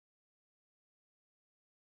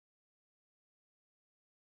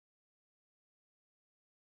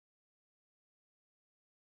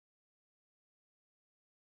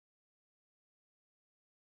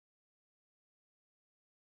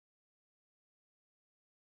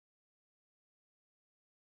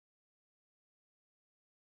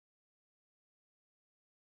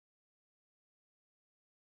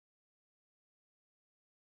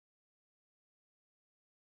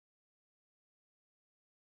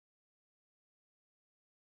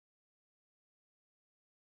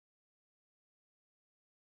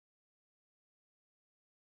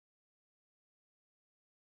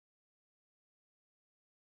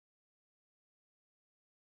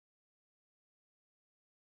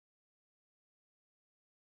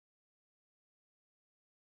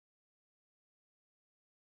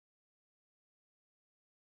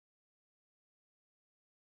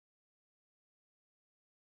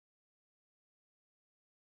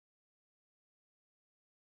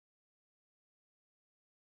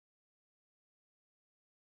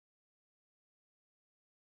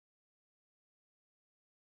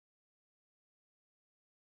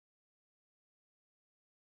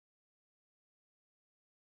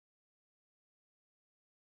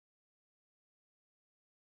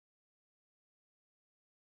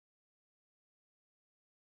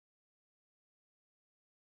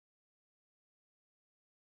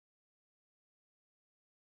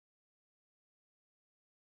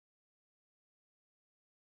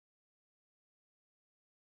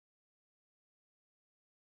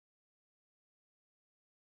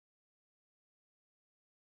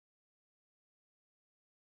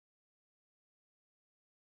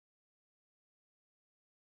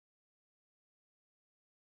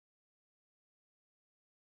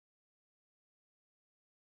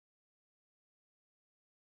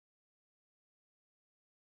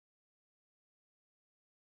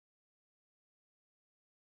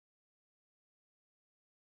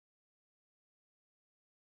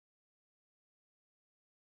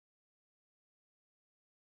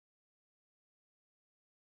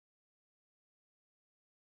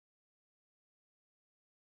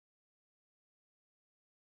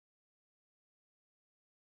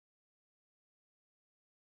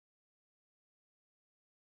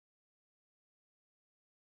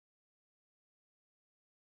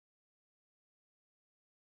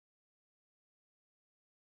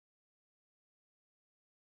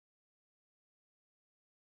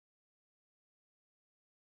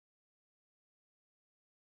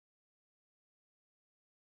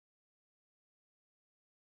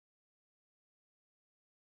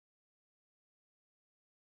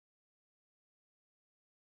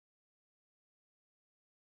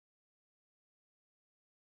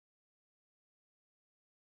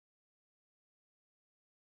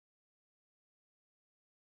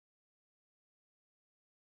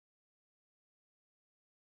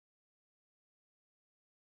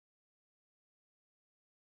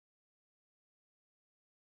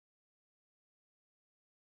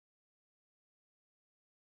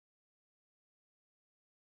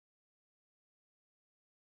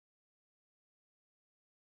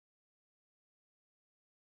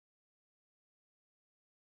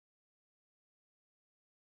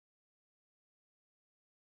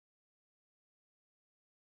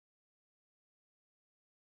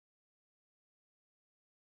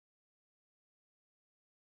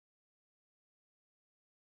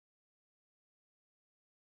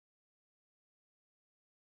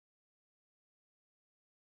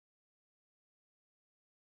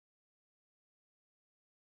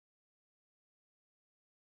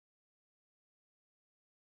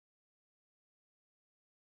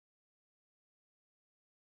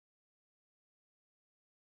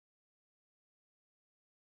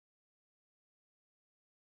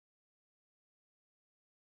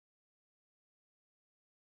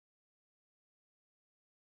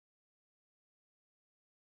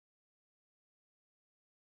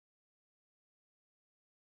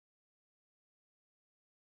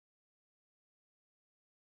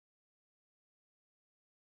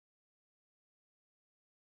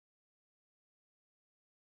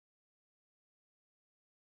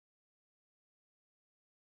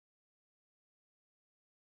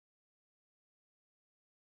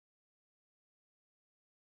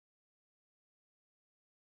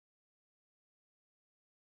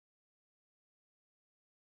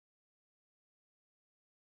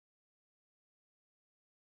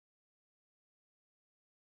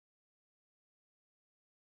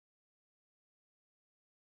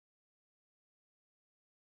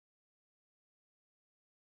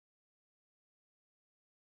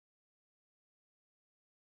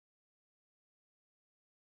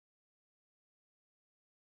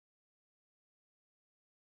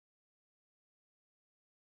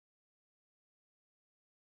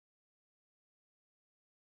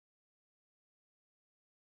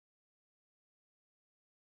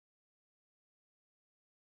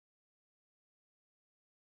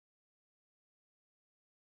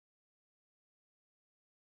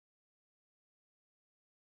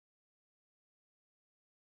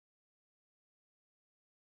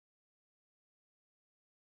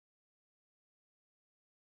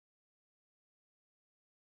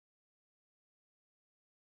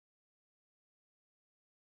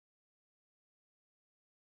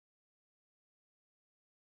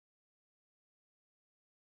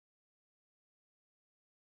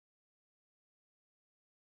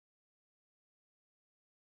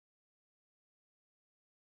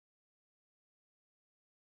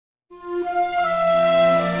Give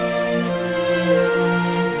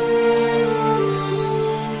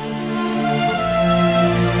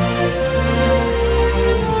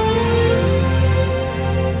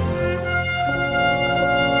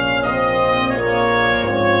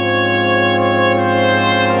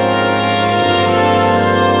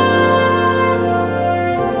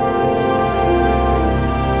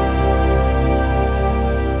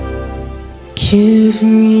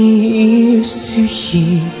me ears to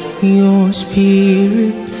hear your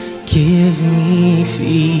spirit. Give me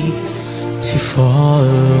feet to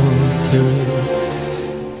follow through.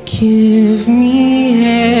 Give me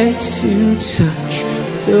hands to touch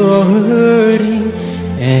the hurting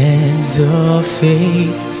and the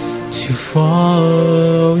faith to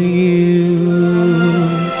follow you.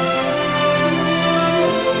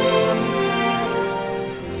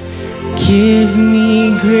 Give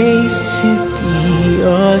me grace to be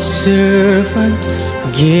a servant.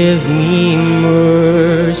 Give me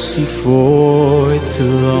mercy for the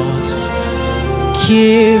lost.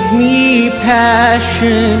 Give me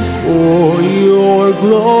passion for your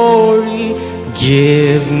glory.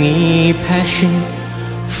 Give me passion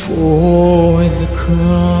for the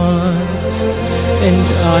cross. And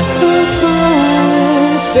I will go.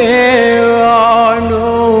 There are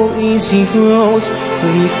no easy roads.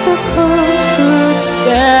 Leave the comforts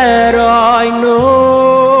that I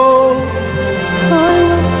know. I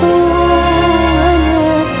will go and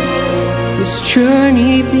let this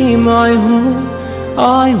journey be my home.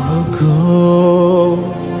 I will go.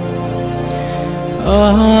 I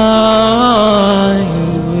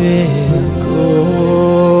will go.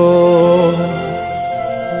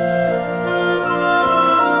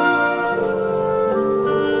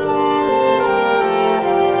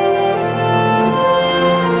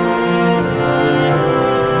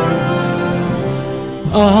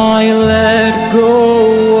 I let go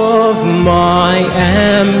of my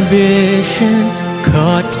ambition,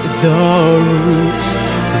 cut the roots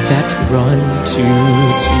that run too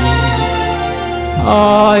deep.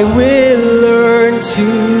 I will learn to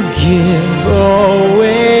give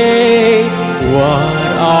away what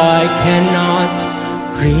I cannot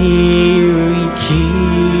really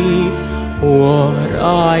keep, what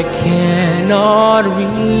I cannot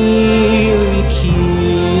really keep.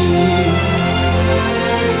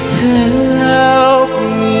 Help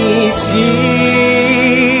me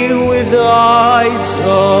see with eyes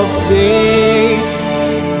of faith.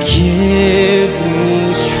 Give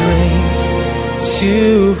me strength to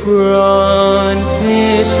run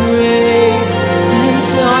this race. And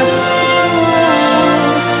I know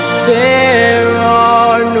there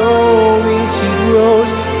are no easy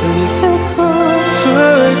roads. Leave the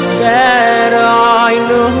comforts that I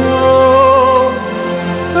know.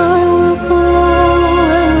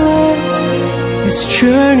 This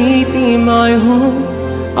journey be my home.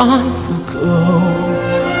 I will go.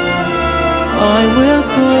 I will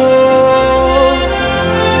go.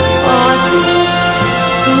 I will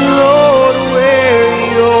go. Lord, where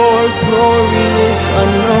your glory is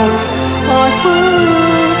unknown, I will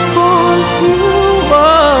live for you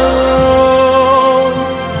alone.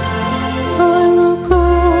 I will go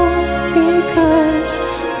because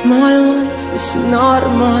my life is not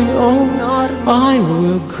my own. I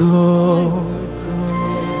will go.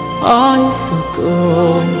 I will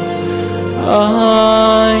go,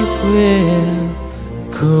 I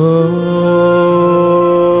will go.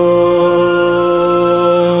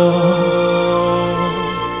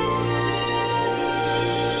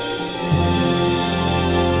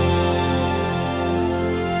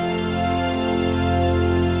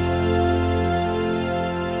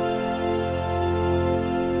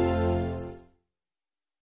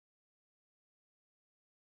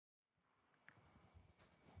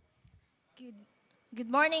 Good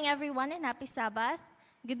morning, everyone, and happy Sabbath.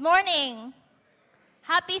 Good morning.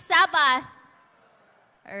 Happy Sabbath.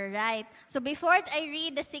 All right. So before I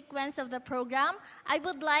read the sequence of the program, I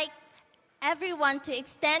would like everyone to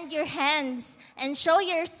extend your hands and show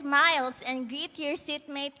your smiles and greet your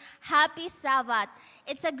seatmate, Happy Sabbath.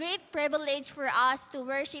 It's a great privilege for us to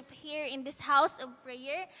worship here in this house of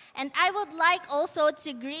prayer. And I would like also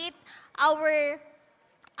to greet our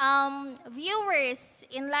viewers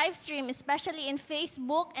in live stream, especially in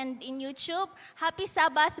Facebook and in YouTube. Happy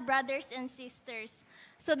Sabbath, brothers and sisters.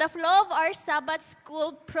 So the flow of our Sabbath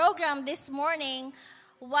School program this morning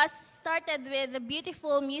was started with the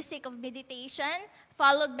beautiful music of meditation,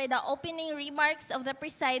 followed by the opening remarks of the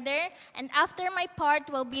presider, and after my part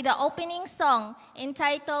will be the opening song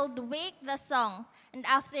entitled Wake the Song. And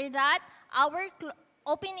after that, our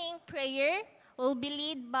opening prayer will be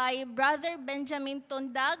led by Brother Benjamin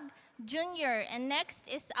Tondag, Junior. And next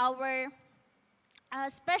is our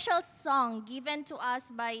special song given to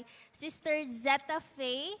us by Sister Zeta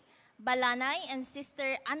Faye Balanay and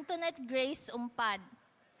Sister Antoinette Grace Umpad.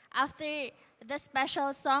 After the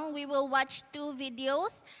special song, we will watch 2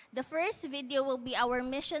 videos. The first video will be our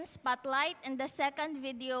mission spotlight, and the second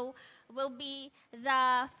video will be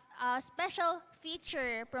the special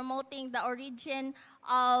feature promoting the origin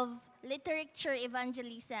of literature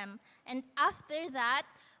evangelism. And after that,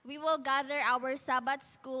 we will gather our Sabbath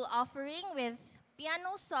School offering with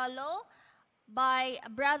piano solo by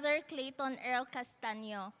Brother Clayton Earl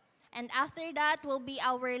Castaño. And after that will be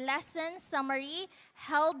our lesson summary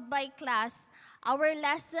held by class. Our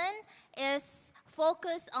lesson is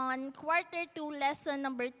focused on quarter 2, lesson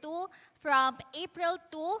number 2 from April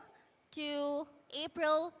 2 to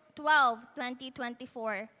April 12,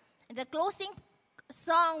 2024. The closing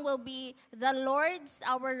song will be The Lord's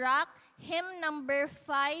Our Rock, hymn number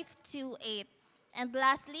 528. And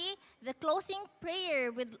lastly, the closing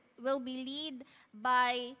prayer will be led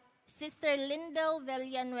by Sister Lindell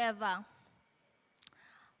Villanueva.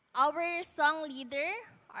 Our song leader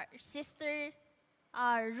are Sister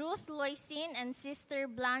Ruth Loisin and Sister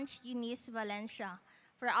Blanche Eunice Valencia.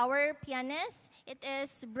 For our pianist, it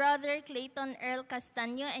is Brother Clayton Earl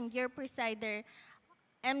Castaño and your presider,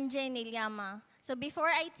 MJ Nilyama. So before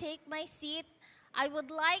I take my seat, I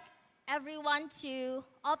would like everyone to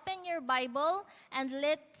open your Bible and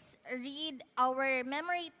let's read our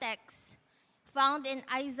memory text found in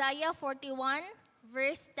Isaiah 41,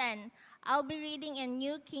 verse 10. I'll be reading in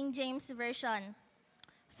New King James Version.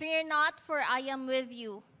 Fear not, for I am with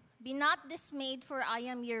you. Be not dismayed, for I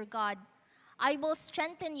am your God. I will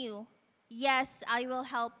strengthen you. Yes, I will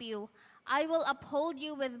help you. I will uphold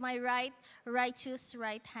you with my righteous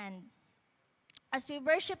right hand. As we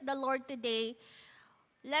worship the Lord today,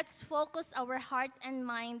 let's focus our heart and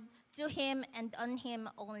mind to Him and on Him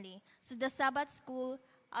only. So the Sabbath School,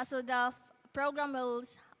 the program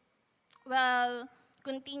will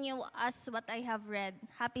continue as what I have read.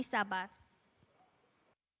 Happy Sabbath.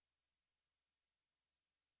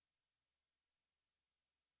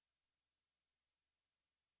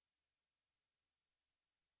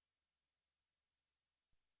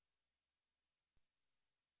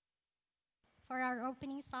 For our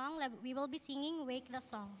opening song, we will be singing Wake the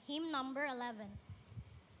Song, hymn number 11.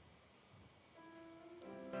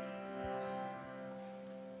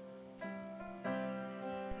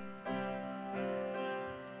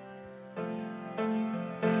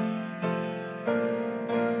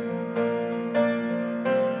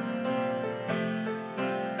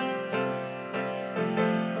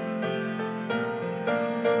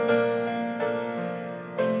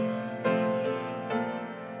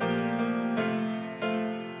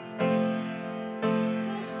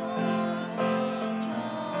 The song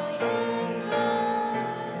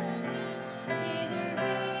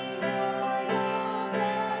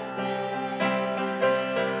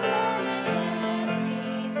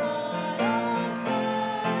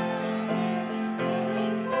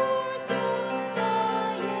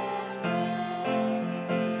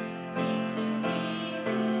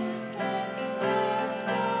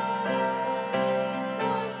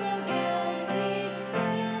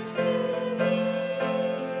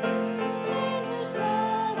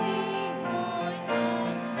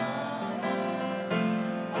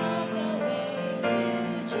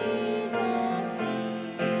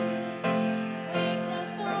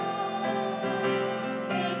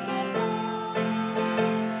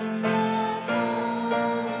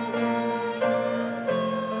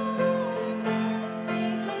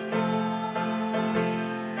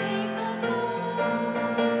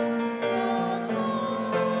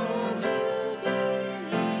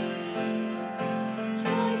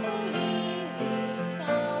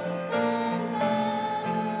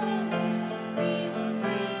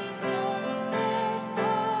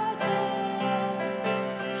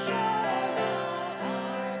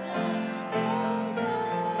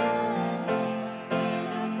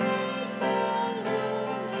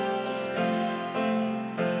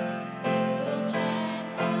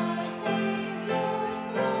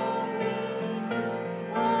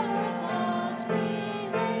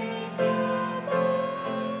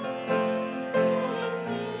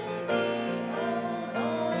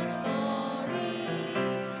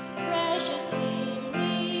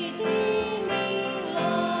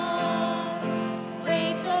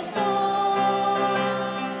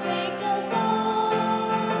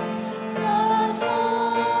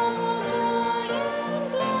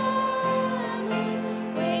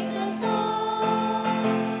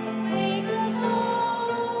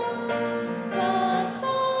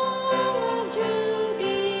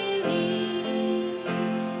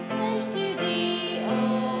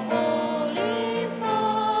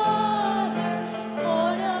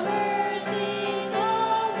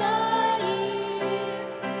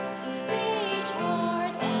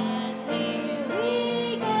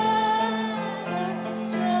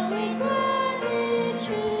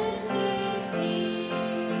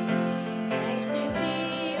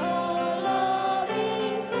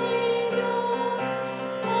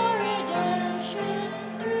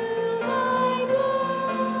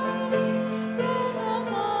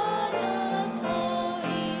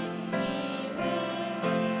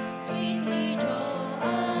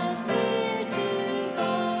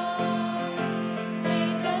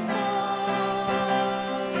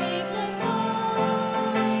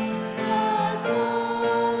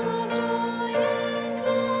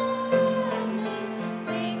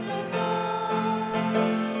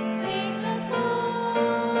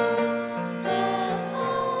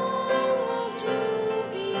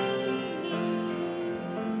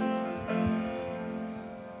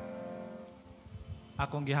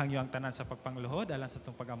Among gihangyo ang tanan sa pagpangluhod alang sa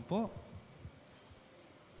itong pagampo.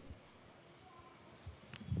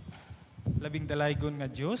 Labing dalaygon nga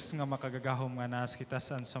Diyos nga makagagahom nga nas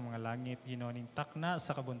kitasan sa mga langit Ginoo ning takna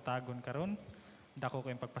sa kabuntagon karon. Dako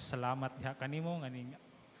kayong pagpasalamat diha kanimo nga ning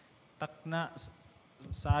takna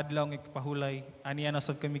sa adlaw nga ipahulay aniya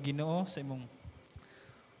nasab kami Ginoo sa imong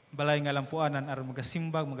balay nga lampuanan aron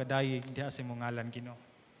magasimbag magadayeg diha sa imong ngalan Ginoo.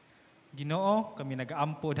 Ginoo, kami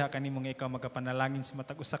nagaampo diha kanimo nga ikaw magapanalangin sa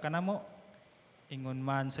matag usa kanamo. Ingon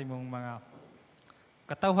man sa imong mga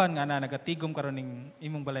katawhan nga nagatigom karon ning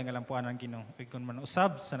imong balay nga lampuanan Ginoo. Ingon man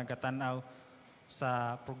usab sa nagatan-aw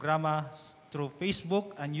sa programa through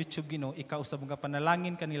Facebook and YouTube Ginoo, ikaw usab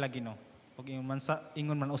magapanalangin kanila Ginoo. Ug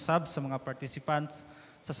ingon man usab sa mga participants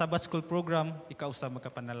sa Sabbath School program, ikaw usab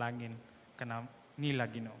magapanalangin kanila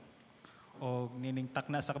Ginoo. O nining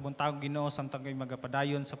takna sa kabuntagon Ginoo samtang kay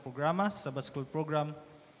magapadayon sa programa sa Sabbath School program,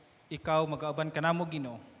 ikaw mag-auban kanamo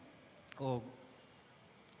Ginoo. O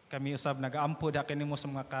kami usab nagaampo da kanimo sa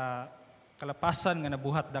mga kalapasan nga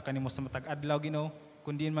nabuhat da kanimo sa matag adlaw Ginoo,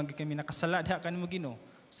 kundi man kami nakasala diha kanimo Ginoo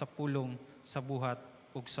sa pulong sa buhat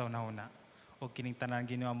ug sa unahuna. O kining tanan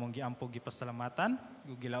Ginoo among giampo gipasalamatan,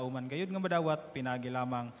 ug gilauman gayud nga madawat pinagi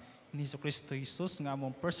lamang ni Kristo Jesus nga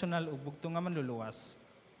among personal ug bugtong nga manluluwas.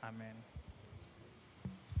 Amen.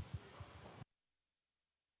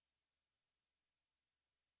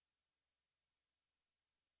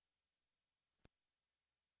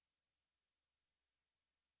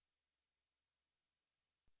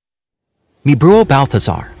 Mibruo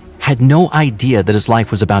Balthazar had no idea that his life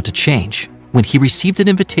was about to change when he received an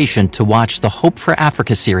invitation to watch the Hope for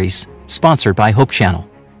Africa series sponsored by Hope Channel.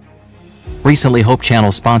 Recently, Hope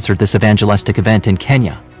Channel sponsored this evangelistic event in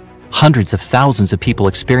Kenya. Hundreds of thousands of people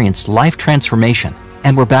experienced life transformation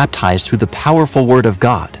and were baptized through the powerful Word of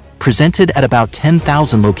God, presented at about 10,000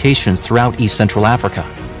 locations throughout East Central Africa,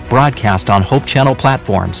 broadcast on Hope Channel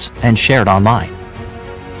platforms and shared online.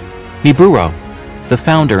 Mibruo, the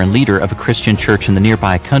founder and leader of a Christian church in the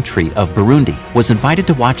nearby country of Burundi, was invited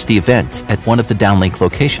to watch the event at one of the downlink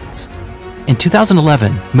locations. In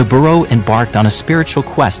 2011, Mibruo embarked on a spiritual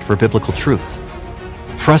quest for biblical truth.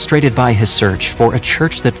 Frustrated by his search for a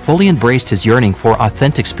church that fully embraced his yearning for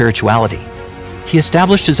authentic spirituality, he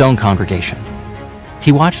established his own congregation.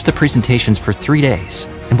 He watched the presentations for 3 days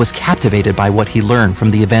and was captivated by what he learned from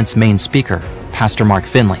the event's main speaker, Pastor Mark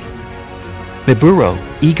Finley. Mibruo,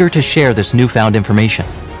 eager to share this newfound information,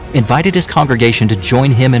 invited his congregation to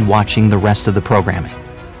join him in watching the rest of the programming.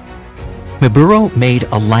 Mibruo made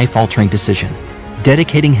a life-altering decision,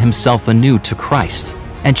 dedicating himself anew to Christ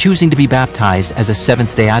and choosing to be baptized as a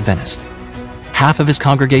Seventh-day Adventist. Half of his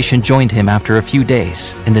congregation joined him after a few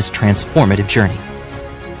days in this transformative journey.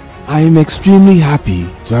 I am extremely happy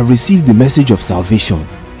to have received the message of salvation,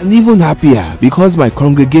 and even happier because my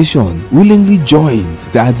congregation willingly joined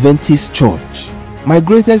the Adventist church. My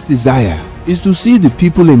greatest desire is to see the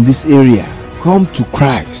people in this area come to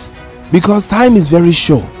Christ, because time is very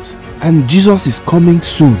short and Jesus is coming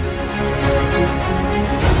soon.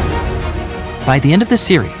 By the end of the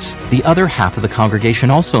series, the other half of the congregation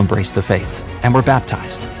also embraced the faith and were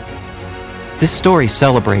baptized. This story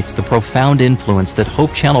celebrates the profound influence that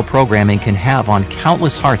Hope Channel programming can have on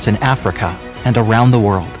countless hearts in Africa and around the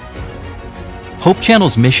world. Hope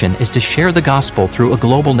Channel's mission is to share the gospel through a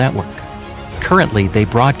global network. Currently, they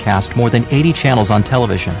broadcast more than 80 channels on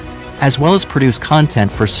television, as well as produce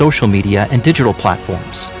content for social media and digital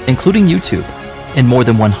platforms, including YouTube, in more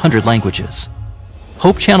than 100 languages.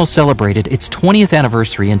 Hope Channel celebrated its 20th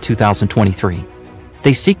anniversary in 2023.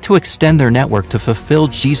 They seek to extend their network to fulfill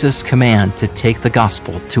Jesus' command to take the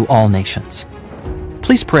gospel to all nations.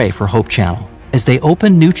 Please pray for Hope Channel as they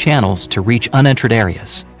open new channels to reach unentered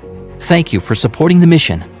areas. Thank you for supporting the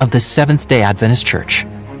mission of the Seventh-day Adventist Church.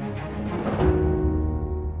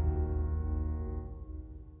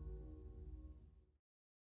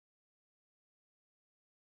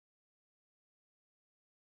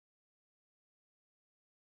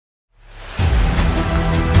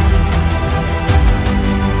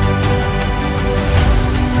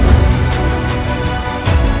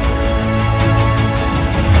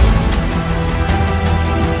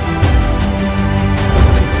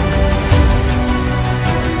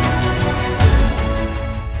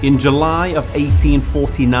 In July of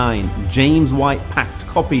 1849, James White packed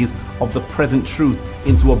copies of The Present Truth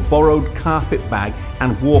into a borrowed carpet bag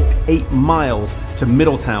and walked 8 miles to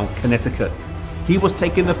Middletown, Connecticut. He was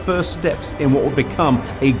taking the first steps in what would become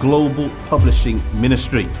a global publishing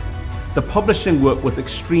ministry. The publishing work was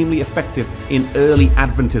extremely effective in early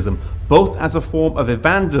Adventism, both as a form of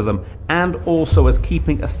evangelism and also as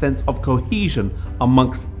keeping a sense of cohesion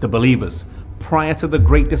amongst the believers. Prior to the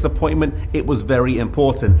Great Disappointment, it was very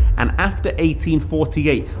important. And after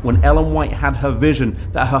 1848, when Ellen White had her vision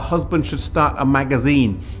that her husband should start a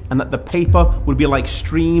magazine and that the paper would be like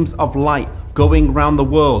streams of light going around the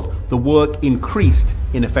world, the work increased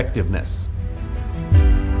in effectiveness.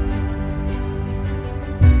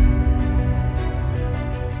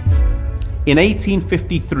 In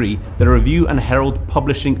 1853, the Review and Herald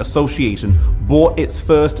Publishing Association bought its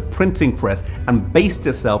first printing press and based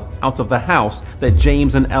itself out of the house that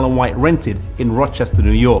James and Ellen White rented in Rochester,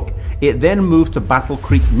 New York. It then moved to Battle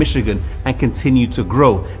Creek, Michigan, and continued to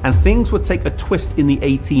grow. And things would take a twist in the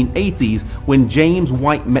 1880s when James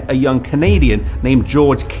White met a young Canadian named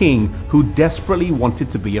George King who desperately wanted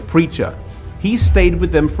to be a preacher. He stayed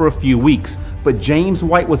with them for a few weeks, but James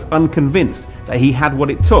White was unconvinced that he had what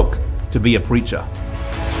it took to be a preacher.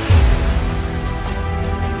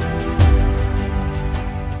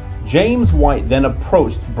 James White then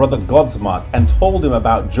approached Brother Godsmark and told him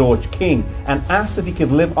about George King and asked if he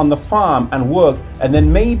could live on the farm and work, and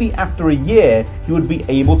then maybe after a year he would be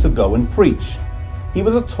able to go and preach. He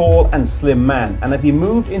was a tall and slim man, and as he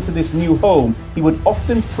moved into this new home, he would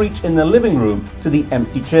often preach in the living room to the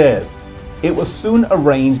empty chairs. It was soon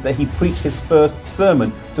arranged that he preach his first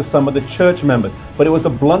sermon to some of the church members, but it was a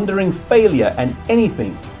blundering failure and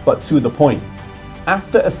anything but to the point.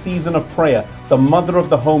 After a season of prayer, the mother of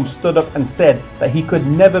the home stood up and said that he could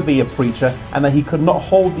never be a preacher and that he could not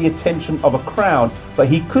hold the attention of a crowd, but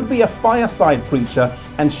he could be a fireside preacher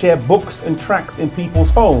and share books and tracts in people's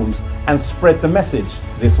homes and spread the message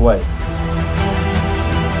this way.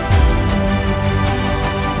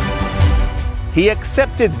 He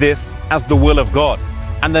accepted this as the will of God,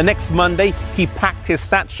 and the next Monday he packed his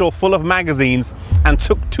satchel full of magazines and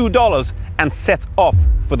took $2 and set off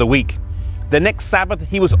for the week. The next Sabbath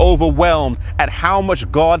he was overwhelmed at how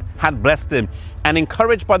much God had blessed him, and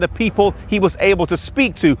encouraged by the people he was able to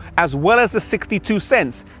speak to, as well as the 62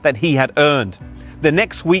 cents that he had earned. The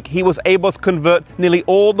next week he was able to convert nearly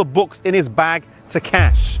all the books in his bag to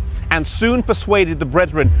cash, and soon persuaded the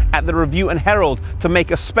brethren at the Review and Herald to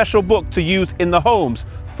make a special book to use in the homes,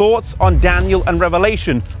 Thoughts on Daniel and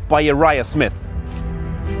Revelation by Uriah Smith.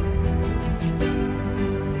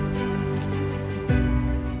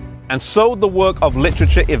 And so the work of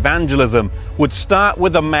literature evangelism would start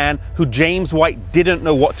with a man who James White didn't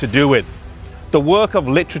know what to do with. The work of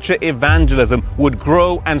literature evangelism would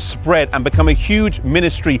grow and spread and become a huge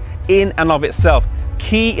ministry in and of itself,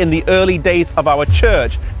 key in the early days of our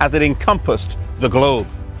church as it encompassed the globe.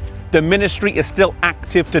 The ministry is still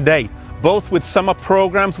active today, both with summer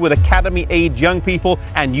programs with academy-age young people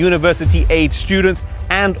and university-age students,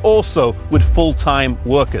 and also with full-time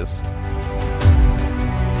workers.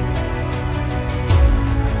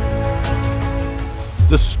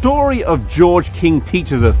 The story of George King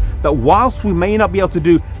teaches us that whilst we may not be able to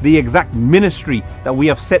do the exact ministry that we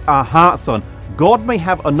have set our hearts on, God may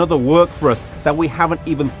have another work for us that we haven't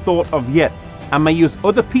even thought of yet, and may use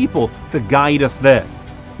other people to guide us there.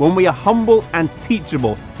 When we are humble and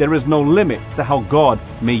teachable, there is no limit to how God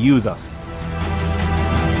may use us.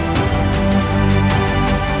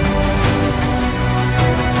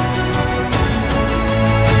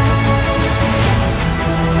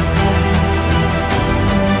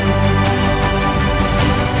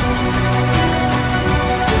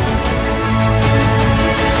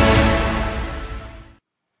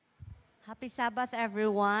 Happy Sabbath,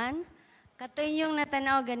 everyone. Katoy yung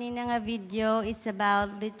natanaw ganina nga video is about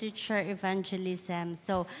literature evangelism.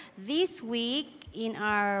 So this week in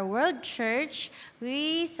our World Church,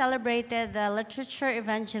 we celebrated the Literature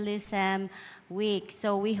Evangelism Week.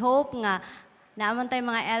 So we hope nga naamon tayo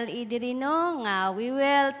mga LED rin no, nga we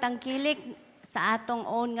will tangkilik sa atong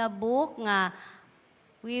own nga book, nga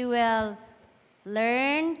we will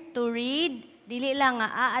learn to read. Dili lang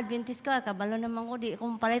nga, Adventist ka, kabalo naman ko, di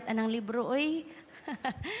kong palit anang libro, oy.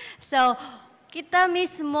 So, kita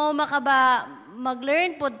mismo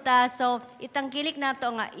mag-learn po ta. So, itangkilik na to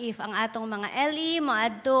nga if ang atong mga LE, mga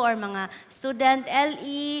adto, or mga student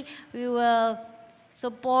LE, we will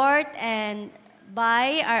support and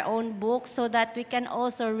buy our own books so that we can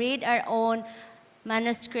also read our own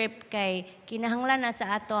manuscript kay kinahanglan na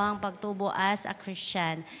sa ato ang pagtubo as a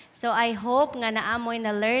Christian. So I hope nga naamoy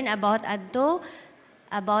na learn about adto,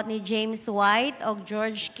 about ni James White o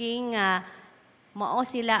George King, mao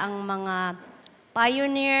sila ang mga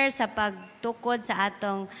pioneer sa pagtukod sa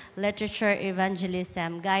atong literature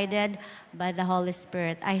evangelism guided by the Holy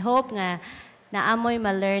Spirit. I hope nga naamoy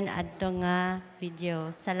ma-learn adto nga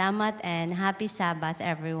video. Salamat and happy Sabbath,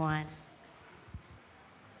 everyone.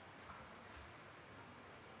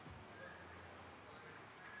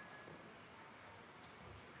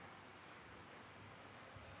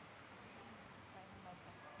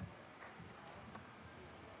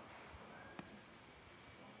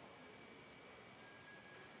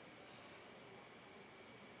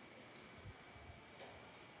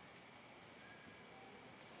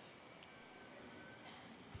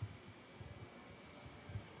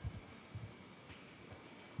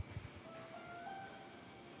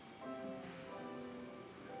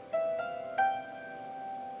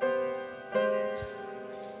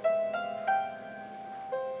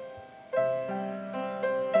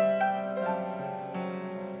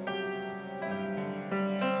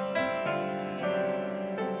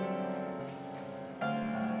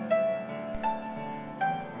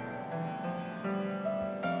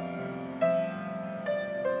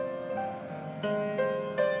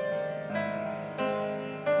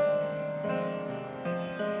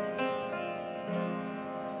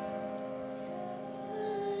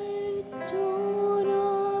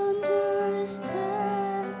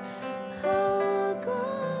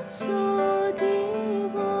 so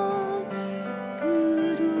divine,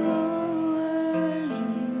 could lower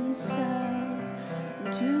himself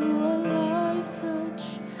to a life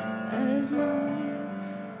such as mine,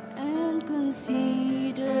 and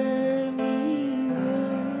consider me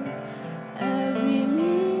worth every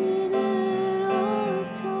minute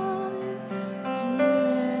of time to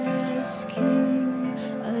rescue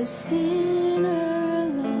a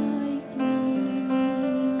sinner like me.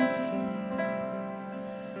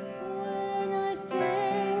 When I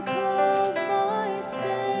think of my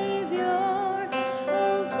Savior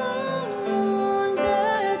alone on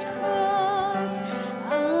that cross,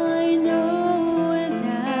 I know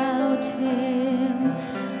without Him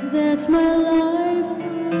that my life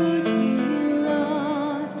would be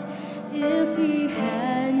lost if He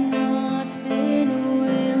had not been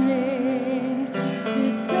willing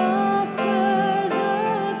to suffer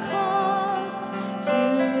the cost to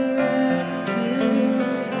rescue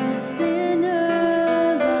a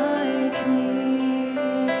sinner like me.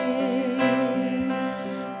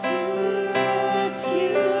 To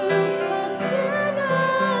rescue a sinner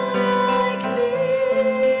like me,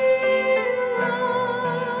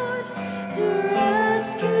 Lord. To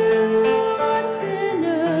rescue a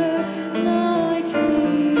sinner like me.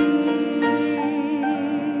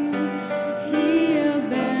 He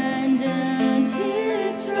abandoned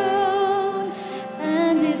His throne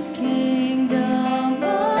and His kingdom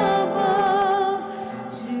above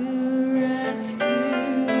to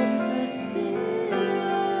rescue a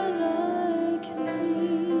sinner like me.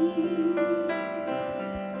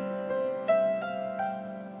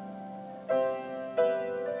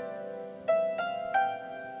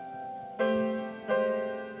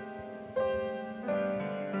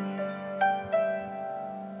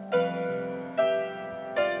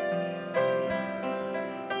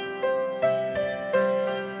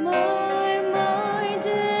 My mind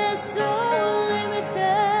is so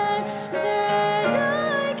limited that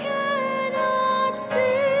I cannot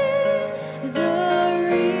see the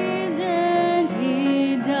reason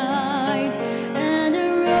He died and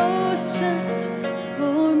arose just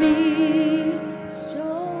for me. So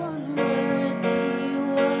unworthy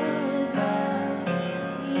was I,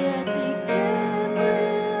 yet He came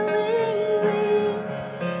willingly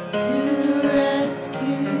to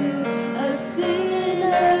rescue a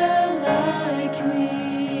sinner like me.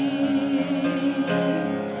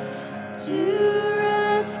 To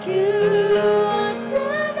rescue a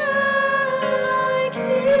sinner like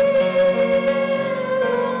me,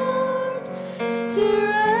 Lord. To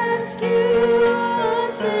rescue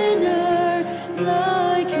a sinner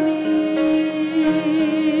like me.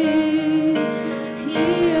 He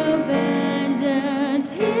abandoned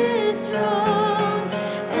His throne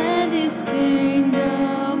and His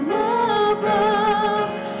kingdom above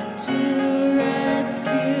to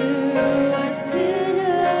rescue a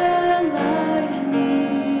sinner like me.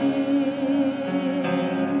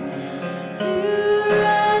 To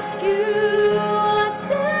rescue a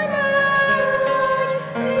sinner like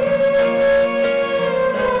me,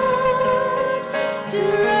 Lord. To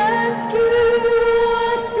rescue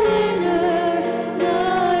a sinner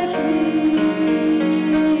like me.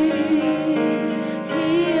 He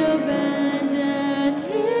abandoned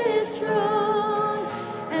His throne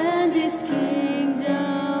and His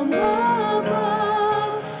kingdom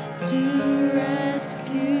above to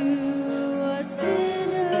rescue a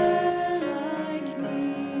sinner like me.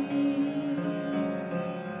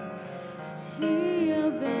 He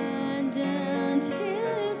abandoned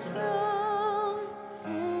His throne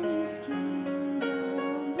and His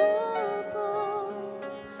kingdom above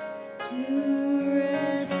to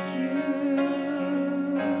rescue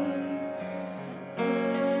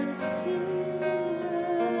a sinner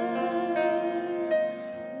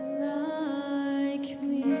like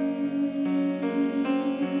me.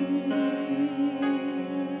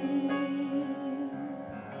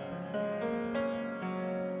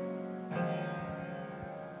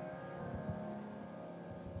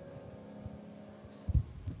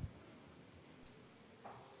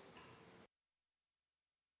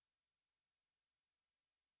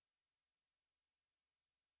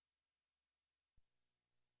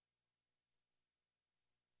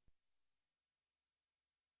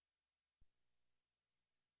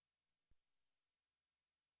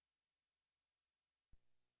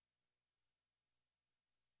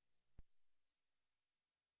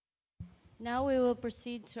 Now we will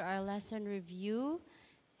proceed to our lesson review,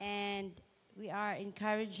 and we are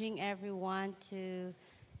encouraging everyone to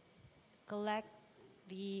collect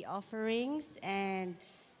the offerings and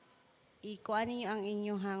ikuha ninyo ang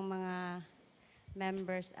inyong mga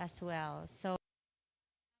members as well. So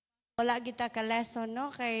Wala kita ka lesson, no?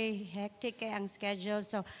 Kay hectic kay ang schedule.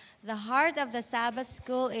 So, the heart of the Sabbath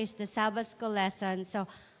School is the Sabbath School lesson. So,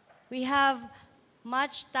 we have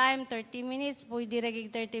much time, 30 minutes. Pwede rin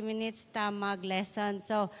 30 minutes ta mag-lesson.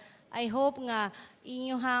 So, I hope nga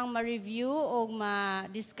inyuhang ma-review o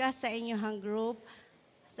ma-discuss sa inyuhang group,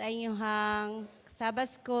 sa inyuhang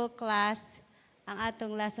Sabbath School class, ang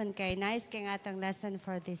atong lesson kay nice kay ang atong lesson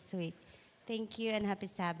for this week. Thank you and happy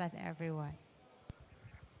Sabbath, everyone.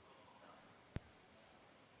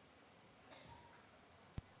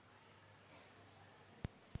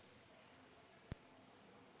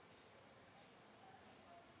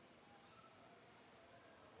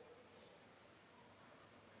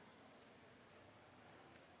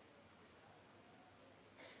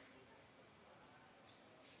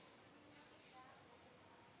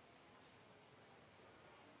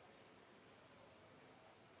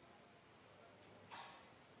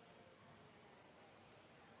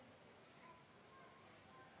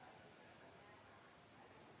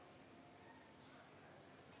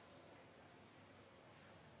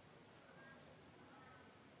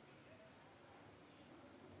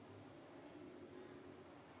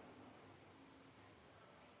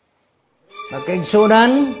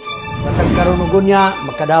 Magkaigsunan, matagkarunugon niya,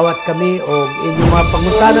 makadawat kami o inyong mga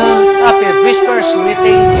pangutana. Happy Whispers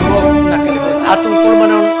meeting, iwag nakalibot. Atong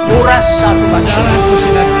tulmanon, oras sa atong Padaran ko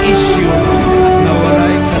silang issue na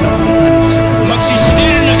walay kalabutan sa Diyos.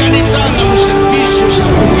 Magdisnir na ganita nga mo servisyo sa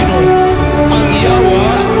atong Ginoo. Ang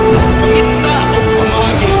yawa, pangita o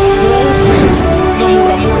pamagi, mo-offer na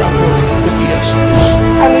mura-mura po dugiya sa Diyos.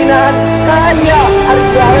 ang inaan, kaya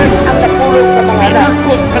arigaran ang nakulog sa mga anak.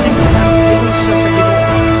 Pinakot kalimutan sa Ginoo.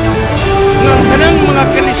 Ng kanang mga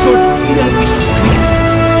kalisod, iyang isukli.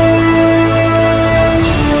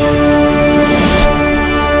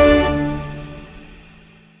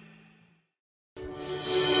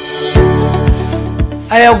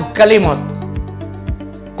 Ayaw kalimot,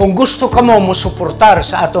 kung gusto ka mo suportar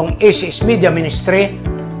sa atong ACS Media Ministry,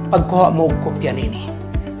 pagkuha mo og kopya nini.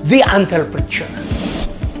 The Untold Preacher.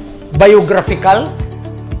 Biographical,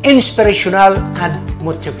 inspirational, and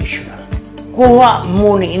motivational. Kuha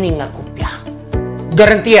mo ni ini nga kopya.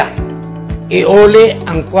 Garantiya, iuli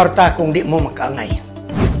ang kwarta kung di mo makaangay.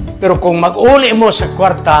 Pero kung mag-uli mo sa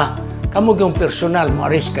kwarta, kamo yung personal mo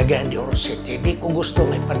aris kagayan di Oro City. Di ko gusto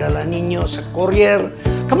nga ipadala ninyo sa courier.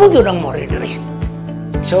 Kamo yun ang mo rin.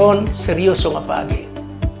 So, seryoso nga paagi.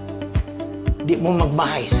 Di mo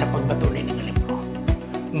magmahay sa pagbatunay ng libro.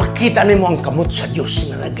 Makita nimo ang kamot sa Diyos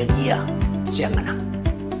na nagagiya siyang anak.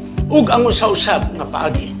 Ug ang usab nga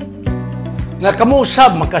paagi. Nga kamo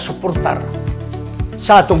usab makasuportar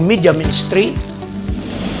sa atong media ministry.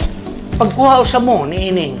 Pagkuha usab mo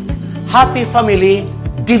ni ining Happy Family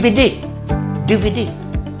DVD.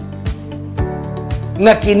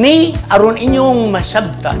 Nga kini aron inyong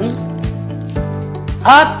masabtan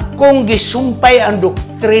at kung gisumpay ang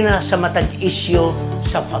doktrina sa matag isyo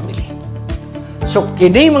sa family. So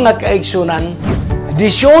kini mga kaigsunan,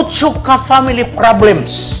 18 ka family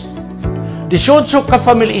problems, 18 ka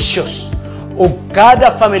family issues, o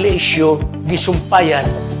kada family issue gisumpayan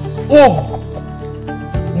og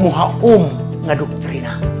muhaom nga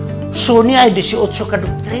doktrina. So niya ay 18 ka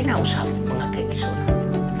doktrina usab mga kaigsunan.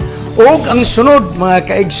 Og ang sunod mga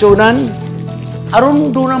kaigsunan,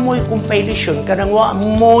 aron doon na mo'y compilation, kanang wa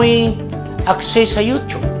mo'y access sa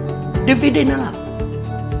YouTube. DVD na lang.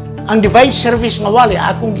 Ang device service nga wali,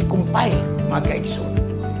 akong gi-compile mga kaigsunan.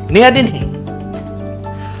 Niya din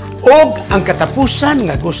Og ang katapusan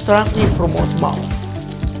nga gusto natin i-promote mo,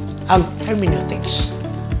 ang hermeneutics.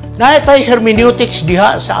 Naitay hermeneutics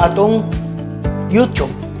diha sa atong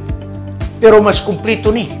YouTube. Pero mas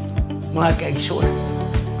kumplito ni, mga kaigsunan.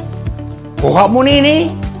 Kuha mo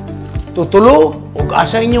nini, tutulo, ug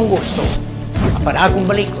asa inyong gusto. Apan akong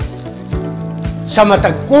balikon. Sa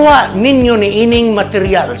matagkuha ninyo ni ining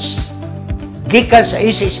materials, gikan sa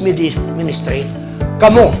ACS Media Ministry,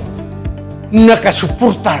 kamo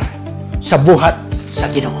nakasuportar sa buhat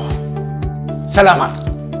sa Ginoo. Salamat.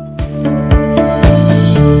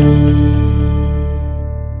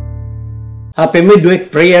 Happy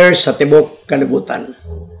Midweek Prayer sa Tibok Kalibutan.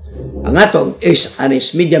 Ang atong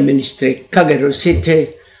ACS Media Ministry, Cagayan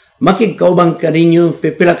City, makigkaubang kaninyo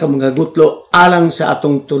pipila ka mga gutlo alang sa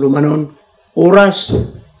atong tulumanon, oras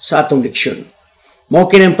sa atong leksyon. Mao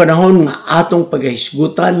kini ang panahon nga atong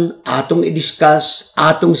paghisgutan, atong i-discuss,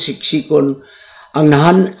 atong siksikon ang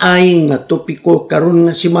nahanay nga topiko karon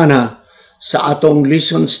nga semana sa atong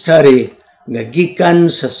lesson study nga gikan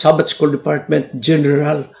sa Sabbath School Department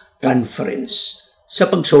General Conference. Sa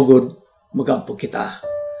pagsugod, magampo kita.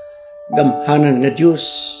 Gamhanan nga Diyos,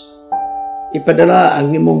 Ipadala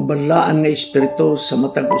ang imong balaan nga espiritu sa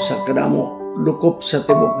matag usa kanamo lukop sa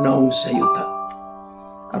tibok naong sayuta.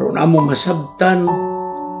 Aron among masabtan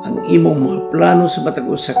ang imong mga plano sa matag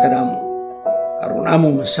usa kanamo. Aron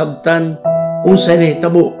among masabtan unsay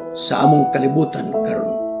nahitabo sa among kalibutan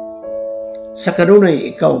karon. Sa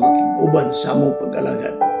kanunay ikaw makig-uban sa among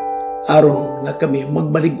pag-alagad aron nga kami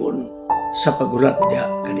magbalig-on sa paghulat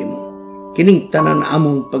diha kanimo. Kining tanan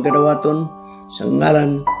among pagadawaton sa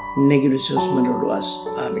ngalan ni Jesus manluluwas.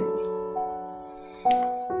 Amen.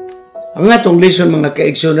 Ang atong lesson mga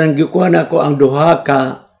kaigsunan, gikuha na ko ang duha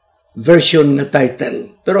ka version nga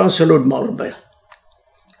title. Pero ang sulod maorbay.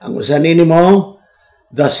 Ang usa nini mo,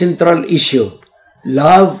 the central issue,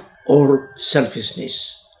 love or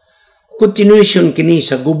selfishness. Continuation kini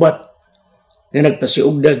sa gubat nga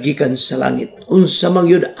nagpasiugda gikan sa langit. Unsa man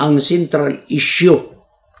yun ang central issue.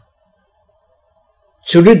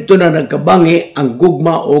 Sunod to na nagkabangi ang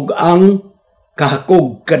gugma o ang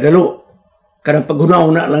kahakog kadalo. Kanang paghunaw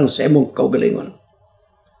na lang sa imong kaugalingon.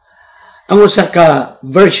 Ang usa ka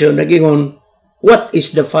version nagingon, what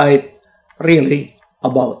is the fight really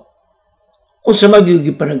about? Unsa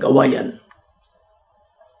magyugi panag-awayan?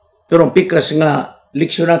 Pero ang pikas nga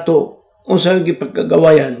leksyon nato, unsa gyud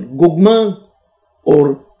pagkagawayan, gugma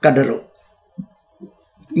or kadalo?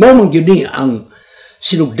 Mao man gyud ni ang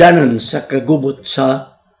sinugdanan sa kagubot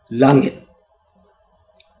sa langit.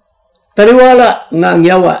 Taliwala nga ang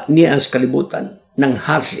yawa niya sa kalibutan ng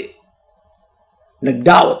harsi,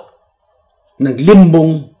 nagdaot,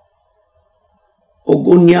 naglimbong, ug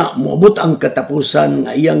unya moabot ang katapusan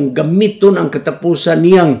nga iyang gamiton ang katapusan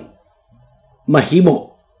niyang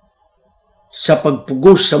mahimo sa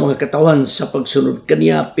pagpugos sa mga katawan sa pagsunod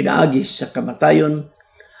kaniya pinaagi sa kamatayon.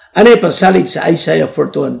 Anay pasalig sa Isaiah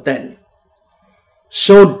 41:10.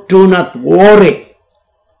 So do not worry,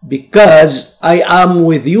 because I am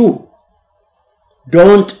with you.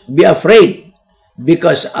 Don't be afraid,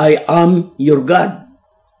 because I am your God.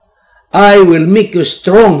 I will make you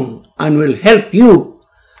strong and will help you.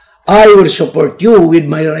 I will support you with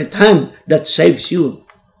my right hand that saves you.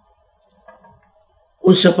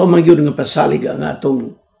 Unsa pa man gyud nga pasalig ang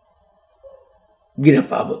atong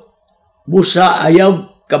ginapabot. Busa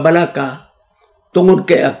ayaw kabalaka tungod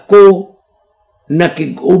kay ako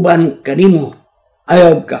nakig-uban kanimo.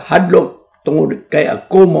 Ayaw ka hadlok tungod kay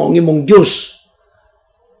ako mao ang imong Dios.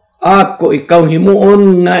 Ako ikaw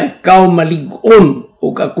himuon nga ikaw malig-on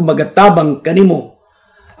ug ako magatabang kanimo.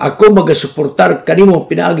 Ako magasuportar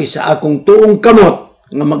kanimo pinaagi sa akong tuong kamot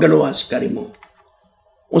nga magaluwas kanimo.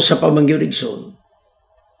 Unsa pa man gyud igsoon?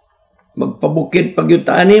 Magpabukid pagyud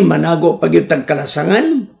ta ani, manago pagyud tag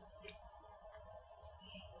kalasangan.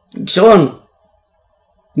 Igsoon,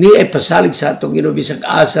 ni ay pasalig sa atong Ginoo bisag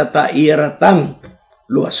asa ta iratang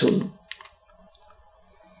luwason.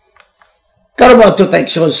 Karon ato ta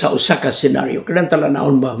igsoon sa usa ka senaryo. Kanang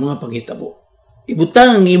talanawon ba mga panghitabo?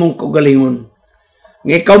 Ibutang ang imong kaugalingon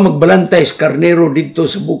nga ikaw magbalantay sa karnero dito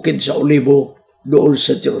sa bukid sa Olibo dool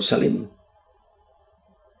sa Jerusalem.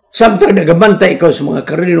 Samtang nagabantay ikaw sa mga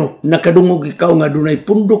karnero, nakadungog ikaw nga dunay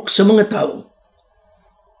pundok sa mga tao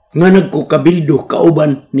nga nagkukabildo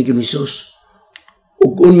kauban ni Hesus.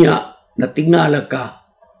 Ug unya natingala ka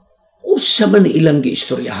usa man ilang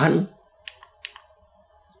giistoryahan.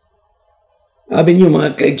 Abi niyo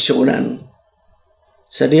mga kaigsuonan,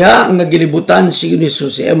 sa diha ang nagilibutan si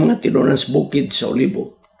Hesus sa mga tinunan sa bukid sa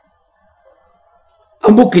Olibo.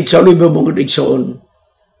 Ang bukid sa Olibo mga igsoon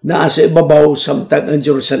naa sa ibabaw samtang ang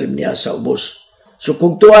Jerusalem niya sa ubos. So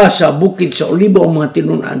kung tuwa sa bukid sa Olibo ang mga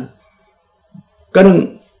tinunan,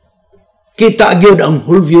 kanang kita gyud ang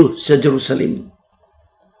whole view sa Jerusalem.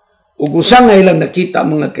 Ug usa nga ilang nakita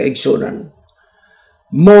mga kaigsuonan,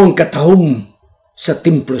 mao ang katahom sa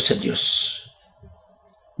templo sa Dios.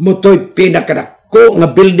 Motoy pinakadako nga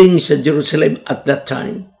building sa Jerusalem at that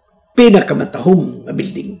time. Pinakamatahom nga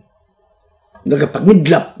building.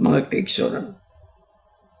 Nagapangidlap mga kaigsuonan.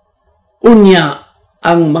 Unya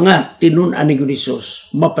ang mga tinunan ni Hesus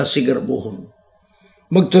mapasigarbuhon.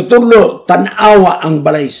 Magtutulo tanawa ang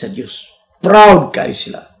balay sa Dios. Proud kayo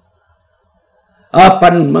sila.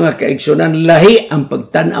 Apan mga kaigsuonan, lahi ang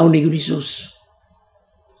pagtanaw ni Hesus.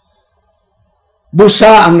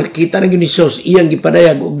 Busa ang nakita ni Hesus, iyang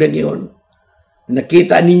gipadayag og dagion.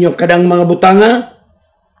 Nakita ninyo kadang mga butanga?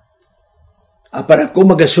 Apan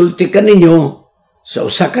ako magasulti ka ninyo sa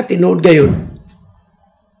usa ka tinuod gayon.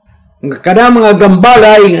 Nga kadang mga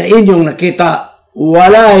gambalay nga inyong nakita,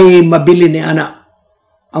 walay mabili ni ana.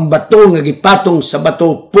 Ang bato nga gipatong sa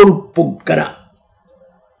bato, pulpog ka na.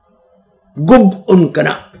 Gubon ka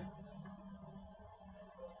na.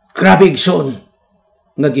 Grabe igsoon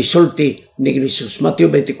nga gisulti ni Jesus. Mateo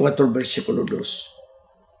 24, versikulo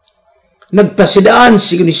 2. Nagpasidaan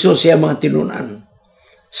si Jesus sa mga tinunan.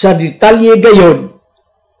 Sa detalye gayod,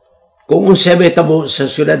 kung unsay tabo sa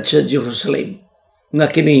siyudad sa Jerusalem, nga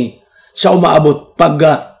kini sa umaabot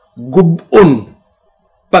pagagubon,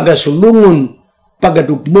 pagasulungon,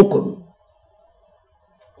 pagadugmukon.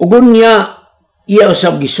 Ugon niya, iya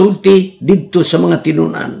usab gisulti didto sa mga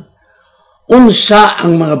tinunan. Unsa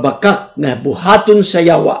ang mga bakak nga buhaton sa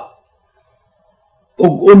yawa.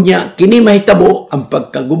 Ug unya kini mahitabo ang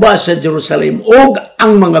pagkaguba sa Jerusalem ug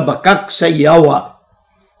ang mga bakak sa yawa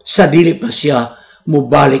sa dili pa siya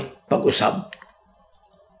mubalik pag-usab.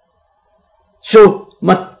 So,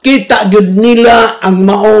 makita gyud nila ang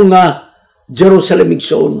mao nga Jerusalem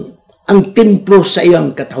igsoon, ang templo sa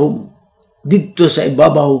iyang katahom didto sa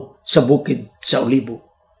ibabaw sa bukid sa Olibo.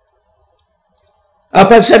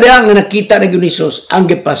 Apan sa diha nga nakita ni Jesus ang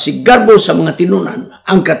gipasigarbo sa mga tinunan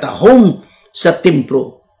ang katahom sa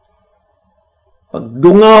templo.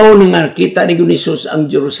 Pagdungaw nga nakita ni Jesus ang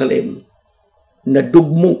Jerusalem,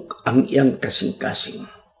 nadugmok ang iyang kasing-kasing.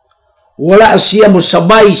 Wala siya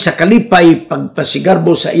mosabay sa kalipay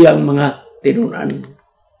pagpasigarbo sa iyang mga tinunan.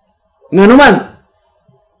 Nganuman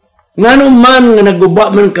nga naguba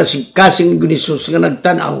man kasing-kasing ni Jesus nga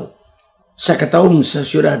nagtanaw sa katahom sa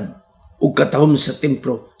syudad o katahom sa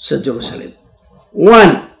templo sa Jerusalem.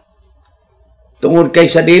 1. Tungod kay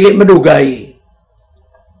sa dili madugay,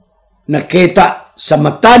 nakita sa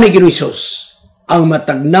mata ni Jesus, ang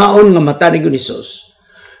matagnaon nga mata ni Jesus,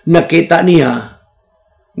 nakita niya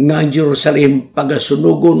nga ang Jerusalem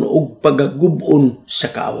pagasunugon o pagagubon sa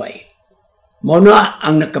kaaway. Mao na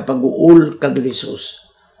ang nakapag-uul kag Jesus.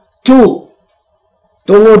 2.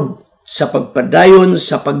 Tungod sa pagpadayon,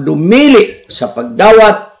 sa pagdumili, sa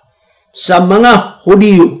pagdawat sa mga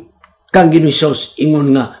Hudiyo kang Jesus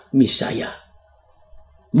ingon nga Misaya.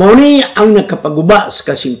 Mao ni ang nakapaguba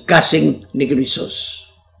sa kasing-kasing ni Jesus.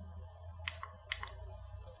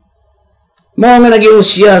 Mao nga naging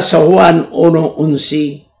siya sa Juan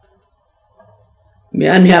 1:11.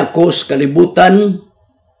 Mianhi ako sa kalibutan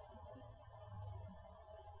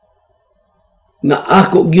nga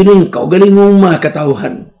ako gining kaugalingong mga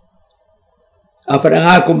katawhan. Apan ang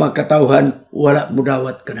ako mga katawhan, wala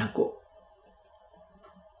mudawat kanako.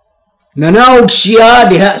 Nanaog siya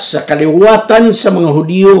diha sa kaliwatan sa mga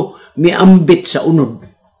Hudiyo, miambit sa unod.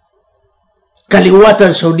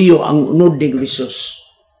 Kaliwatan sa Hudiyo ang unod ni Jesus.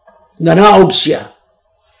 Nanaog siya.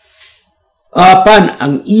 Apan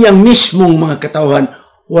ang iyang mismong mga katawhan,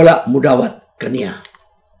 wala mudawat kaniya.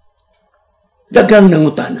 Dagang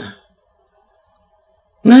nangutana.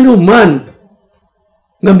 Ngano man,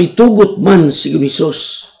 nga mitugot man si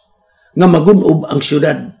Jesus, nga magunob ang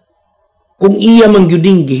syudad, kung iya man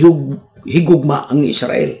gyuding higugma ang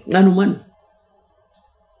Israel, ngano man.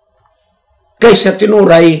 Kaysa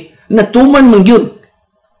tinuray, natuman man gyud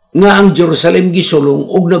nga ang Jerusalem gisulong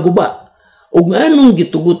og naguba, og anong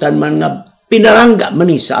gitugutan man nga pinarangga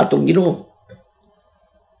man sa atong Ginoo.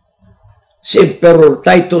 Si Emperor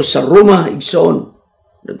Titus sa Roma, igsoon,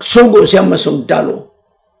 nagsugo siya masundalo.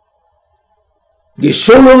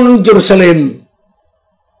 Gisulong ng Jerusalem,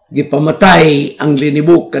 gipamatay ang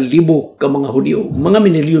linibok, kalibok ka mga Hudiyo, mga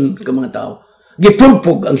minilyon ka mga tao.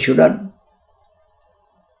 Gipulpog ang syudad.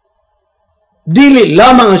 Dili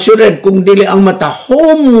lamang ang syudad, kung dili ang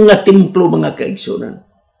matahom nga templo mga kaigsunan.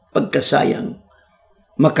 Pagkasayang,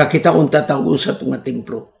 makakita kong tatawag sa itong nga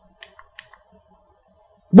templo.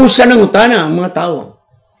 Busa ng utana ang mga tao,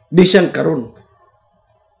 bisan karon.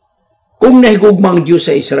 Kung nahigugma ang Diyos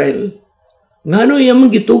sa Israel, ngano iya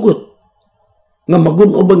man gitugot nga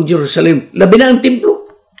magunob ang Jerusalem, labi na ang templo.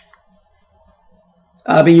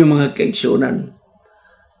 Abi yung mga kaigsunan,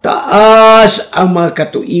 taas ang mga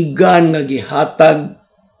katuigan nga gihatag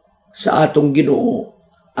sa atong Ginoo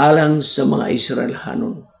alang sa mga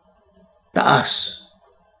Israelhanon. Taas.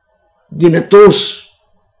 Ginatos.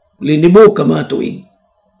 Linibo ka mga tuig.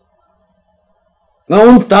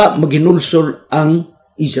 Ngaunta maginulsol ang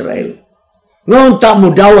Israel. Ngaunta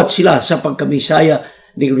mo dawat sila sa pagkamisaya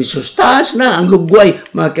ni Jesus. Taas na ang lugway,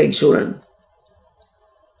 mga kaigsunan.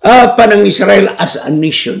 Apan ang Israel as a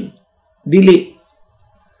nation, dili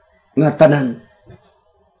nga tanan.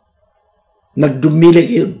 Nagdumili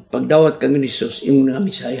yun, pagdawat kang ni Jesus, yung nga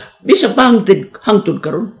misaya. Bisa pa hangtod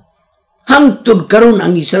karon. Hangtod karon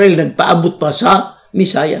ang Israel nagpaabot pa sa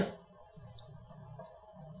misaya.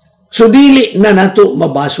 So dili na nato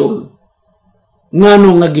mabasol.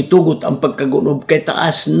 Ngano nga gitugot ang pagkagunob kay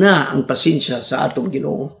taas na ang pasensya sa atong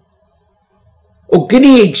Ginoo. O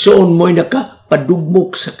kini igsoon mo'y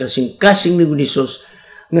nakapadugmok sa kasing-kasing ni Jesus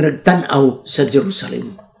nga nagtanaw sa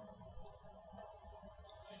Jerusalem.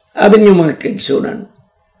 Abin yung mga kaigsunan,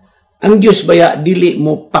 ang Diyos baya dili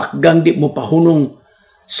mo pakgang, di mo pahunong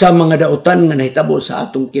sa mga dautan nga nahitabo sa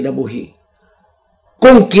atong kinabuhi.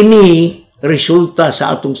 Kung kini resulta sa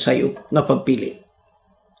atong sayop nga pagpili.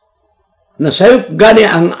 Nasayop gani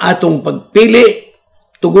ang atong pagpili,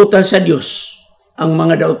 tugutan sa Diyos ang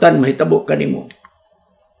mga dautan mahitabo kanimo.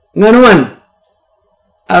 Nga naman,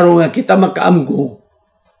 araw nga kita makaamgo,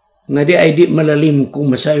 nga di ay di malalim kung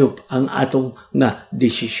masayop ang atong nga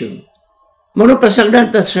desisyon. Mano pasagdan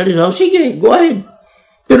ta sa Rizal, sige, go ahead.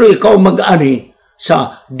 Pero ikaw mag-ani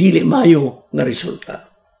sa dili mayo nga resulta.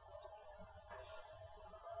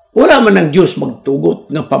 Wala man ang Diyos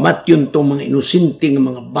magtugot nga pamatyon tong mga inusinting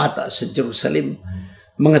mga bata sa Jerusalem,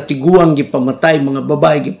 mga tiguang gipamatay, mga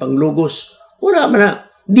babae gipanglugos. Wala man na,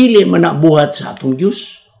 dili man na buhat sa atong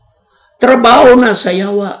Diyos. Trabaho na sa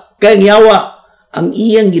yawa. Kaya ang yawa, ang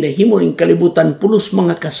iyang ginahimo ng kalibutan, pulos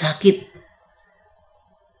mga kasakit.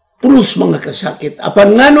 Pulos mga kasakit.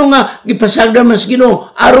 Apan ngano nga, gipasagda mas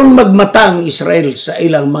Ginoo aron magmata ang Israel sa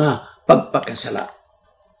ilang mga pagpakasala.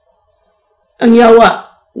 Ang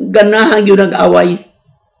yawa, ganahan yun nag-away.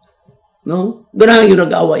 No? Ganahan yun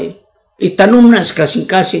nag-away. Itanong na sa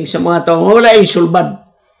kasing-kasing sa mga tao, wala yung sulbad.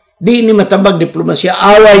 Di ni matabag diplomasya,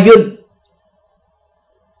 away yun.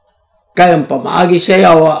 Kayang pamaagi sa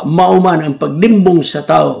yawa, mauman ang paglimbong sa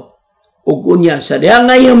tao. Ug unya sa diha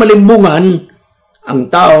ngayong malimbungan,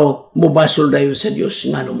 ang tao mubasol dayon sa Dios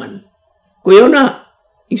nganuman. Kuyo na,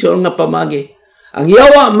 iso nga pamagi. Ang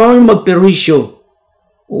yawa mao magperwisyo.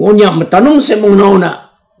 Ug unya matanong sa imong nauna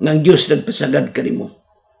ng Dios nagpasagad kanimo.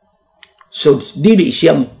 So dili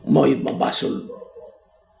siya mao mabasol.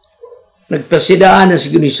 Nagpasidaan na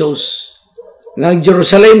si Gunisos. Nga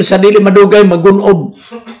Jerusalem sa dili madugay magunob.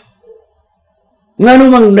 Nga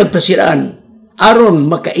namang nagpasidaan, aron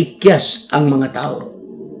makaikyas ang mga tao.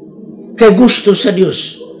 Kay gusto sa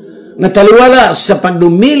Dios nga taliwala sa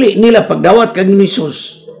pagdumili nila pagdawat kag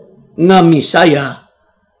Gunisos nga Misaya,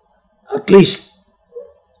 at least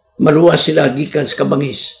maluwas sila gikan sa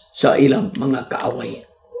kabangis sa ilang mga kaaway.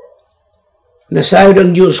 Nasayod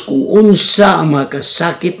ang Diyos kung unsa ang mga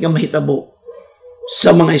kasakit nga mahitabo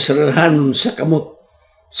sa mga Israelhanon sa kamot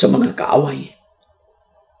sa mga kaaway.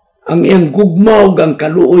 Ang iyang gugmaw ang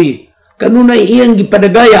kaluoy, kanunay iyang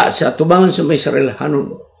gipadagaya sa atubangan sa mga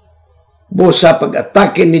Israelhanon. Busa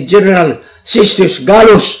pag-atake ni General Sistius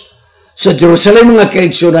Gallus sa Jerusalem nga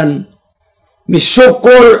kaigsunan,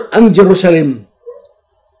 misukol ang Jerusalem.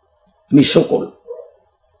 Misukol.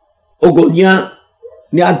 Ugo niya,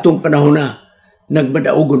 ni atong panahon na,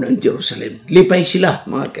 nagmadaugon ang Jerusalem. Lipay sila,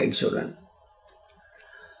 mga kaigsunan.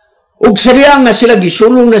 Ug sariya nga sila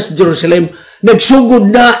gisulong na sa Jerusalem,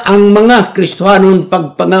 nagsugod na ang mga Kristohanon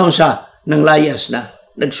pagpangausa ng layas na.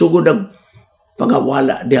 Nagsugod ang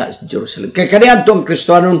pangawala diha sa Jerusalem. Kaya kaniadto ang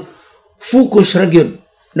Kristohanon, focus ra gyud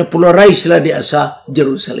na polarize sila diha sa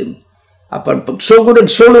Jerusalem. Apan pagsugod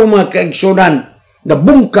nagsulong mga kaigsunan,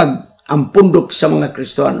 nabungkag ang pundok sa mga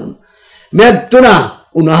Kristohanon. Miadto na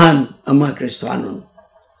unahan ang mga Kristohanon.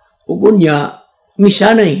 Ug unya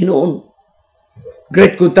misanay hinuon.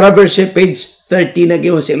 Great Controversy, page 30 na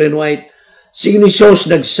giyon si Ellen White. Si Gunisos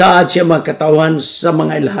nagsaad siya mga katawan sa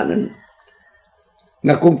mga ilhanan.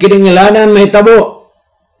 Nga kung kining ilhanan may tabo,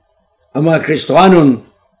 ang mga Kristohanon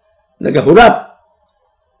nagahulat,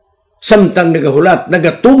 samtang nagahulat,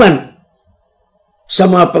 nagatuman sa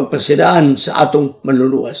mga pagpasidaan sa atong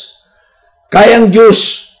manluluwas. Kayang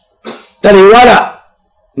Diyos taliwala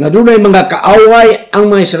nga dunay mga kaaway ang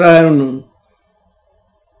mga Israelhanon.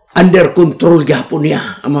 Under control gapon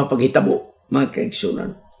niya ang mga paghitabo, mga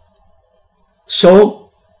kaigsunan. So,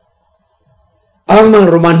 ang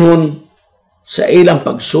mga Romanon sa ilang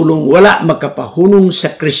pagsulong wala makapahunong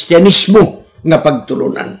sa Kristyanismo nga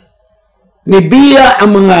pagtulunan. Nibiya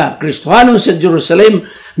ang mga Kristohanon sa Jerusalem,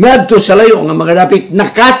 miadto sa layo nga mga dapit,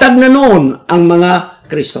 nakatag na noon ang mga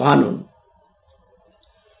Kristohanon.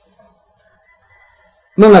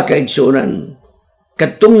 Mga kaigsunan,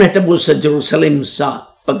 katong natabo sa Jerusalem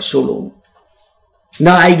sa pagsulong,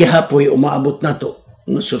 na ay gihapoy umaabot na to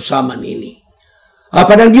ng susama nini.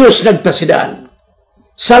 Apan ang Diyos nagpasidaan.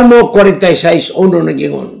 Salmo 46:1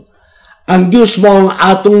 nagingon, ang Diyos mo ang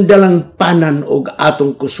atong dalanpanan o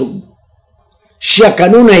atong kusog. Siya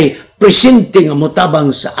kanunay presente nga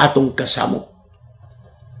motabang sa atong kasamo.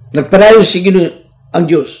 Nagpadayon si ang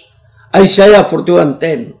Diyos. Isaiah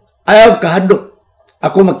 41:10, ayaw kahadlok,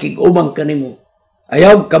 ako makig-umang kanimo.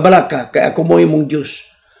 Ayaw kabalaka, kay ako mo imong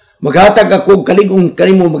Diyos. Maghatag ako kaligong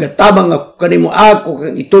kanimo, magatabang ako kanimo, ako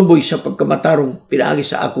kang ituboy sa pagkamatarong, pinaagi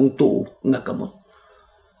sa akong tuo nga kamot.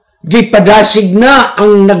 Gipadasig na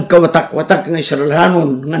ang nagkawatak-watak ng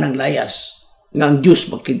Israelhanon nga nang layas. nga ang Dios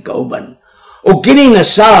makigkauban. O kini nga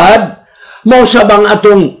saad mao sabang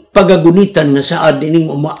atong pagagunitan nga saad ining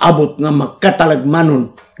umaabot nga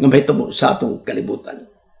makatalagmanon nga mahitabo sa atong kalibutan.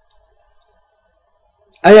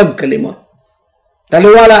 Ayag kalimot.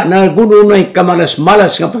 Taliwala na gununay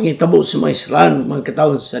kamalas-malas nga pangitabo sa mga Israel, mga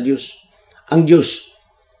katawan sa Dios. Ang Dios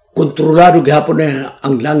kontrolado gihapon na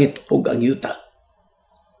ang langit ug ang yuta.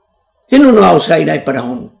 Hinunaw sa inay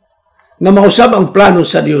panahon nga mausab ang plano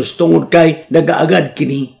sa Dios tungod kay nagaagad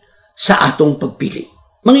kini sa atong pagpili.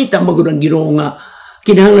 Mangita magud ang Ginoo nga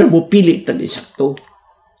kinahanglan mo pili tag insakto.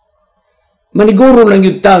 Maniguro lang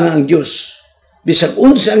yung tanga ang Dios bisag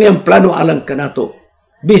unsa ang iyang plano alang kanato.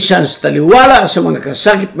 Bisan sa taliwala sa mga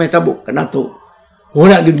kasakit may tabo kanato,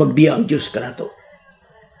 wala gyud magbiya ang Dios kanato.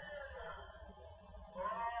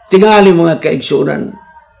 Tingali mga kaigsunan,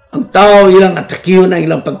 ang tao ilang atakihon ang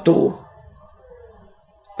ilang pagtuo.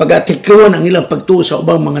 Pag-atakihon ang ilang pagtuo sa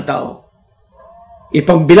ubang mga tao,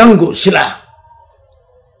 ipangbilanggo sila.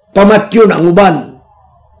 Pamatyon ang uban.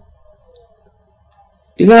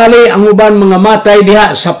 Tingali ang uban mga matay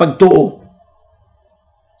diha sa pagtuo.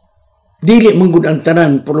 Dili manggod ang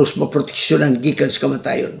tanan pulos maproteksyonan gikan sa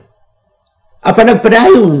kamatayon. Apan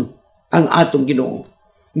nagpadayon ang atong Ginoo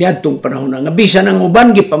niadtong panahon nga bisan ang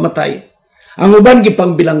uban gipamatay, ang uban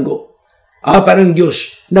gipangbilanggo. Apan ang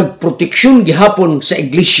Dios nagproteksyon gihapon sa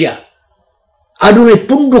iglesia. Adunay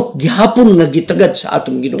pundok gihapon nga gitagad sa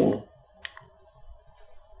atong Ginoo.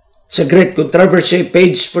 Sa Great Controversy,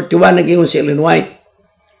 page 41, nagingon si Ellen White,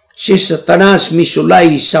 si Satanas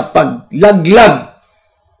misulay sa paglaglag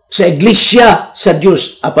sa iglesia sa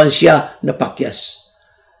Dios apan siya napakyas.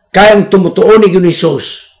 Kayang tumutuo ni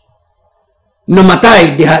Hesus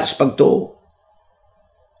namatay diha sa pagtuo.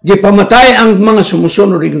 Di pamatay ang mga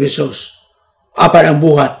sumusunod ni Hesus apan ang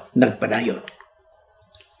buhat nagpadayon.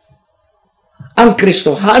 Ang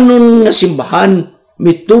Kristohanon nga simbahan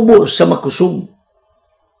mitubo sa makusog.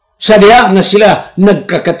 Sa diha nga sila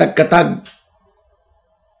nagkakatag-katag.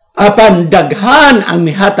 Apan daghan ang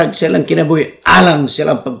mihatag silang kinabuhi alang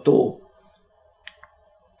silang pagtuo.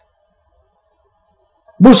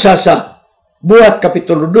 Busa sa Buhat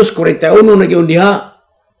Kapitulo 2, 41 nagyon diha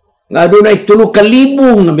nga adunay 3,000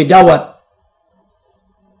 nga midawat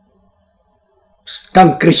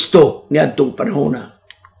kang Kristo niadtong panahon na.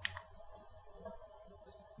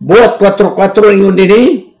 Buhat 4:4 ingon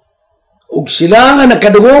dinhi ug sila nga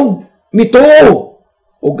nakadungog mituo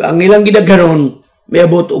ug ang ilang gidaghanon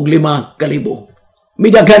miabot og 5,000.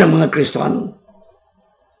 Midaghan ang mga Kristohanon.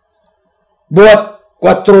 Buhat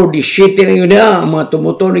 4:17 na yun ang mga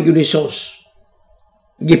tumuto ni Hesus.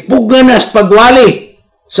 Gipugan na sa pagwali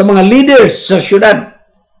sa mga leaders sa syudad.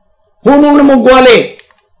 Hunong na mong gwali.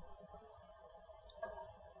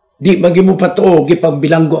 Di magimu patuo,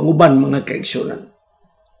 gipambilanggo ang uban mga kaigsunan.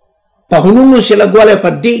 Pahunong sila gwali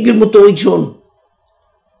pa di mo tuig son.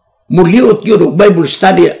 Muliot yun og Bible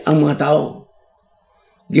study ang mga tao.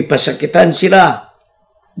 Gipasakitan sila,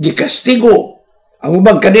 gikastigo, ang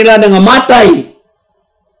ubang kanila nga matay,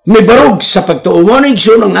 may barog sa pagtuo. Mo na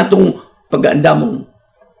ang atong pag-aandamon.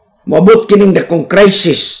 Moabot kining dakong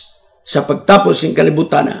crisis sa pagtapos ng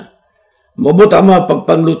kalibutan na. Moabot ang mga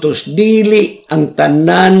pagpanglutos, dili ang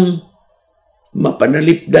tanan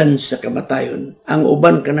mapanalipdan sa kamatayon. Ang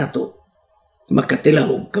uban kanato,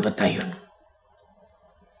 makatilahog kamatayon.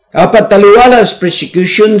 Apat taliwala sa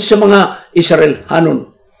persecution sa mga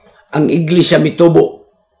Israelhanon. Ang iglesia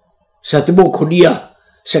mitubo sa tibok Hudiya,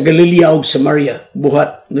 sa Galilea ug Samaria,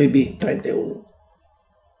 Buhat 9:31.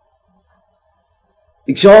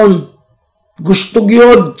 Igsoon, gusto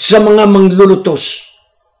gyud sa mga manglulutos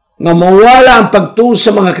nga mawala ang pagtuo sa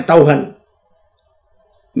mga katawhan.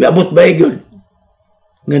 Miabot ba gyud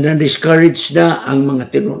nga na-discourage na ang mga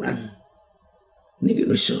tinunan ni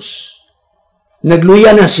Hesus.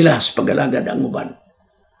 Nagluya na sila sa pag-alagad ang uban.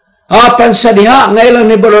 Apan sa diha nga ilang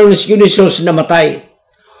nibalon ni Hesus namatay.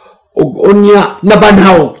 Ug unya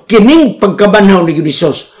nabanhaw kining pagkabanhaw ni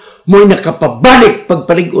Hesus mo'y nakapabalik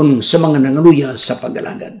pagpalig-on sa mga nangaluya sa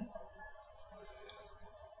pag-alagad.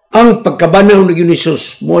 Ang pagkabanhaw ni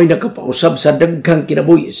Hesus mo'y nakapausab sa daghang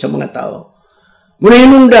kinabuhi sa mga tao. Muna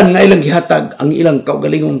hinungdan nga ilang gihatag ang ilang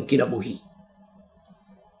kaugalingong kinabuhi.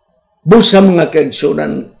 Busa mga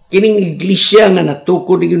kaigsunan, kining iglesia nga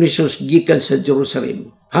natukod ni Hesus gikan sa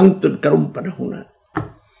Jerusalem hangtod karong panahon na.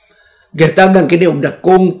 Gihatagan kini og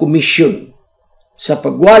dakong komisyon sa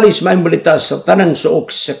pagwalis maayong balita sa tanang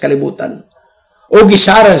suok sa kalibutan. O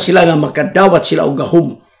gisara sila nga makadawat sila og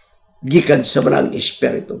gahom gikan sa Balang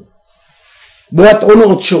Espiritu. Buhat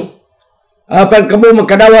 1:8. Apan kamo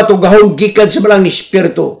makadawat og gahom gikan sa Balang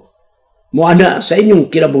Espiritu, moana sa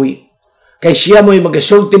inyong kinabuhi. Kay siya mo'y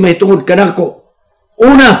magasulti mahitungod kanako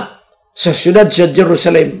Una, sa siyudad sa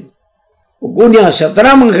Jerusalem. Ug unya sa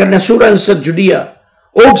tanang mga kanasuran sa Judea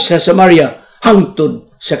o sa Samaria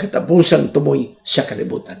hangtod sa katapusang tumoy sa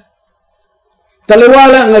kalibutan.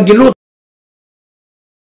 Taliwala nga gilut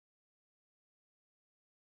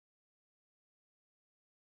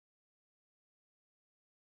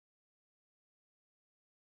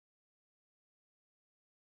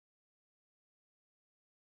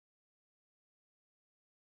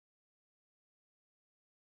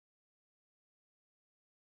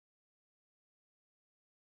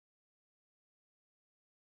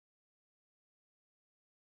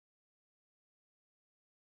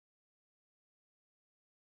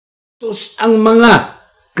ang mga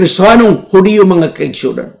Kristohanong Hudiyo mga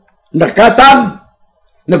kaigsunan. Nakatag,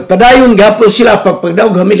 nagpadayon gapon sila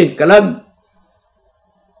pagpagdaog hamiling kalag.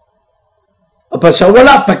 Apa sa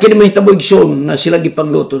wala pa kini may tabugson na sila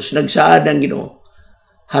gipanglutos, nagsaad ang Ginoo,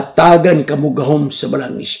 hatagan kamugahom sa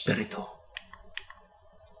balang espiritu.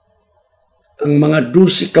 Ang mga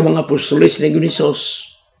 12 ka mga apostoles ni Hesus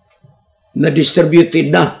na distributed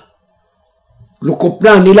na, lukop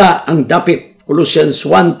na nila ang dapit. Colossians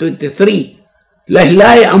 1:23.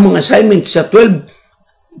 Lahi-lahi ang mga assignment sa 12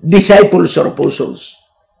 disciples or apostles.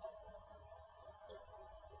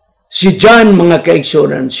 Si John, mga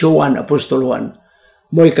kaigsunan, si Juan, Apostol Juan,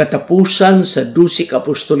 mo'y katapusan sa 12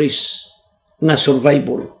 apostolis nga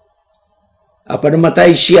survivor. Apa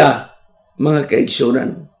namatay siya, mga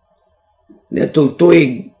kaigsunan, nitong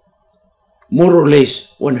tuig, more or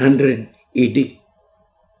less, 100 AD.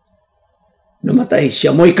 Namatay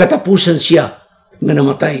siya. Mo'y katapusan siya nga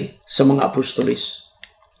namatay sa mga apostolis.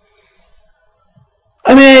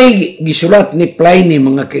 May gisulat ni Pliny,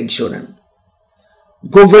 mga kaigsunan.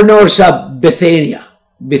 Governor sa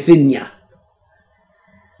Bithynia,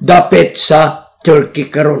 dapit sa Turkey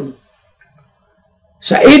karon.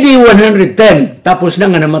 Sa AD 110, tapos na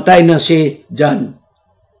nga namatay na si John.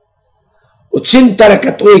 80 ra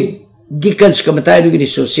katuig, gikan sa kamatayan ni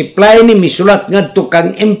Hesus, si Pliny misulat ngadto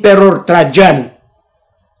kang Emperor Trajan,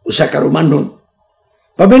 usa ka Romanon.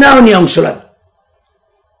 Pabinaon niya ang sulat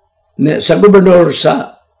sa gobernador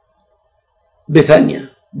sa Bithynia.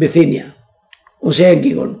 Unsay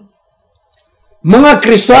gingon? Mga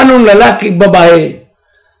Kristiyanong lalaki babae,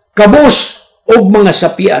 kabus og mga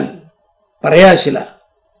sapian, pareha sila.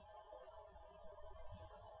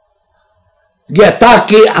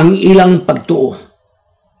 Giatake ang ilang pagtuo.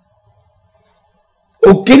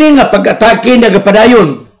 O kini nga pag-atake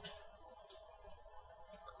nagapadayon.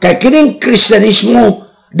 Kay kining Kristyanismo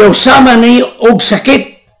daw sama ni og sakit.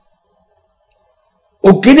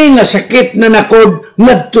 O kini nga sakit na nakod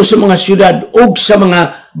ngadto sa mga syudad o sa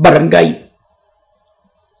mga barangay.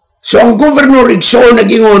 So ang Governor Igsoon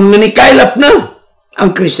nagingon nga nikailap na ang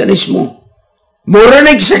Kristyanismo. Mura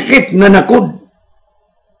nagsakit na nakod.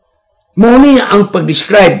 Mao niya ang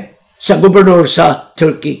pag-describe sa gobernador sa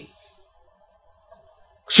Turkey.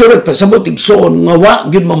 Surat pasabot Igsoon nga wa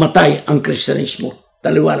gyud mamatay ang Kristyanismo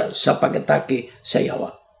taliwala sa pag-atake sa Yawa.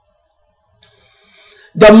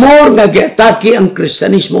 The more nga gi-atake ang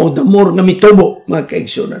Kristyanismo, the more nga mitubo, mga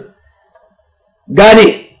kaigsunan. Gani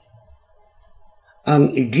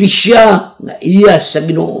ang iglesia nga iya sa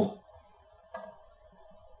Ginoo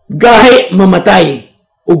gahi mamatay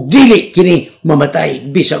ug dili kini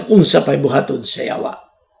mamatay bisag unsa pay buhaton sa Yawa.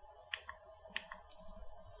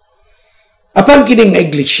 Apan kining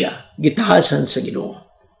iglesia gitahasan sa Ginoo.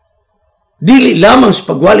 Dili lamang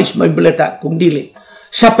sa pagwalis may balita, kung dili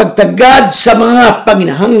sa pagtagad sa mga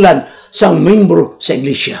panginahanglan sa membro sa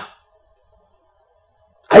iglesia.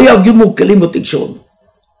 Ayaw gimog kalimot Igsoon.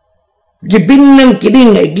 Gibinlang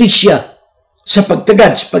kining nga iglesia sa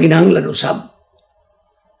pagtagad sa panginahanglan usab.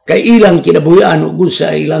 Kay ilang kinabuhian ug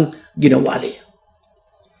sa ilang ginawali.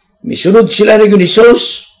 Misunod sila ni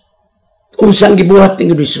Hesus unsang gibuhat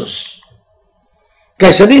ni Hesus.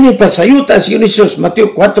 Kaysa din pasayuta si Hesus,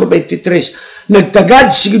 Mateo 4:23, nagtagad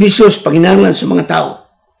si Hesus panginahanglan sa mga tao.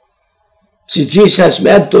 Si Jesus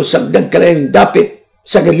miadto sa dagkalayang dapit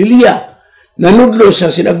sa Galilea, nanudlo sa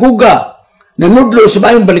sinaguga, nanudlo sa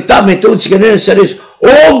mayong balita, may tuod si kanina sa Diyos,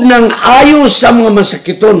 og nang ayo sa mga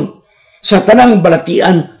masakiton, sa tanang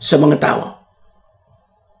balatian sa mga tao.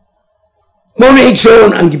 Mao na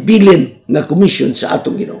Igsoon ang gibilin na komisyon sa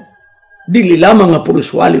atong Ginoo. Dili lamang nga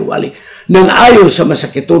puros wali-wali nang ayo sa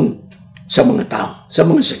masakiton sa mga tao, sa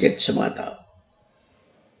mga sakit sa mga tao.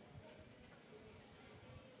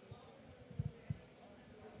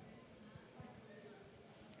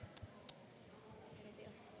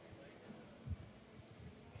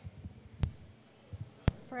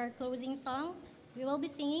 For our closing song, we will be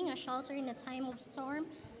singing A Shelter in a Time of Storm,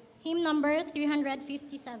 hymn number 357.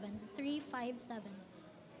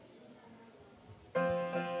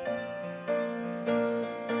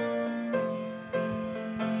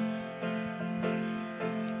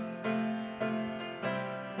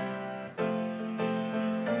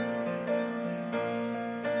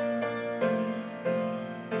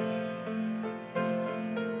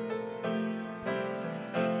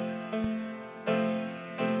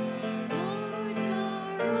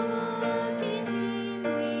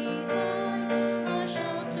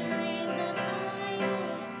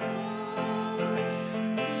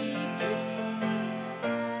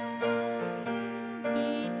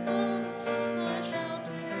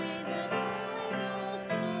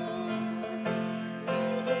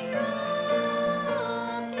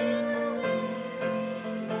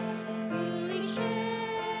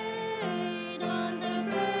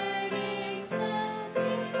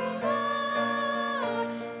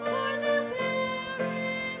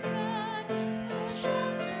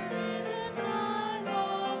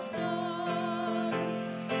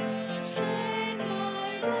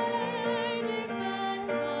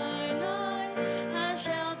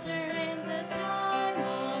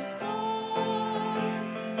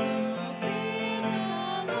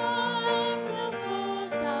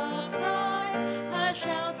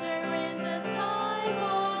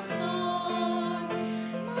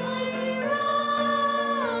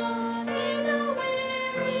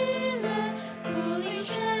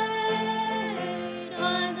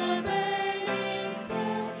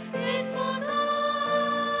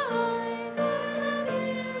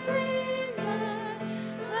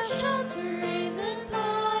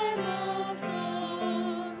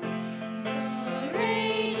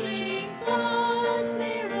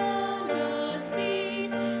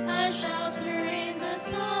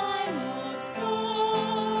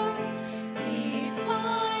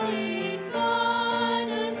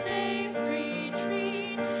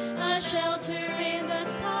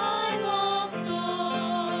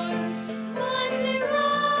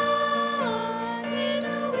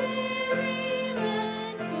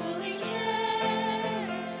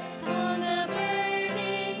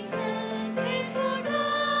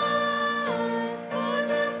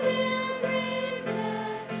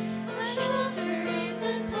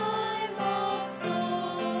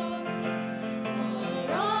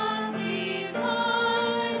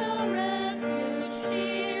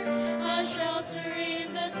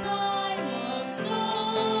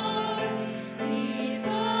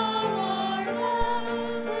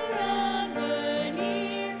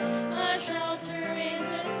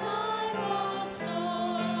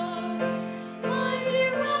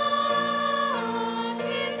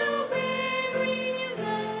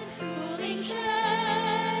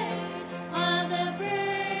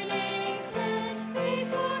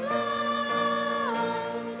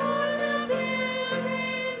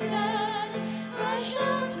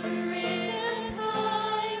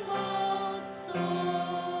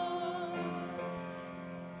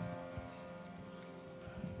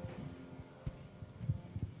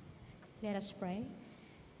 Let us pray.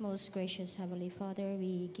 Most gracious Heavenly Father,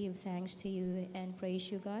 we give thanks to you and praise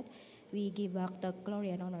you, God. We give back the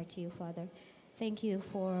glory and honor to you, Father. Thank you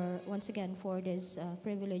for, once again, for this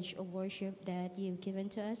privilege of worship that you've given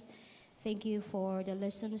to us. Thank you for the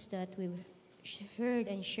lessons that we've heard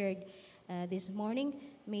and shared this morning.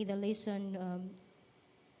 May the lesson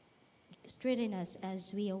strengthen us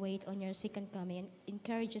as we await on your second coming, and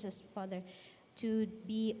encourages us, Father, to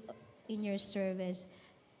be in your service.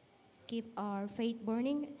 Keep our faith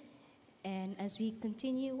burning, and as we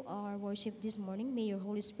continue our worship this morning, may your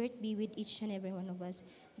Holy Spirit be with each and every one of us.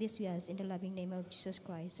 This we ask in the loving name of Jesus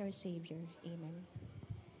Christ, our Savior. Amen.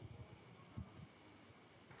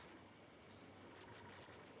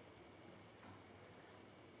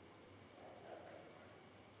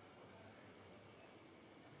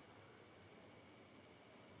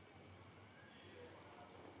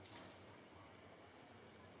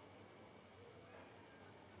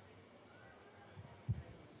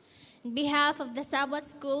 On behalf of the Sabbath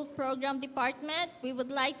School Program Department, we would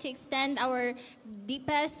like to extend our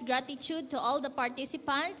deepest gratitude to all the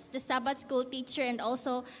participants, the Sabbath School teacher, and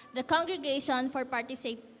also the congregation for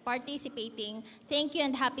participating. Thank you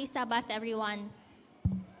and happy Sabbath, everyone.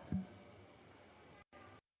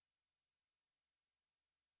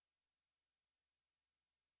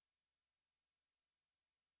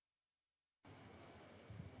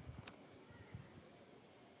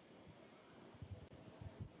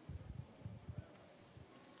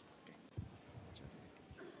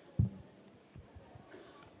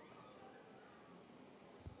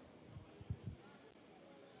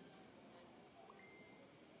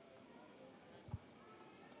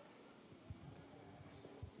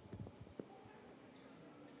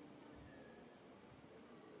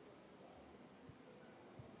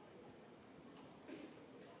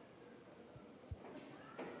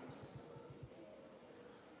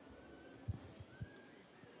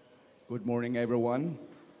 Good morning, everyone.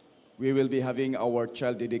 We will be having our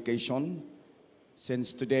child dedication.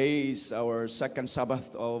 Since today is our second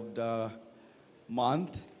Sabbath of the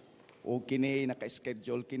month, o kini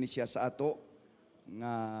naka-schedule kini siya sa ato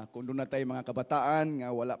nga kung doon na tayo mga kabataan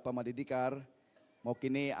nga wala pa madidikar, mao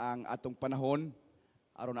kini ang atong panahon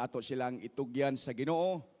aron ato silang itugyan sa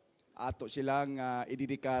Ginoo, ato silang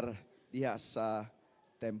ididikar diha sa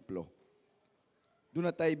templo.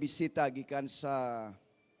 Doon na tayo bisita gikan sa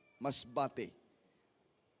Masbate,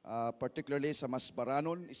 particularly sa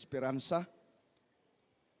Masbaranon, Esperanza.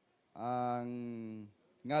 Ang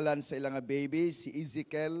ngalan sa ilang baby, si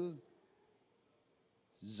Ezekiel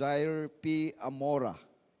Zaire P. Amora.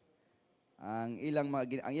 Ang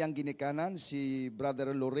iyang ginikanan, si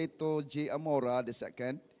Brother Loreto J. Amora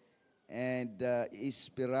II and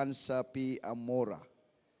Esperanza P. Amora.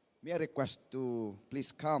 May I request to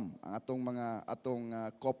please come ang atong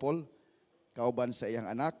couple, kauban sa iyang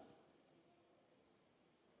anak.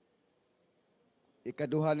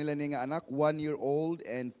 Ikaduha nila ni nga anak, 1-year-old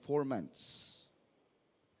and 4 months.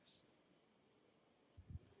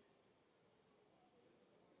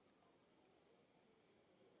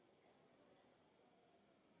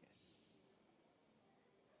 Yes.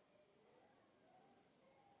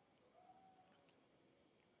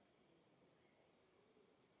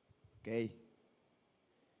 Okay.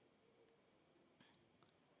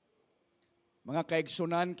 Mga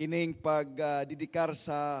kaigsunan, kining pagdidikar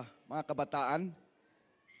sa mga kabataan,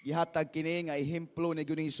 gihatag kini nga ehemplo ni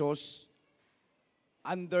Hesus.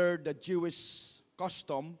 Under the Jewish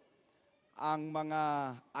custom, ang mga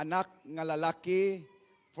anak nga lalaki,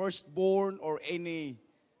 firstborn or any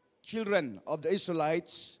children of the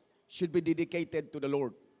Israelites should be dedicated to the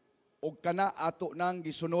Lord. O kana ato nang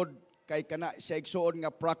gisunod kay kana siya igsuon nga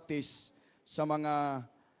practice sa mga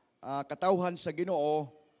katawhan sa Ginoo,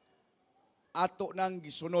 ato nang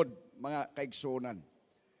gisunod mga kaigsuonan.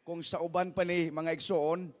 Kung sa uban pa ni mga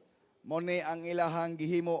igsuon, mo ni ang ilahang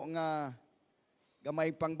gihimo nga gamay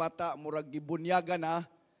pangbata murag gibunyaga na,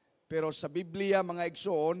 pero sa Biblia mga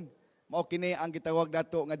igsuon, mao kini ang gitawag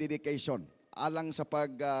dato nga dedication alang sa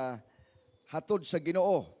hatod sa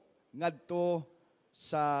Ginoo ngadto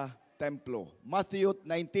sa templo. Matthew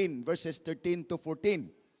 19 verses 13 to 14.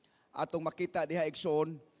 Atong makita diha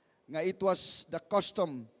igsuon nga it was the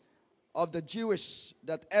custom of the Jewish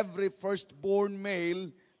that every firstborn male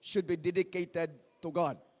should be dedicated to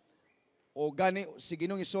God. O gani si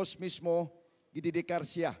Ginoong Hesus mismo gidedikar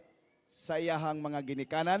siya sa iyahang mga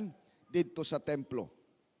ginikanan didto sa templo.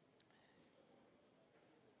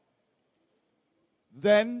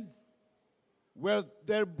 Then were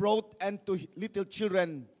there brought unto little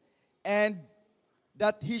children, and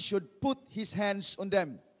that he should put his hands on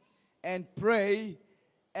them and pray,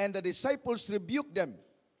 and the disciples rebuked them.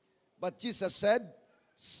 But Jesus said,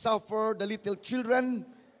 suffer the little children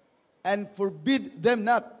and forbid them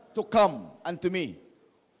not to come unto me.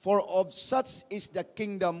 For of such is the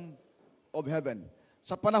kingdom of heaven.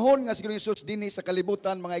 Sa panahon nga si Jesus dinhi sa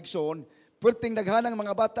kalibutan, mga igsoon, perting daghanang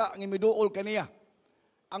mga bata ang imiduol kaniya.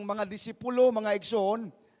 Ang mga disipulo, mga igsoon,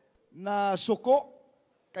 na suko,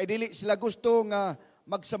 kay dili sila gusto nga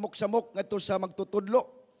magsamok-samok ngadto sa magtutudlo.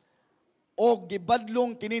 O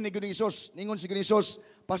gibadlong kini ni Jesus. Ningon si Jesus,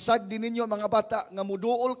 pasag din ninyo mga bata nga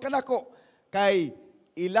muduol kanako, kay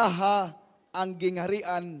ilaha ang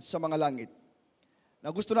gingharian sa mga langit. Na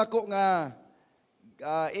gusto nako nga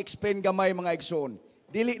explain gamay, mga igsoon.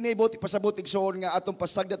 Dili ni buti pasabot igsoon nga atong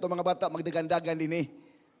pasagda to mga bata magdagandagan dinhi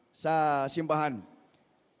sa simbahan.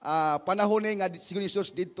 Panahon ni nga si Jesus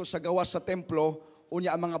dito sa gawas sa templo, unya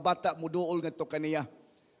ang mga bata muduol ngadto kaniya.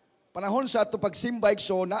 Panahon sa atong pagsimba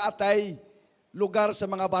igsoon, naatay lugar sa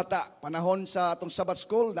mga bata. Panahon sa atong Sabbath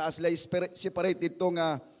School, naa sila separate dito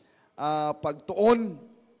nga pagtuon,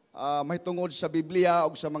 mahitungod sa Biblia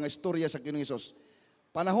o sa mga istorya sa Ginoong Hesus.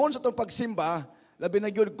 Panahon sa itong pagsimba, labi na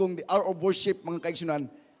yun kung the hour of worship, mga kaigsunan,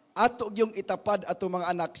 ato yung itapad atong mga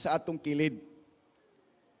anak sa atong kilid.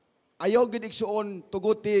 Ayaw gid igsuon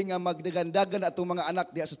tuguti nga magdagandagan atong mga anak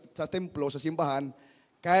diha sa templo, sa simbahan,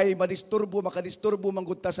 kay makadisturbo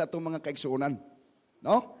mangguta sa atong mga kaigsuonan.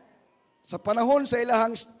 No? Sa panahon sa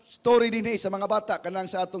ilahang story dinhi sa mga bata kanang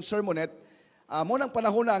sa atong sermonet, mo nang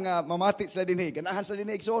panahon na nga mamati sila dinhi, ganahan sila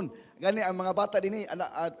dinhi igsoon. Gani ang mga bata dinhi,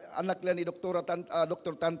 anak lang ni Dr.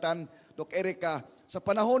 Tantan, Dok Erica, sa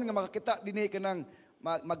panahon nga makakita dinhi kanang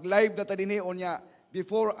mag-live na ta dinhi unya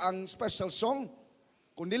before ang special song.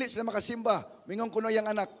 Kung dili sila makasimba, mingon kuno yang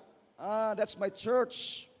anak, that's my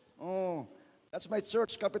church. Oh, that's my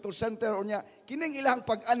church, Capital Center. Unya, kining ilahang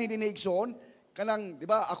pag-ani dinhi igsoon, kanang, di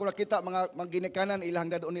ba, ako nakita mga ginikanan,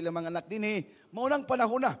 ilahang dadoon nila mga anak dinhi, maunang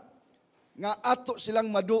panahon na, nga ato silang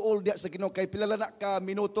maduol diya sa Ginoo, kay pila na ka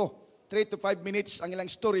minuto, 3 to 5 minutes ang ilang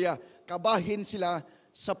istorya, kabahin sila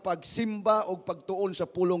sa pagsimba o pagtuon sa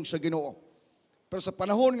pulong sa Ginoo. Pero sa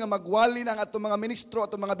panahon nga magwali ng atong mga ministro,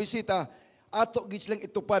 atong mga bisita, ato gid silang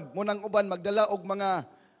itupad. Munang uban magdala og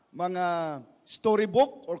mga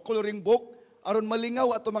storybook or coloring book aron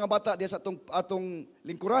malingaw atong mga bata diya sa atong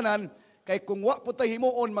lingkuranan, kay kung wa po tay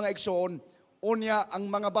himuon, mga igsoon, unya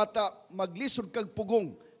ang mga bata maglisod kag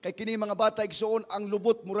pugong, kay kini mga bata igsoon ang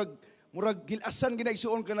lubot murag gilasan gina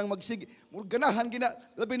igsoon kanang magsig murag ganahan gina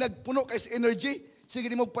labi nagpuno kay sa energy,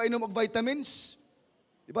 sige mo painom og vitamins,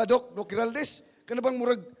 di ba Doc Geraldez, kana bang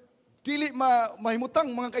murag dili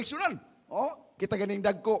mahimutang mga kaigsunan. Oh, kita ganing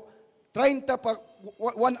dagko 30 pa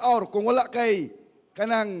 1 hour kung wala kay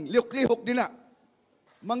kanang lihok-lihok dina.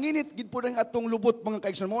 Manginit gid po ang atong lubot, mga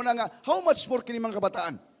kaigsoon. Mo na nga how much more kini mga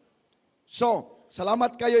kabataan. So,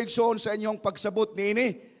 salamat kayo igsoon sa inyong pagsabot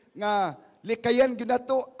niini nga likayan gyud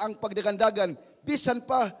nato ang pagdagandagan bisan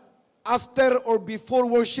pa after or before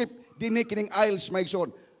worship dinhi kining aisles, mga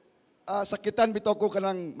igsoon. Sakitan bitaw ko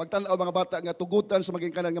kanang magtan-aw mga bata nga tugutan sa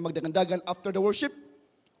maging kanan nga magdagandagan after the worship.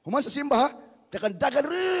 Human sa simbahan, dagan-dagan,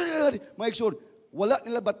 mga igsoon, wala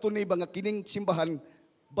nila batunay ba nga kining simbahan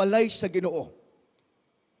balay sa Ginoo.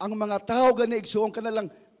 Ang mga tao gani igsoon kanang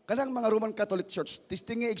mga Roman Catholic Church,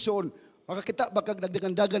 tistingi igsoon, makakita ba kag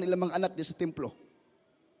nagdagandagan ilang mga anak di sa templo?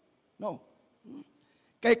 No.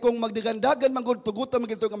 Kay kung magdagandagan manggod tugutan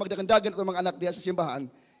magito nga magdagandagan itong mga anak diha sa simbahan,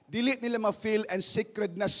 dili nila ma-feel and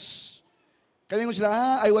sacredness. Kaya mo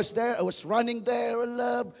sila, I was there, I was running there,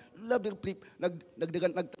 love,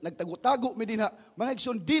 nagtago-tago mi din ha. Mga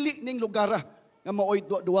igsoon, dili ning lugara nga maoy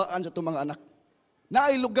duwaan sa itong mga anak.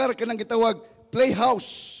 Naay lugar ka nang gitawag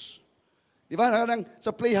playhouse. Di ba?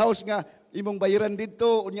 Sa playhouse nga, imong bayaran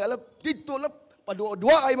dito, unya dito,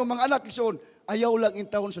 paduwa-duwa ay mga anak igsoon, ayaw lang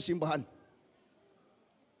intawon sa simbahan.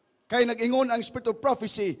 Kaya nag-ingon ang spirit of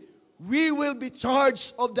prophecy, we will be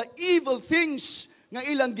charged of the evil things nga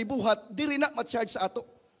ilang gibuhat, diri na ma-charge sa ato.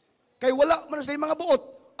 Kay wala man sa mga buot,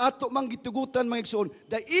 ato mang gitugutan, mga igsoon,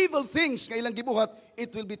 the evil things nga ilang gibuhat, it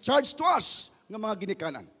will be charged to us nga mga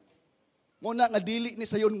ginikanan. Muna nga dili ni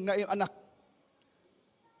sayon nga iyong anak.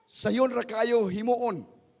 Sayon ra kayo himuon.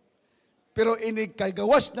 Pero inig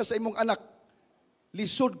kagawas na sa imong anak,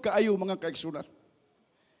 lisod kaayo, mga kaigsunan.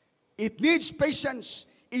 It needs patience,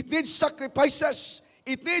 it needs sacrifices,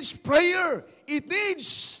 it needs prayer, it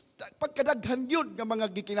needs pagkadaghan yun ng mga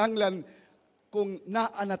gikinahanglan kung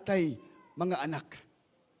naanatay mga anak.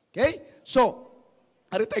 Okay? So,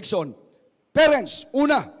 aritaigson, parents,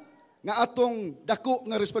 una, nga atong dako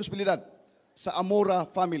nga responsibilidad sa Amora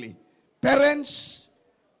family. Parents,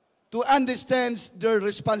 to understand their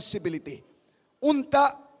responsibility.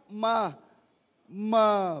 Unta,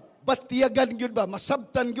 batiyagan gyud ba,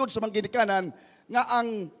 masabtan gyud sa mga ginikanan nga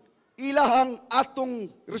ang ilahang atong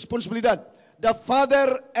responsibilidad. The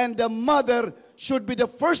father and the mother should be the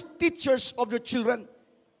first teachers of their children.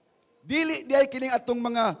 Dili diay kining atong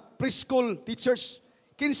mga preschool teachers.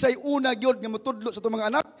 Kinsay una gyud nga motudlo sa atong mga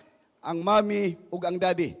anak, ang mami ug ang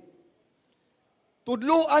daddy.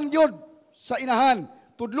 Tudluan gyud sa inahan,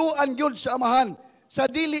 tudluan gyud sa amahan, sa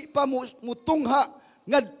dili pa mutungha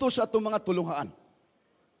ngadto sa atong mga tulunghaan.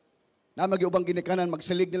 Na magiubang ginikanan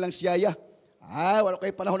magsalig nilang si yaya. Wala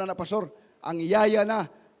kay panahon na pastor. Ang yaya na,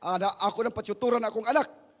 ako nang patsuturan akong anak.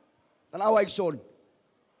 Tanawa igsoon.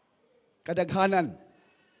 Kadaghanan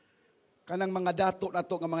kanang mga dato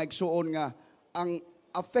nato nga mga igsoon nga ang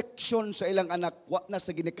affection sa ilang anak wa na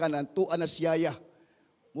sa ginikanan tuwa na si yaya.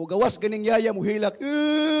 Mugawas ganing yaya muhilak.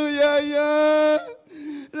 Yaya.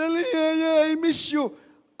 Dali yaya, I miss you.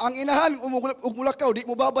 Ang inahan umulakaw di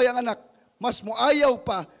mo babay ang anak. Mas moayaw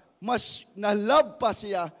pa, mas na-love pa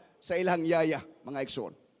siya sa ilang yaya, mga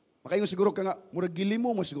igsoon. Makaingon siguro ka nga, murag gili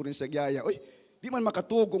mo siguro sa yaya. Oy, di man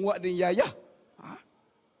makatuog kung wa din yaya. Ha?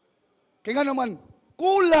 Kaya nga naman,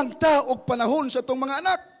 kulang ta og panahon sa itong mga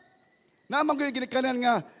anak. Naman ko yung ginikanan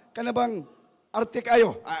nga, kanabang arte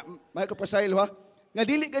kayo. May kapasayil ha? Nga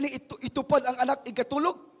dili gani itupad ang anak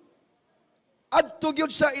ikatulog. Adto gyud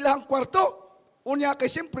sa ilang kwarto. Unya kay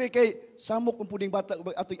siyempre kay samok kung puding bata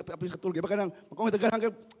ato apis katulog. Baka nang makong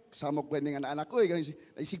samok ba ning anak ko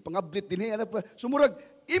isig pangablit dinhi ana pa. Sumurag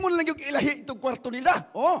imon lang yung ilahi itong kwarto nila.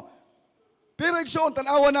 Oh. Pero igsoon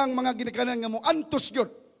tan-awa ng mga ginikanan nga mo antos gyud.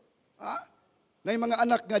 Ha? Nay mga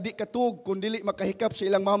anak nga di katug kun dili makahikap sa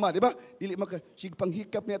ilang mama, di ba? Dili makasig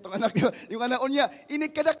panghikap niya tong anak. Yung anak unya, ini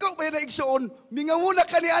kadako ba na igsoon, mingawuna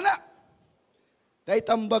ka ni anak. Dahil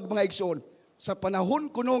tambag mga igsoon, sa panahon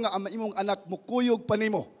kuno nga ang imong anak mo kuyog pa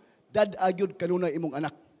nimo, dad-agyod kanuna imong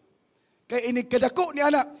anak. Kay ini kadako ni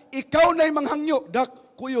anak, ikaw na'y manghangyo,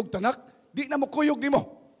 dak kuyog tanak, di na mo kuyog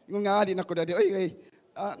nimo. Yung nga di nako dadi, oy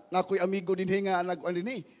nakoy amigo din nga anak ano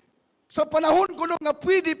ni. Sa panahon kuno nga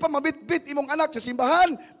pwede pa mabitbit imong anak sa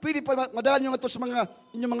simbahan, pwede pa madaan nyo nga to sa mga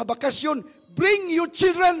inyong mga bakasyon, bring your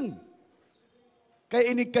children.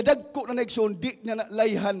 Kay ini kadagko na naigsoon, di na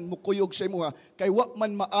layhan mo kuyog sa imuha, kay wa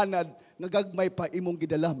man maanad nga gagmay pa imong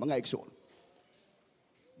gidala mga igsoon.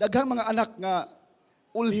 Daghang mga anak nga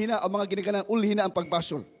ulhina ang mga ginikanan, ulhina ang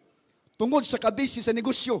pagbasol. Tungod sa kabisi sa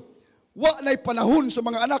negosyo, wa na'y panahon sa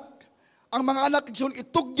mga anak. Ang mga anak igsoon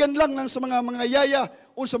itugyan lang ng sa mga yaya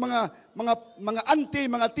o sa mga auntie,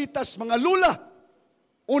 mga titas, mga lula.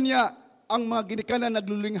 Unya ang mga ginikanan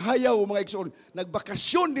naglulinghayaw mga igsoon,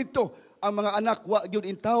 nagbakasyon dito ang mga anak wa gyud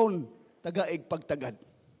in town tagaig pagtagad.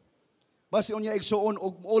 Basi unya igsoon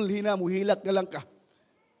og ulhina muhilak na lang ka.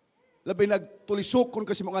 Labi nagtulisokon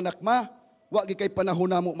kasi mga anak ma, wa gi kay panahon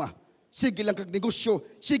namo ma. Sige lang kag negosyo,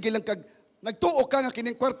 sige lang kag nagtuo ka nga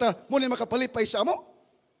kining kwarta mo ni makapalipay sa amo.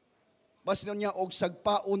 Basi niya og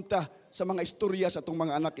sagpaunta sa mga istorya sa atong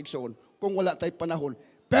mga anak igsoon kung wala tay panahon.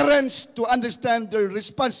 Parents to understand their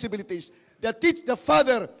responsibilities. The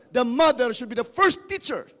father, the mother should be the first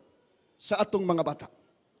teacher sa atong mga bata.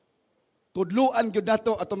 Tudluan gyud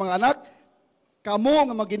nato atong mga anak, kamo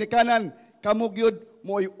nga maginikanan, kamo gyud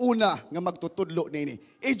mo'y una nga magtutudlo nini.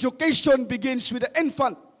 Education begins with the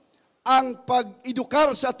infant. Ang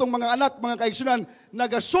pag-edukar sa atong mga anak, mga kaigsunan,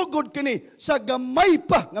 nagasugod kini sa gamay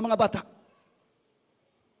pa nga mga bata.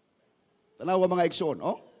 Tanawa mga igsoon,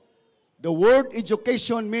 oh? The word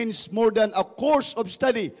education means more than a course of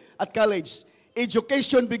study at college.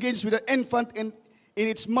 Education begins with the infant in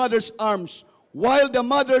its mother's arms. While the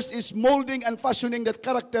mother is molding and fashioning the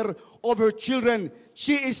character of her children,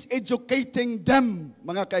 she is educating them,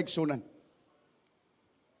 mga kaigsunan.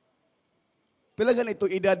 Pilagan ito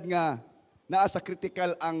edad nga naa sa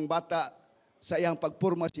critical ang bata sa iyang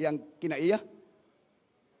pagpurma sa iyang kinaiya?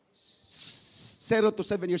 0 to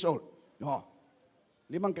 7 years old. No.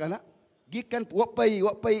 5 ka na. Gikan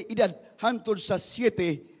wapay edad hantod sa 7.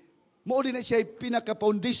 Mao din na siya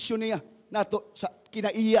pinaka-foundation niya nato sa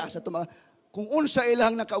kinaiya sa tuma. Kung unsa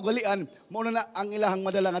ilahang nakaugalian, mao na ang ilahang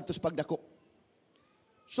madala ngadto sa pagdako.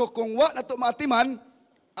 So kung wa nato maatiman,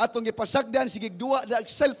 atong ipasagdan sigig duwa da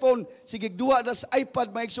cellphone, sigig duwa da sa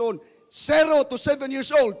iPad maigsoon, 0 to 7 years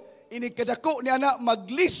old, ini kadako ni ana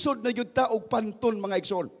maglisod na gyud ta og panton mga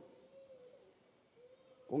igsoon.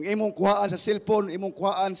 Kung imong kuhaan sa cellphone, imong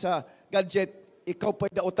kuhaan sa gadget, ikaw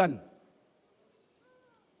pa'y dautan.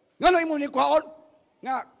 Ngano imong ni kuhaan?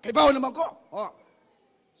 Nga, kaibaw naman ko. Oh.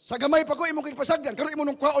 Sa gamay pa ko, imong kipasagdan. Karon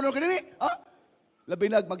imong nung kuhaan o kanini? Ha? Labi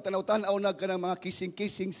magtanaw-tanaw na ka ng mga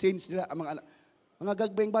kissing scenes nila, ang mga anak. Mga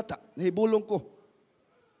gagbayang bata, nahibulong ko.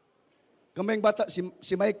 Gamayang bata,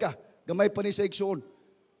 si Maika, gamay pa ni sa igsoon.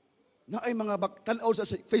 Na ay mga tanaw sa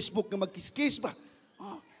Facebook nga magkiskis ba?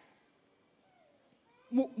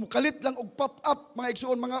 Mukalit lang og pop-up mga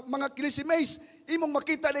igsoon, mga kilisimays, imong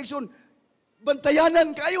makita na igsoon,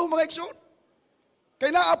 bantayanan kayo mga igsoon.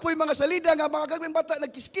 Kay naapoy mga salida nga mga gagawing bata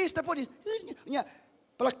nagkiskis na po niya.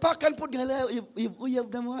 Palakpakan po niya,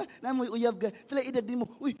 uyab na mo, uyab ka. Pila edad ni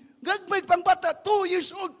mo, uy, gagmay pang bata, 2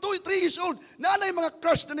 years old, 3 years old. Naanay mga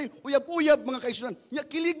crush na ni, uyab-uyab mga kaigsunan. Niya,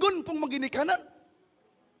 kiligon pong maginikanan.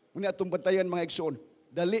 Muna itong bantayan mga igsoon.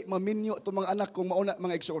 Dali maminyo itong mga anak kong mauna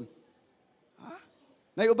mga igsoon.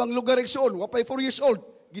 Na ubang lugar igsoon, wapay 4 years old.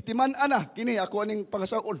 Gitiman ana, kini ako aning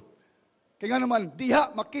pangasaon. Kaya nga naman,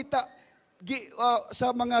 diha makita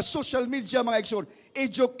sa mga social media mga igsoon.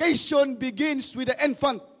 Education begins with the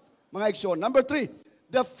infant mga igsoon. Number 3,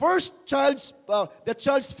 the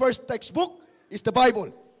child's first textbook is the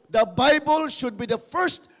Bible. The Bible should be the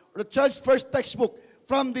child's first textbook.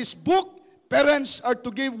 From this book, parents are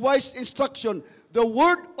to give wise instruction. The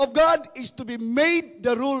Word of God is to be made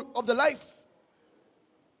the rule of the life.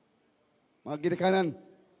 Mga ginikanan,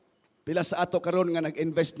 pila sa ato karon nga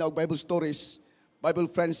nag-invest na og Bible stories, Bible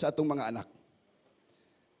friends sa atong mga anak.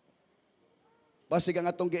 Basig ang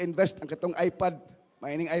atong gi-invest ang katong iPad,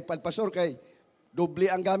 maining iPad pastor kay doble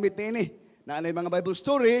ang gamit ni ini. Naanay mga Bible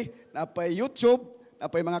story, napay YouTube,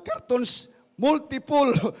 napay mga cartoons, multiple.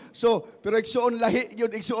 So, pero igsuon lahi yun,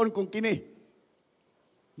 igsuon kung kini.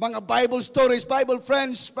 Mga Bible stories, Bible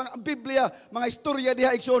friends, mga Biblia, mga istorya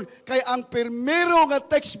diha igsoon. Kaya ang primero nga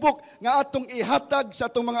textbook nga atong ihatag sa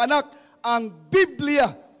atong mga anak, ang Biblia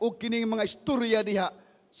o kining mga istorya diha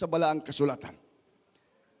sa balaang kasulatan.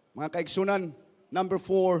 Mga kaigsunan, number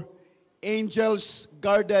 4, angels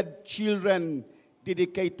guarded children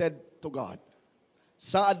dedicated to God.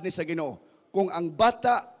 Saad ni sa Ginoo, kung ang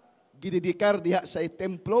bata gidedikar diha sa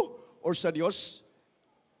templo or sa Dios,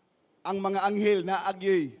 ang mga anghel na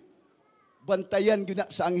agyoy bantayan gyud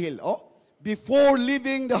sa anghel. Before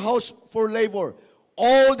leaving the house for labor,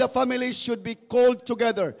 all the families should be called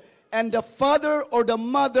together, and the father or the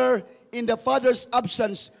mother in the father's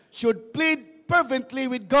absence should plead fervently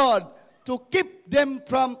with God to keep them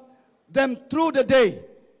through the day.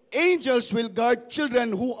 Angels will guard children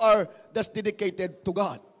who are thus dedicated to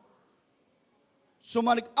God. So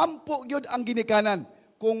manag-ampo gyud ang ginikanan.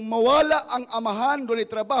 Kung mawala ang amahan, doon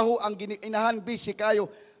trabaho, ang inahan, busy kayo,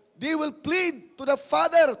 they will plead to the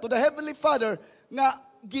Father, to the Heavenly Father, nga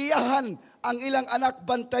giyahan ang ilang anak,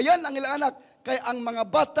 bantayan ang ilang anak, kay ang mga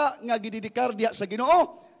bata nga gididikar diha sa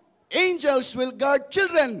Ginoo, angels will guard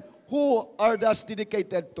children who are thus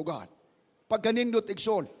dedicated to God. Pagkanindot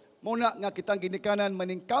igsoon, muna nga kitang ginikanan,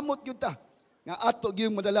 maningkamot yun ta, nga ato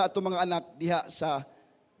gyud madala ato mga anak diha sa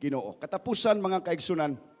Ginoo. Katapusan mga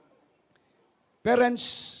kaigsunan,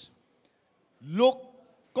 parents, look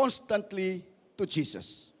constantly to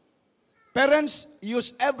Jesus. Parents,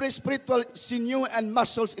 use every spiritual sinew and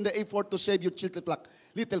muscles in the effort to save your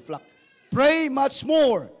little flock. Pray much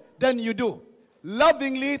more than you do.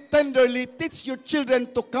 Lovingly, tenderly teach your children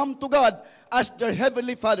to come to God as their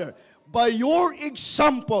Heavenly Father. By your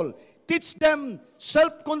example, teach them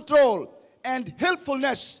self-control and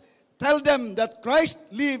helpfulness. Tell them that Christ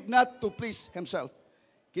lived not to please Himself.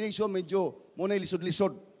 Kining so medyo muna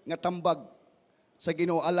lisod-lisod nga tambag sa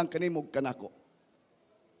Ginoo alang kanimog kanako.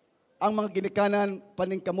 Ang mga ginikanan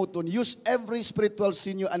paningkamuton, use every spiritual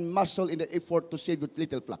sinew and muscle in the effort to save your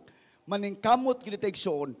little flock. Maningkamot gid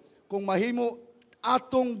igsoon kung mahimo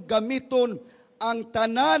atong gamiton ang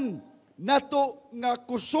tanan nato nga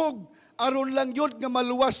kusog aron lang yun nga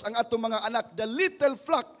maluwas ang atong mga anak, the little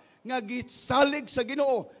flock nga gisalig sa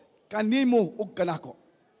Ginoo kanimo ug kanako.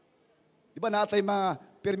 Di ba natay mga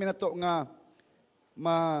pirmi na to nga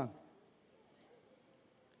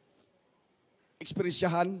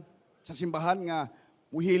eksperisyahan sa simbahan nga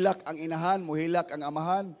muhilak ang inahan, muhilak ang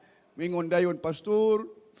amahan, mingon dayon, pastor,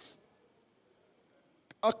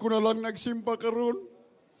 ako na lang nagsimba karon.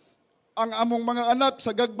 Ang among mga anak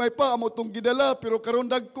sa gagmay pa amo tong gidala pero karon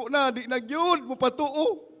dagko na di nagyud mo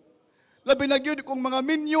patuo. Labi nagyud kung mga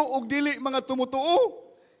minyo og dili mga tumutuo.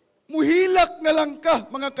 Muhilak na lang ka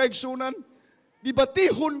mga kaigsunan.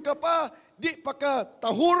 Dibatihon ka pa, di pa ka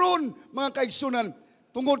tahuron mga kaigsunan.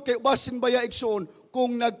 Tungod kay basin baya igsoon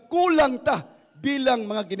kung nagkulang ta bilang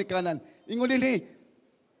mga ginikanan. Ingon dinhi,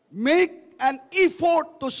 make an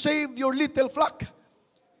effort to save your little flock.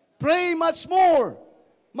 Pray much more.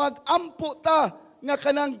 Mag-ampo ta nga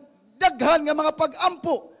kanang daghan nga mga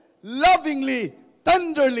pag-ampo. Lovingly,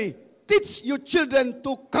 tenderly, teach your children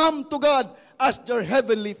to come to God as their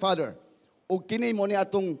Heavenly Father. O kini mo ni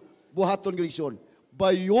atong buhaton grisyon.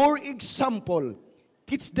 By your example,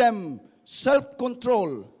 teach them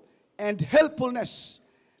self-control and helpfulness.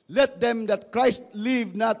 let them that Christ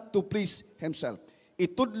live not to please himself.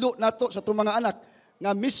 Itudlo nato sa itong mga anak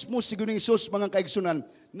nga mismo si Ginoong Hesus, mga kaigsunan,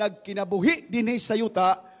 nagkinabuhi dinhi sa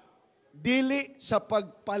yuta, dili sa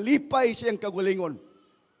pagpalipay siyang kagalingon,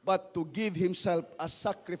 but to give himself a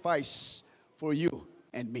sacrifice for you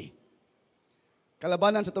and me.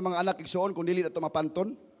 Kalabanan sa itong mga anak igsoon, kung dili na ito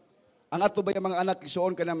mapanton, ang ato ba yung mga anak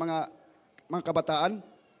igsoon kanang mga kabataan,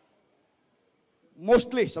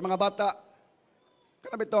 mostly sa mga bata,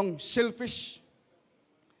 kanang itong selfish,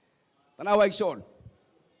 tanawa igsoon,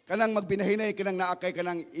 kanang magbinahinay, kanang naakay,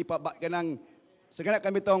 kanang ipaba, kanang, sa ganang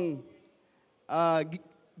kami itong,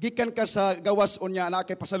 gikan ka sa gawas unya,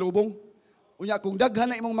 naakay pasalubong, unya kung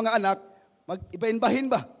daghan na imong mga anak, mag-ibahin-bahin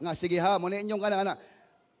ba? Nga, sige ha, muna inyong anak.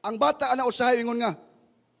 Ang bata ana usahay ingon nga,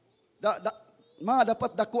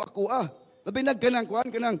 dapat dako ako Labi nagkanang kuan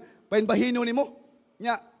kanang painbahino nimo.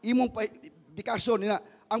 Nya imong bikason nina.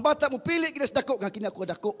 Ang bata mo pili kinas dako nga kinako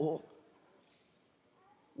dako. Oo.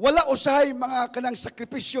 Wala usahay mga kanang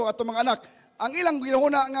sakripisyo ato mga anak. Ang ilang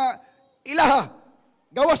ginahuna nga ilaha.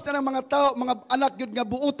 Gawas na ng mga tao, mga anak yun nga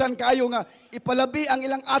buutan kaayo nga ipalabi ang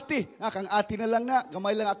ilang ati. Kang ati na lang na,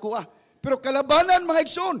 gamay lang ako Pero kalabanan mga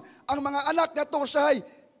igsoon, ang mga anak na to usahay,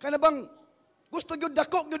 kanabang gusto yun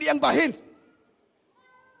dako yun iyang bahin.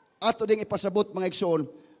 Ato ding ipasabot mga igsoon,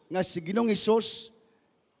 nga si Ginoong Hesus,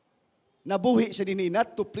 nabuhi siya dinhi,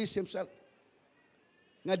 not to please himself.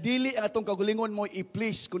 Nga dili ang atong kagulingon mo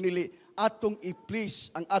i-please, kundi atong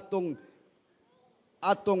i-please ang atong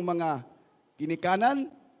mga ginikanan,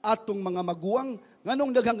 atong mga maguwang,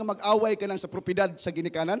 nganong daghang mag-away ka lang sa propiedad sa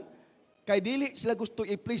ginikanan, kay dili sila gusto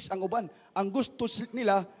i-please ang uban. Ang gusto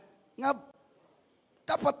nila, nga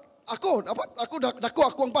dapat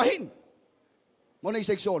ako ang bahin. Muna yung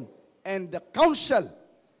seksyon. And the counsel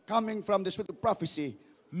coming from the spirit of prophecy,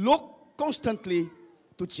 look constantly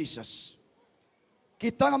to Jesus.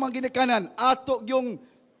 Kita nga mga ginikanan, ato yung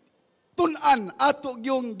tunan, ato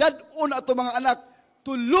yung dadon ato mga anak,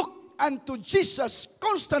 to look unto Jesus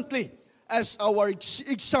constantly as our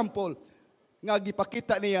example. Nga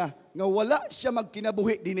gipakita niya, nga wala siya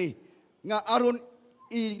magkinabuhi dinhi. Nga aron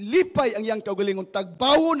ilipay ang iyang kaugalingon,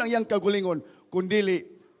 tagbawon ang iyang kaugalingon, kundili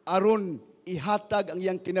aron ihatag ang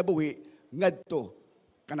iyang kinabuhi ngadto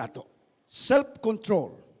kanato.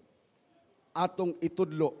 Self-control atong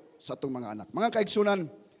itudlo sa atong mga anak. Mga kaigsunan,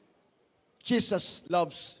 Jesus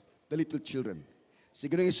loves the little children. Si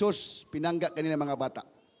Ginoong Hesus pinangga kanila mga bata.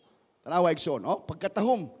 Tanawa igsoon,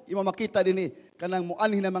 pagkatahom, imo makita dinhi kanang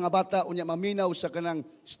muanhin ng mga bata unya maminaw sa kanang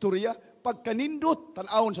istorya, pagkanindot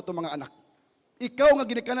tan-awon sa atong mga anak. Ikaw nga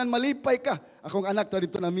ginikanan malipay ka. Akong anak to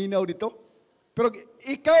dito naminaw dito. Pero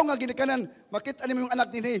ikaw nga ginikanan makita nimo yung anak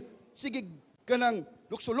dinhi, sige kanang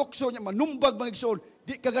lukso-lukso nya manumbag mga igsoon,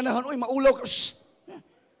 di ka ganahan oy maulaw ka.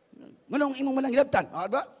 Nganong imong manang hilabtan?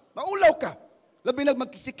 Ba? Maulaw ka. Labi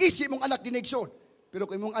magkisi-kisi imong anak dinhi igsoon. Pero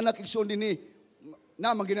kung imong anak igsoon dinhi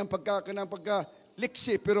na maginang pagka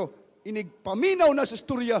liksi, pero inigpaminaw na sa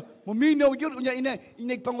istorya, muminaw yun, unya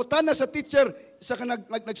inigpangutana sa teacher, sa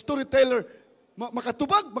nag-storyteller,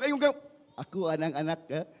 makatubag, makayong ako anang anak,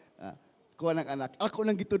 ako anang anak, ako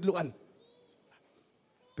nang gitudluan.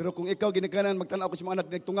 Pero kung ikaw ginikanan, magtanaw ko sa mga anak,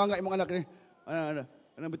 nagtunganga imong anak,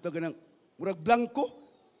 ano bitaw ganang, murag blanco,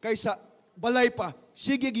 kaysa balay pa,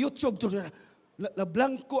 sige YouTube, na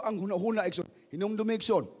blanco ang huna-huna, hinumdumi,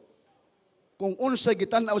 kung unsay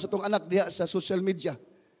gitanaw sa tong anak diha sa social media,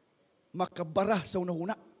 makabara sa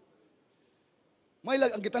unahuna. May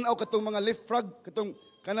lag ang gitanaw katong mga left frog, katong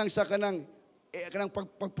kanang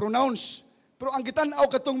pag-pronounce. Pero ang gitanaw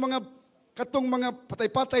katong mga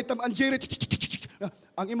patay-patay tam anjiri.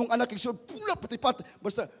 Ang imong anak igsoon pula patay-patay.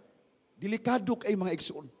 Basta delikado kay mga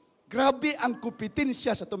igsoon. Grabe ang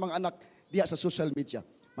kompetensya sa tong mga anak diha sa social media.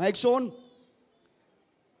 Mga igsoon,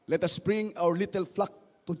 let us bring our little flock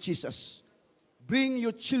to Jesus. Bring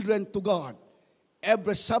your children to God.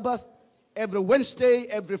 Every Sabbath, every Wednesday,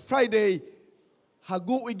 every Friday,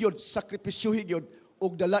 haguig yun, sakripisyuhig yun,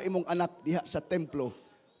 ug dala imong anak diha sa templo.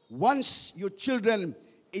 Once your children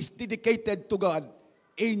is dedicated to God,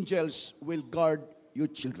 angels will guard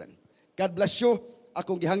your children. God bless you.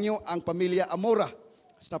 Akong gihangyo ang pamilya Amora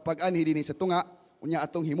sa pag-anhi dinhi sa tunga, unya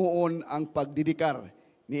atong himuon ang pagdidikar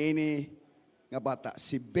niini nga bata,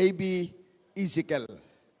 si baby Ezekiel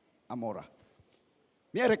Amora.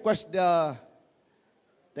 May I request the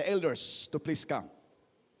elders to please come.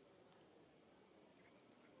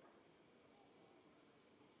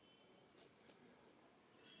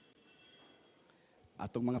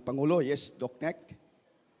 Atong mga pangulo, yes, Doc Nek.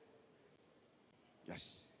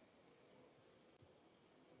 Yes.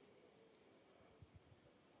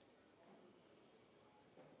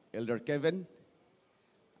 Elder Kevin,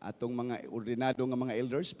 atong mga ordinado nga mga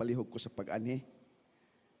elders, palihog ko sa pag-anhi.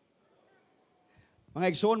 Mga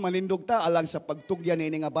igsoon, manindog ta alang sa pagtugyan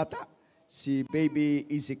ni nga bata, si baby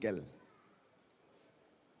Ezekiel.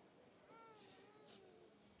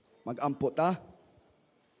 Mag-ampo ta.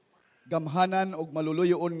 Gamhanan og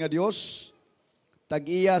maluluyoon nga Dios,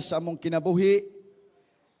 tag-iya sa among kinabuhi,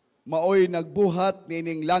 maoy nagbuhat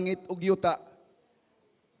nining langit ug yuta,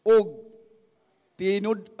 og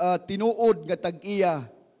tinuod nga tag-iya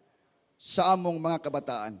sa among mga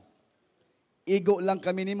kabataan. Igo lang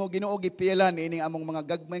kami nimo Ginoo, gipilan nining among mga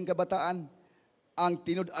gagmayng kabataan, ang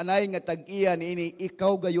tinud-anay nga tag-iya niini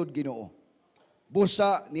ikaw gayud Ginoo.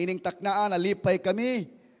 Busa nining taknaan nalipay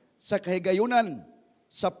kami sa kahigayunan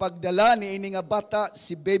sa pagdala niini nga bata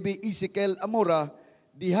si baby Ezekiel Amora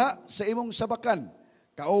diha sa imong sabakan,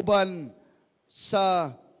 kauban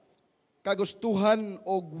sa kagustuhan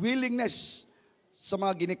o willingness sa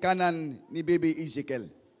mga ginikanan ni baby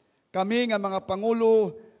Ezekiel. Kami nga mga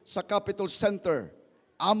pangulo sa Capitol Center,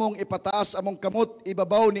 among ipataas among kamot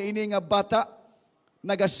ibabaw ni ini nga bata,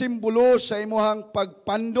 nagasimbolo sa imuhang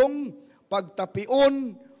pagpandong,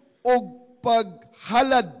 pagtapion o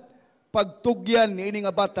paghalad, pagtugyan ni ini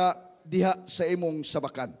nga bata diha sa imong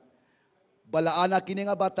sabakan. Balaana kini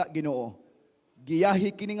nga bata Ginoo,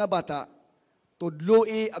 giyahi kini nga bata,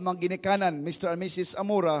 tudloi ang mga ginikanan Mr. and Mrs.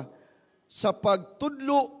 Amora sa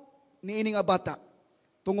pagtudlo ni ini nga bata,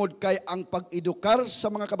 tungod kay ang pag-edukar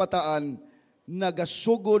sa mga kabataan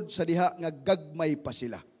nagasugod sa diha nga gagmay pa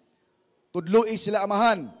sila. Tudloi sila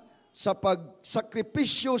amahan sa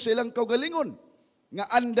pagsakripisyo sa ilang kaugalingon nga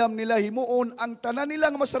andam nila himuon ang tanan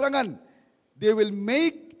nilang masarangan. They will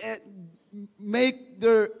make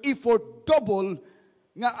their effort double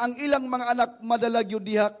nga ang ilang mga anak madalag yun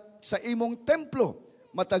diha sa imong templo,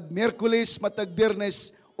 matag Miyerkules, matag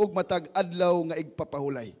Biyernes ug matag adlaw nga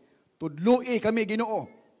igpapahulay. Tudloi kami Ginoo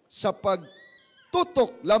sa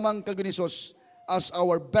pagtutok lamang kag Hesus as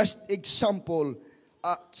our best example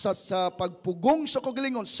sa pagpugong sa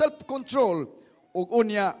kaugalingon, self-control ug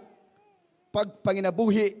unya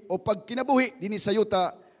pagpanginabuhi o pagkinabuhi dinhi sa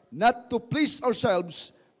yuta, not to please ourselves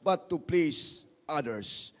but to please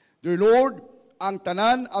others. Dear Lord, ang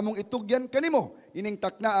tanan among itugyan kanimo ining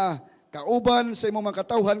taknaa kauban sa imong mga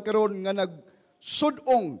katawhan karon nga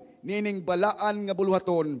nagsudong nining balaan nga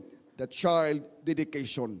buluhaton, the child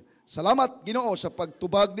dedication. Salamat Ginoo sa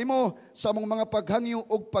pagtubag nimo sa among mga paghangyo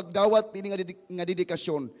ug pagdawat nini nga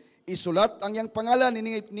dedikasyon. Isulat ang iyang pangalan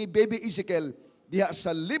ni baby Ezekiel diha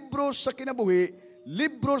sa libro sa kinabuhi,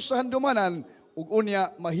 libro sa handumanan, ug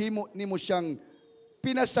unya mahimo nimo siyang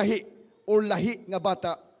pinasahi o lahi nga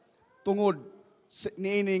bata tungod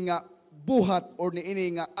niini nga buhat or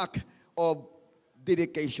niini nga act of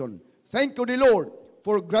dedication. Thank you, the Lord,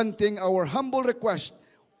 for granting our humble request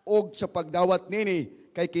og sa pagdawat nini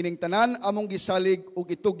kay kining tanan among gisalig ug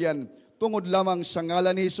itugyan tungod lamang sa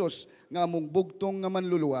ngalan ni Hesus nga among bugtong nga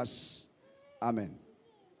manluluwas. Amen.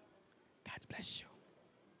 God bless you.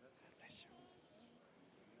 God bless you.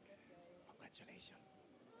 Congratulations.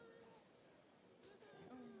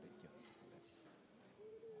 Thank you.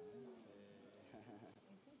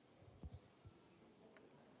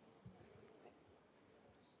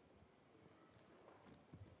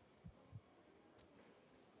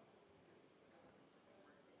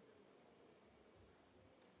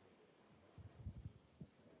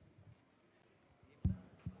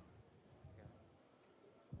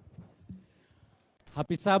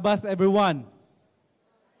 Happy Sabbath, everyone.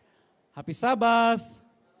 Happy Sabbath.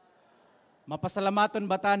 Mapasalamaton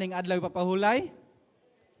ba ta ning adlaw papahulay?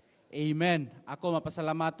 Amen. Ako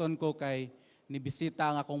mapasalamaton ko kay nibisita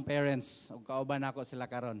ang akong parents ug kauban ako sila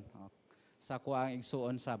karon. Sa ako ang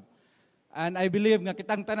igsuon sab. And I believe nga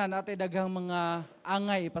kitang tanan natay daghang mga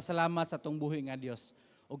angay ipasalamat sa atong buhi nga Dios.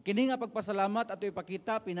 Ug kini nga pagpasalamat ato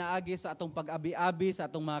ipakita pinaagi sa atong pag-abi-abi sa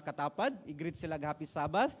atong mga katapad. I-greet sila Happy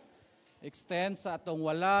Sabbath. Extend sa atong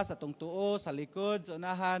wala, sa atong tuo, sa likod, sa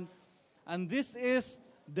unahan. And this is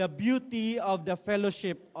the beauty of the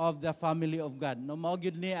fellowship of the family of God. No, mao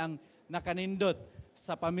gyud ni ang nakanindot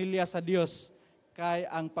sa pamilya sa Dios kay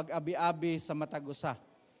ang pag-abi-abi sa matag usa.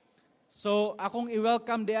 So akong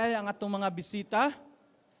i-welcome di ay ang atong mga bisita.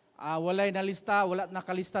 Walay nalista, wala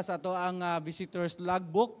nakalista sa ato ang visitors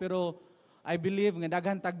logbook, pero I believe nga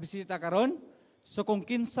daghan tag bisita karon. So kung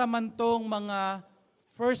kinsa man tong mga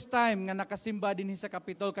first time nga nakasimba dinhi sa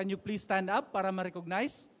Capitol, can you please stand up para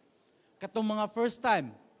ma-recognize? Katong mga first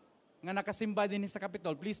time nga nakasimba dinhi sa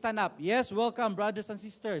Capitol, please stand up. Yes, welcome brothers and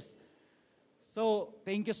sisters. So,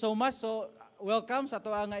 thank you so much. So, welcome sa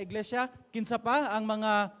ato nga iglesia. Kinsa pa ang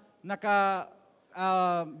mga naka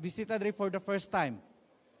bisita diri for the first time?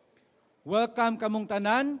 welcome kamong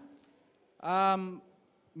tanan.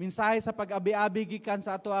 Mensahe sa pag-abi-abi gikan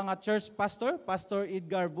sa ato ang church pastor, Pastor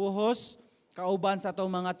Edgar Buhos, kauban sa atong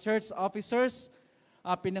mga church officers,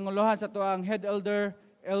 pinanguluhan sa ato ang head elder,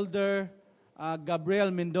 Elder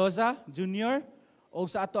Gabriel Mendoza Jr., o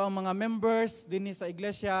sa ato ang mga members dinhi sa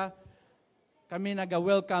iglesia. Kami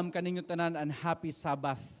naga-welcome kaninyo tanan and happy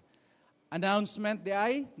Sabbath. Announcement di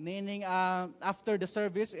ay, nining after the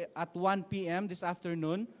service at 1 p.m. this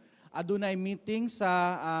afternoon, adunay meeting sa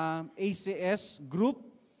ACS group.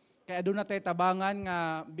 Kaya aduna tay tabangan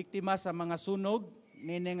nga biktima sa mga sunog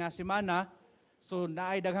nining nga semana. So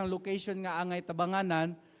naay daghang location nga angay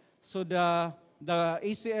tabanganan. So the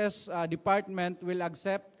ACS department will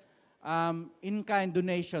accept in-kind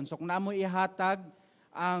donation. So kung namo ihatag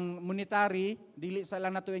ang monetary, dili sa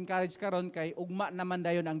lang nato encourage karon kay ugma naman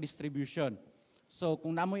dayon ang distribution. So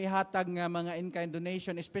kung namo ihatag nga mga in-kind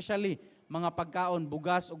donation, especially mga pagkaon,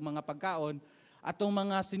 bugas ug mga pagkaon, atong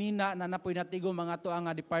mga sinina na napoy natigo mga to ang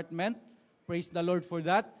department, praise the Lord for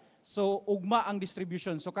that. So ugma ang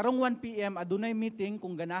distribution. So karong 1 p.m. adunay meeting,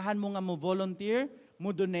 kung ganahan mo nga mo volunteer,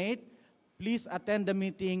 mo donate, please attend the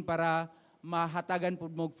meeting para mahatagan po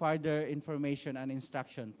mo further information and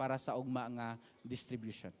instruction para sa ugma nga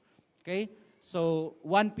distribution. Okay? So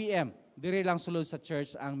 1 p.m. dire lang sulod sa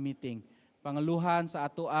church ang meeting. Pangaluhan sa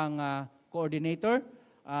ato ang coordinator,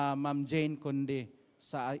 Ma'am Jane Conde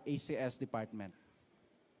sa ACS department.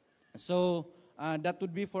 So that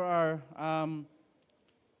would be for our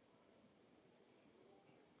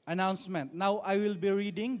announcement. Now I will be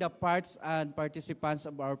reading the parts and participants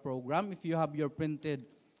of our program. If you have your printed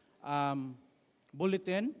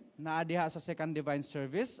bulletin na diha sa second divine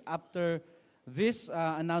service, after this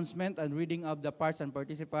announcement and reading of the parts and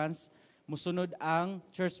participants, musunod ang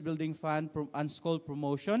church building fund and school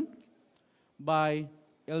promotion by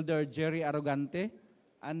Elder Jerry Arrogante,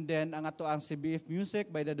 and then ang ato ang CBF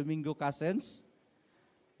music by the Domingo Cousins.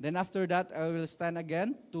 Then after that, I will stand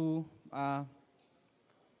again to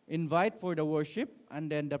invite for the worship, and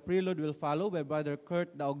then the prelude will follow by Brother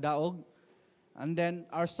Kurt Daog-Daog. And then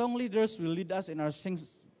our song leaders will lead us in our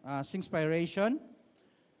singspiration.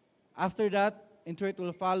 After that, introit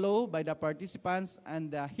will follow by the participants,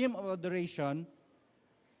 and the hymn of adoration,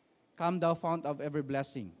 Come Thou Fount of Every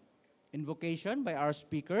Blessing. Invocation by our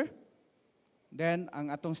speaker. Then,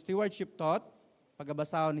 ang atong stewardship thought,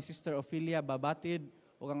 pagabasahon ni Sister Ophelia Babatid,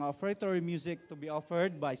 o ang offertory music to be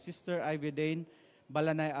offered by Sister Ivy Dane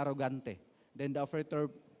Balanay Arrogante. Then the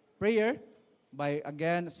offertory prayer by,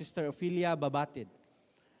 again, Sister Ophelia Babatid.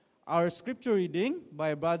 Our scripture reading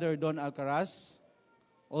by Brother Don Alcaraz,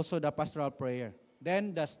 also the pastoral prayer.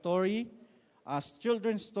 Then the story,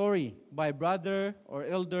 children's story by Brother or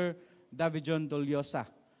Elder Davijon Doliosa.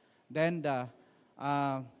 Then the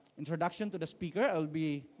introduction to the speaker. I'll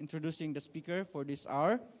be introducing the speaker for this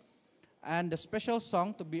hour. And the special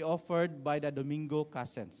song to be offered by the Domingo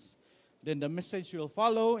Cousins. Then the message will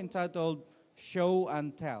follow entitled Show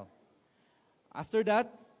and Tell. After that,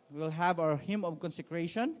 we'll have our hymn of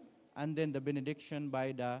consecration and then the benediction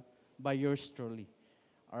by yours truly.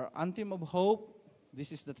 Our anthem of hope,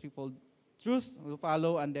 this is the threefold truth, will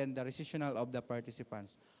follow, and then the recessional of the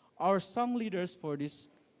participants. Our song leaders for this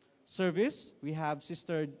service, we have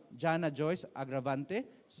Sister Jana Joyce Agravante,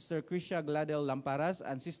 Sister Krisha Gladel Lamparas,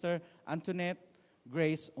 and Sister Antoinette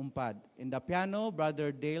Grace Umpad. In the piano,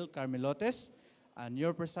 Brother Dale Carmelotes, and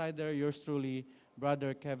your presider, yours truly,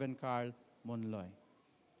 Brother Kevin Carl Monloy.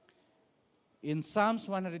 In Psalms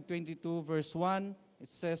 122 verse 1, it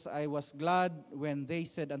says, I was glad when they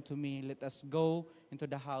said unto me, let us go into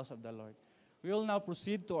the house of the Lord. We will now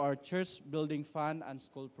proceed to our church building fund and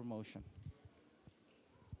school promotion.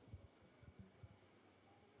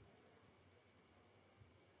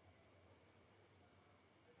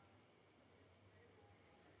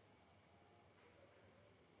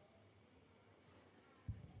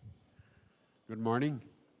 Good morning.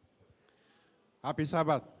 Happy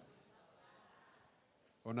Sabbath.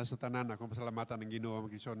 Una sa tanan, akong pasalamatan ng Ginoo ang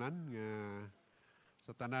gisonan nga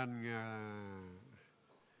sa tanan nga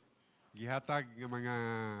gihatag nga mga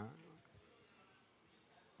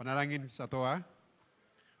panalangin sa toa.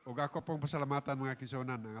 Ug ako pong pasalamatan mga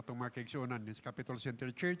kisonan, ang atong mga kisonan sa Capital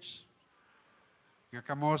Center Church nga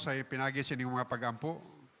kamo sa pinagi sa inyong mga pagampo,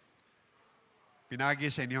 pinagi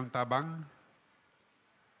sa inyong tabang,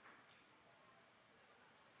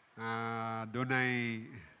 dunay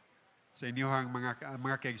sa inyong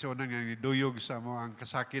mga kaigsonan nga niduyog sa mo ang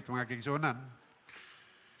kasakit mga kaigsonan.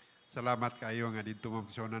 Salamat kayo nga dito mga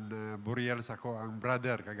kaigsonan na burial sa ko ang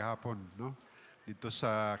brother kagahapon, no? Dito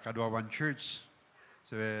sa Kaduawan Church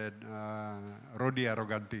sa Rodi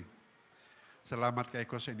Arrogante. Salamat kay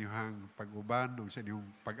ko sa inyong pag-uban o sa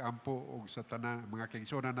inyong pag-ampo o sa tanan mga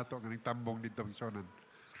kaigsunan nato nga tambong dito kaigsunan.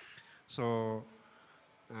 So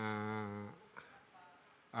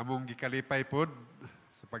among gikalipay pod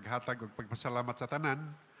sa paghatag og pagpasalamat sa tanan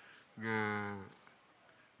nga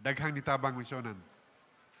daghang nitabang misyonan.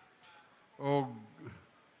 O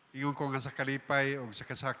ingon ko nga sa kalipay o sa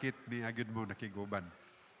kasakit ni agud mo nakiguban.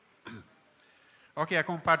 Okay,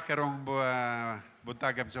 akong part karong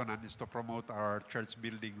buntagam misyonan is to promote our church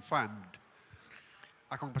building fund.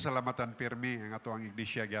 Akong pasalamatan pirmi ang ato ang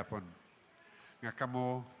iglesia gyapon. Nga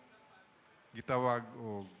kamo gitawag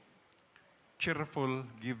og cheerful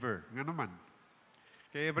giver. Nga naman.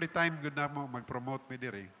 Kaya every time good na mo mag-promote mi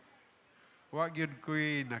diri, wa gyud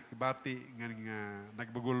ko'y nakibati nga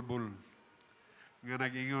nagbugulbul nga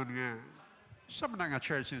nag-ingon nga sa man nga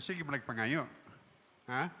church sige man nagpangayo.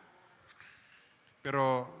 Ha?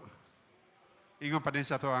 Pero ingon pa din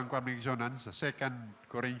sa to ang kwamigsonan sa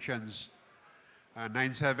 2 Corinthians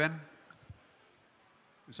 9:7.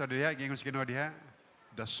 Sa diha gingon sa Ginoo diha,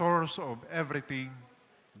 the source of everything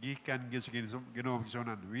gikan gid sa Ginoo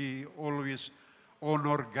misyonan. We always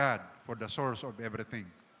honor God for the source of everything.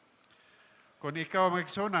 Kung ikaw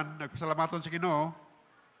magsonan, nagpasalamaton sa Ginoo,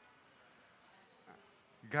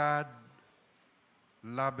 God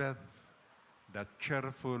loveth the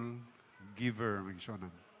cheerful giver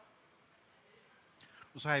magsonan.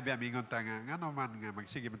 Usahay ba mingon ta nga naman nga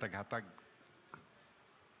magsige man taghatag.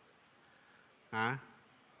 Ha?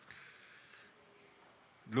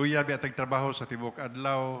 Luya ba tagtrabaho sa tibok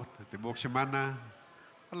adlaw, tibok semana.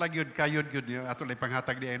 Wala gyud kayod gyud ato lay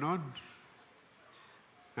panghatag di ay noon.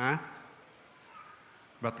 Ha?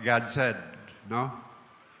 But God said, no?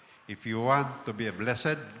 If you want to be a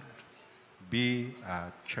blessed, be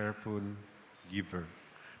a cheerful giver.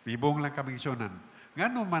 Bibong lang kami isunan.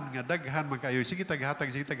 Ngano man nga daghan man kayo, sige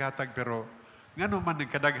taghatag, pero ngano man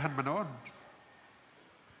nagkadaghan man noon.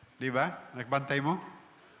 Di ba? Nagbantay mo?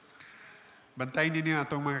 Bantayin ninyo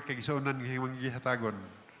atong mga kaigsunan ng himang gihatagon.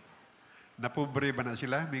 Napobre ba na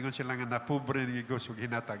sila? Mingon sila nga napobre ng igos o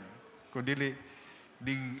hinatag. Kung dili,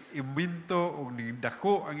 ning iminto o ning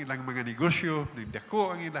dako ang ilang mga negosyo, ning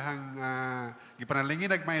dako ang ilang gipanalingin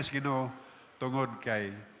nagmayos Ginoo tungod kay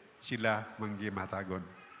sila manggimatagon.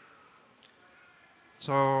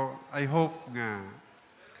 So, I hope nga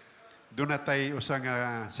doon na tayo usang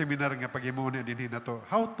seminar nga paghimuna din na to,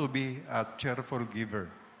 how to be a cheerful giver.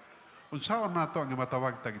 Unsaon na to ang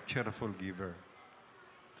matawag tag cheerful giver.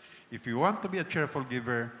 If you want to be a cheerful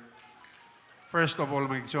giver, first of all,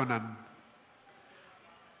 magigsonan,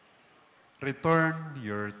 return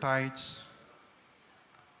your tithes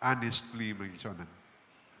honestly, magigsonan.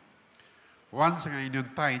 Once nga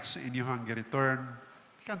inyong tithes, inyong return,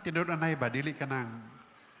 kan tinuod na ba, dili ka nang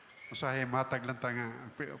usahay matag lang nga,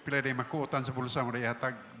 pila rin makuutan sa bulsa mo na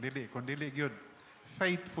ihatag, dili, kung dili yun,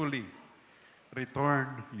 faithfully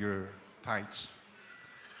return your tithes.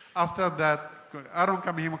 After that, aron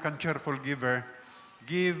kami mo kan cheerful giver,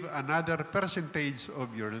 give another percentage of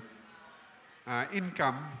your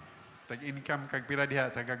income, tag-income kag pila diha,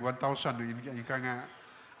 tag 1,000, ika nga,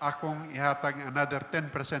 akong ihatag another 10%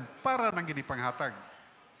 para nang ginipanghatag.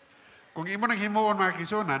 Kung imo nang himuon mga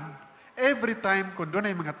kisunan, every time kung doon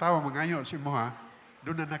ay mga tao mangayo si mo ha,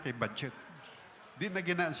 doon na kay budget. Di na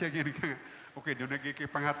gina siya okay, doon na kay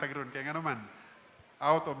panghatag ron. Kaya nga naman,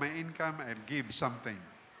 out of my income, I'll give something.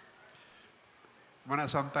 Muna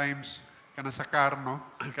sometimes, kana sa car, no?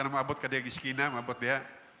 Kana maabot ka diya iskina, maabot diya.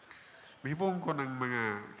 Mahibong ko ng mga,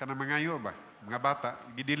 kana mangayo ba? Mga bata,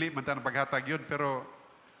 gidili man ta ng paghatag yun, pero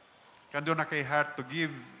kando na kay heart to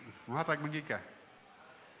give, muhatag mangi ka.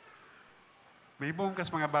 Mahibong kas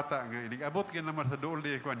mga bata nga, inig-abot ka naman sa dool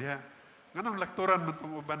diya ko diya. Nganong lakturan man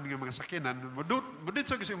itong uban nga mga sakinan, mudit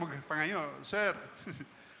sa kasi pangayo, sir,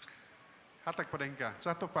 hatag pa din ka.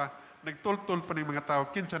 Sa ito pa, nagtultul pa ng mga tao,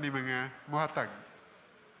 kinsa ni mga muhatag.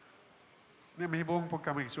 Mahibong po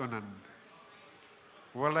ka magsunan.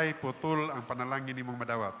 Walay putol ang panalangin ni mong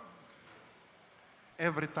madawat.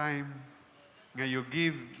 Every time nga you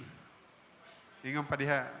give, ingang pa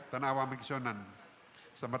diha, tanawa magsunan,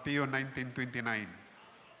 sa Mateo 19:29,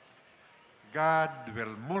 God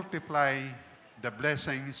will multiply the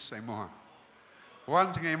blessings sa imo.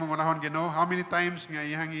 Once nga imong unahon Ginoo, how many times nga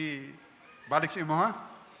iyang balik sa imo?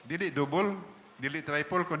 Dili double, dili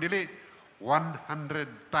triple, kundi dili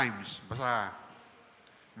 100 times. Basta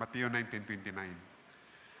Mateo 19:29.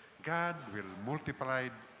 God will multiply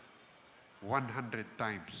 100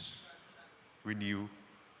 times when you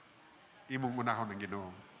imong unahon ang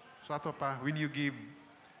Ginoo. So ato pa, when you give,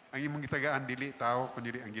 ang imong gitagaan dili tao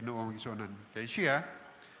kundi ang Ginoo ang isunan. Kay siya,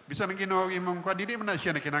 bisan ang Ginoo imong kwa dili man na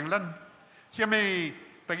siya nakinahanglan. Siya may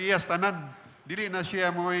tag-iyas tanan. Dili na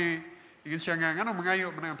siya mo ingin siya nga, ano,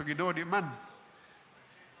 mangayo man ang Ginoo di man.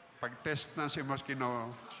 Pag-test na siya mas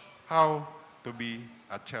Ginoo, how to be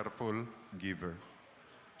a cheerful giver.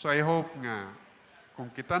 So I hope nga,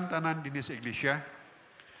 kung kitan tanan din sa iglesia,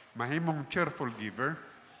 mahimong cheerful giver,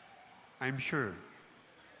 I'm sure,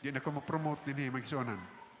 di na ko mo-promote din magsunan.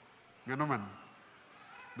 Nga naman,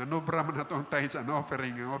 nanubra man natong tithes and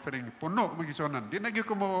offering puno magisunan. Di na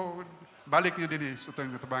ko mo balik nyo din sa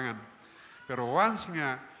itong katabangan. Pero once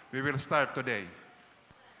nga, we will start today.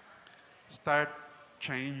 Start,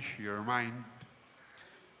 change your mind.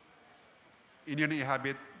 Inyo na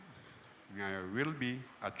i-habit nga will be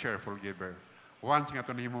a cheerful giver. Once nga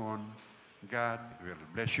ito nahimoon, God will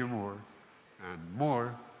bless you more and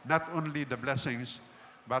more. Not only the blessings,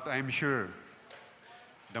 but I'm sure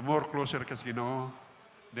the more closer ka sa Ginoo,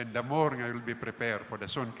 then the more nga will be prepared for the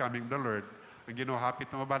soon coming of the Lord. Ang Ginoo hapit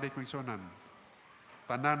na mabalik ng sunan.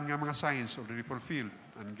 Tanan nga mga signs already fulfilled.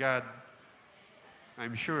 And God,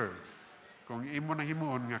 I'm sure, kung imo na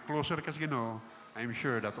himuon nga closer ka sa Ginoo, I'm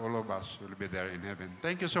sure that all of us will be there in heaven.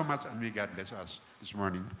 Thank you so much, and may God bless us this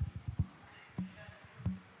morning.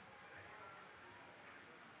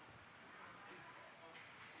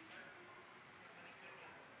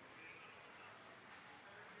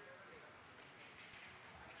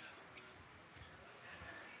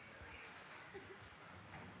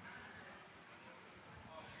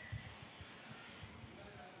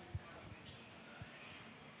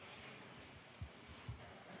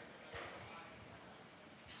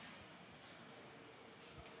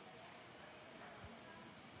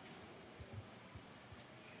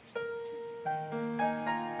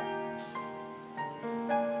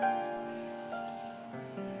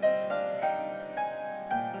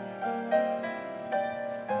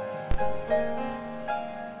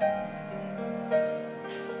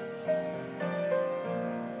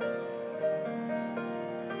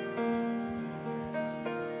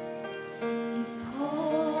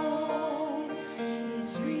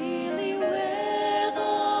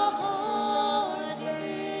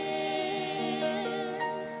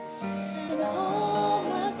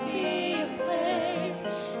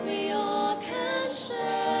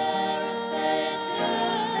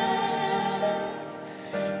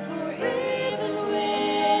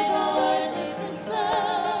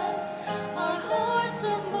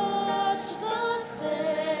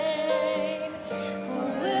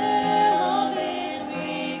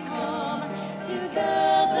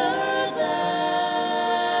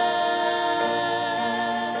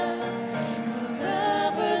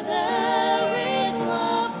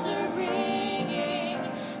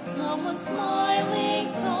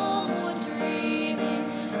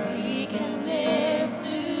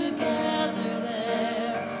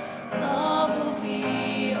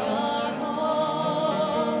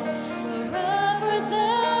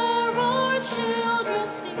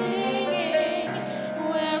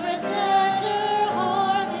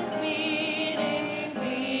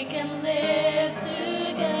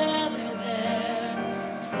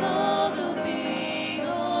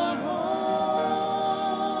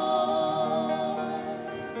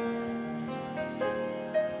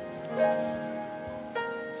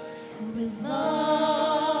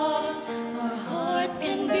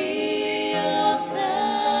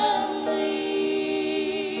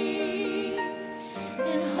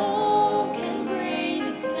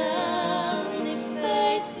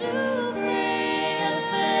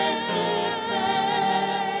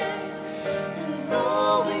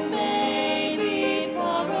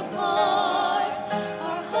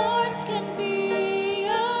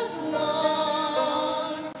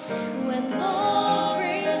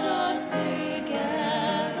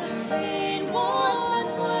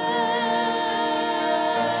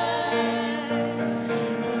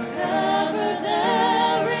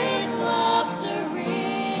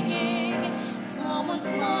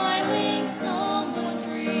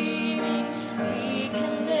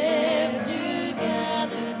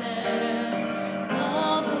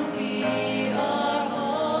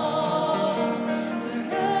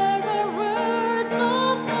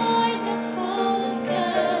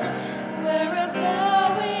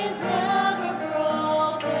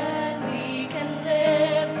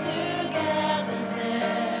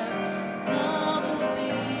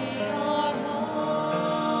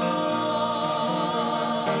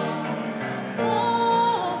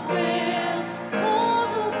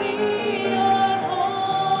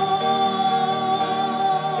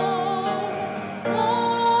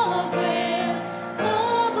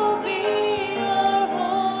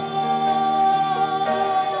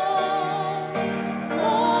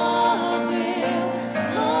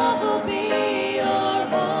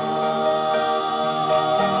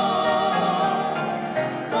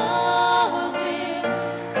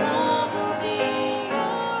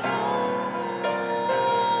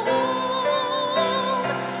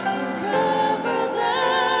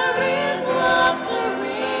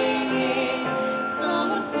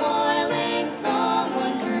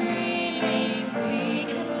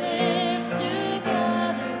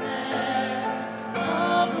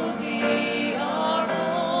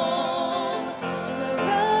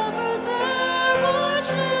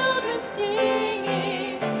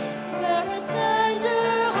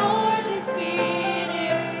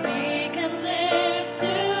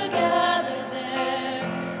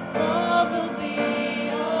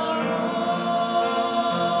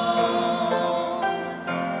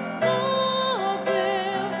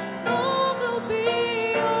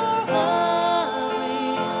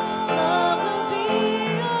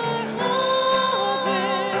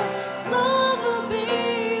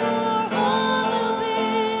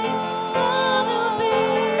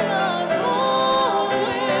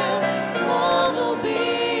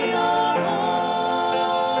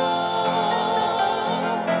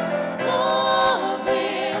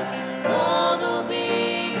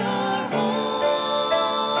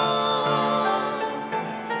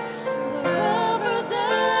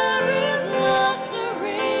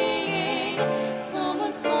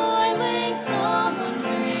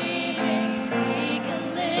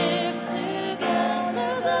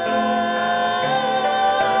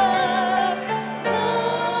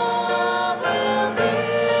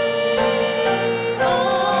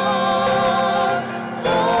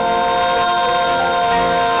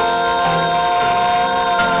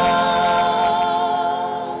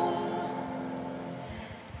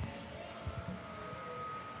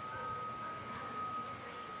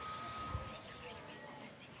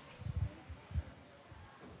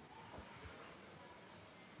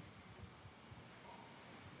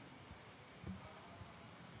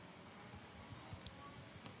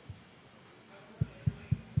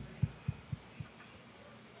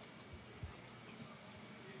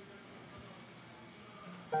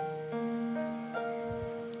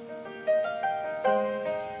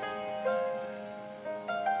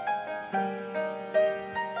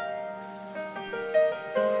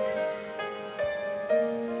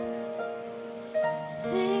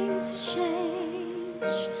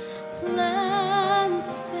 change.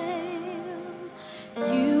 Plans fail.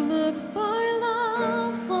 You look for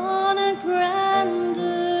love on a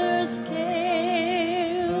grander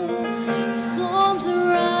scale. Storms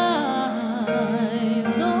arise,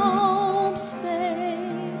 hopes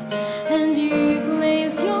fade, and you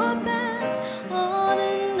place your bets on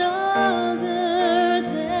another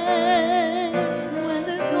day. When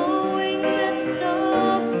the going gets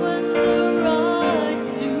tough, when the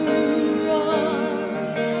ride's too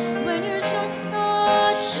rough, when you're just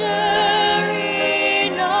not sure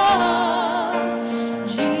enough,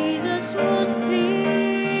 Jesus will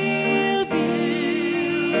still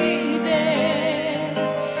be there.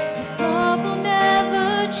 His love will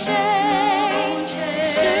never change.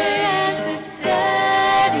 Sure as the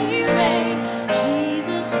steady rain,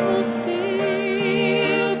 Jesus will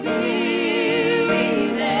still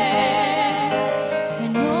be there.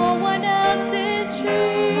 When no one else is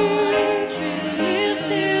true, he'll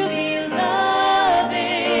still be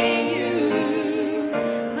loving you.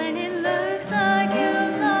 When it looks like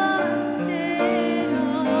you've lost it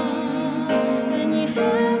all, and you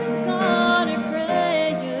haven't got a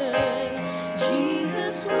prayer,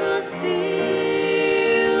 Jesus will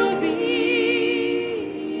still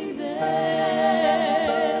be there.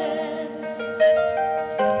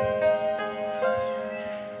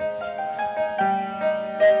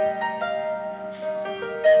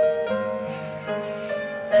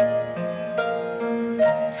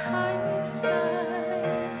 Time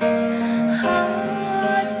flies,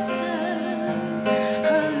 hearts turn, a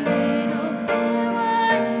little bit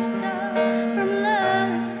wiser from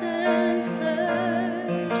lessons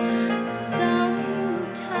learned. Sometimes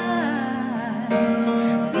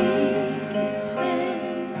weakness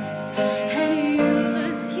wins, and you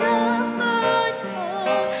lose your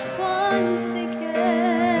foothold once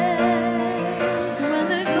again. When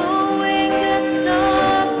the going gets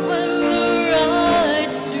tough, when the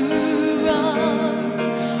ride's too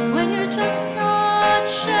rough, when you're just not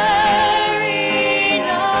sure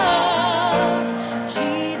enough,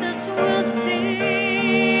 Jesus will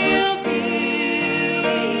still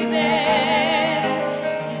be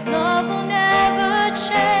there. His love will never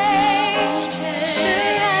change.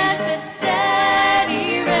 Sure as the steady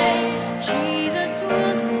rain, Jesus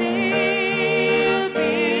will still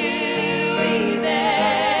be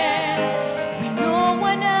there. When no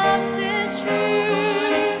one else is true,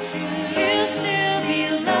 he'll still be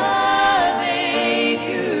loving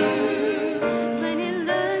you. When it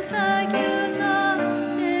looks like you've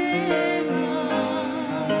lost it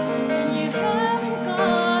all, and you haven't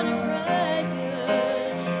got a prayer,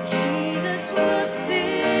 Jesus will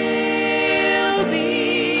still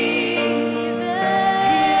be there.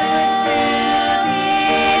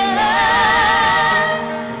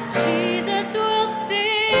 Jesus will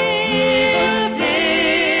still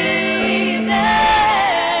be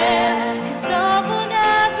there. His love will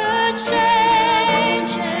never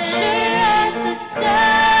change. Sure as the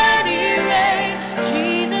steady rain,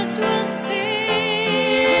 Jesus will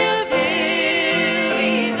still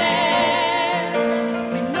be there.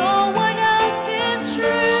 When no one else is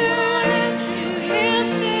true, he'll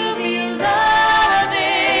still be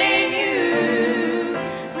loving you.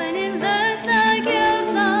 When it looks like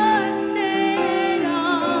you've lost it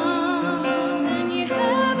all, and you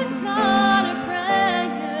haven't got a prayer,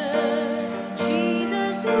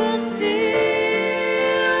 Jesus will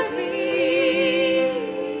still be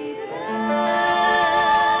there.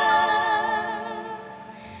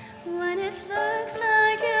 When it looks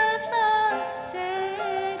like you've lost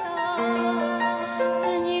it all,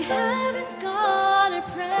 and you haven't got a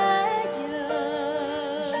prayer,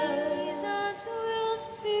 Jesus will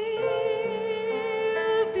still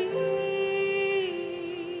be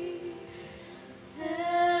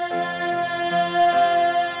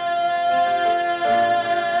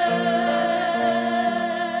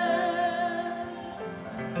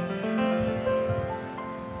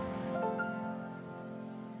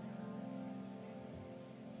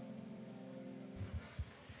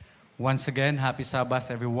Once again, happy Sabbath,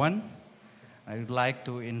 everyone. I would like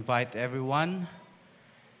to invite everyone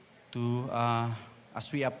to,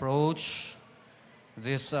 as we approach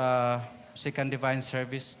this second divine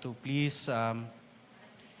service, to please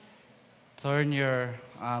turn your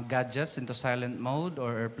gadgets into silent mode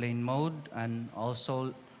or airplane mode, and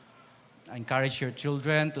also encourage your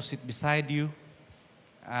children to sit beside you,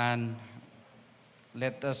 and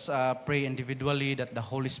let us pray individually that the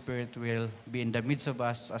Holy Spirit will be in the midst of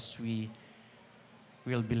us as we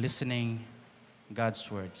will be listening God's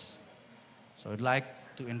words. So I'd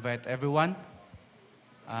like to invite everyone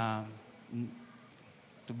to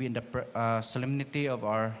be in the solemnity of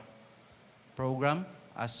our program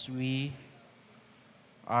as we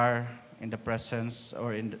are in the presence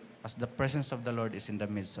as the presence of the Lord is in the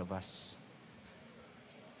midst of us.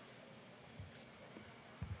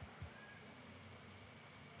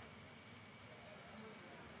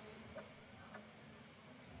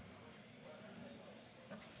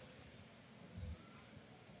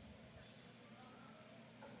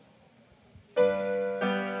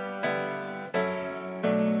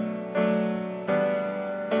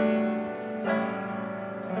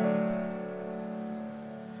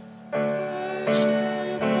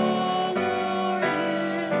 Worship the Lord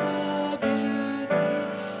in the beauty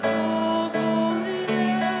of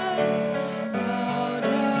holiness. Bow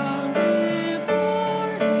down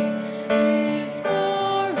before Him, His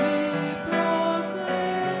glory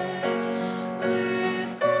proclaim.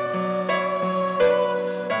 With God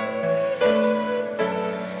we dance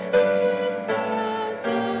in sense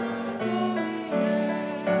of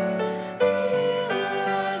holiness. Kneel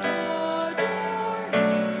and adore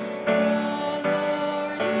Him. The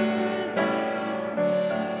Lord is His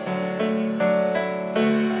name.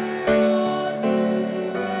 Fear not to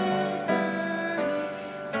enter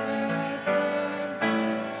His presence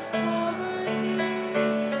in poverty,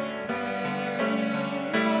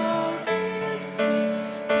 bearing no gifts to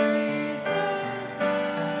present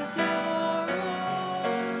as your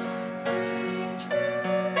own. Bring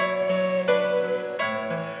truth in its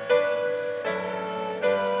beauty and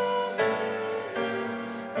love in its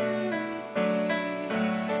purity.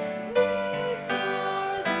 These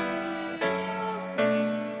are the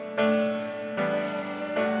offerings to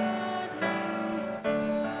lay at His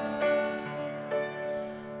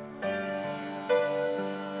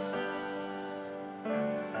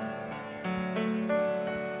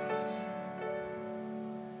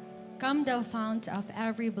Come, thou fount of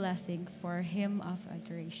every blessing, for a hymn of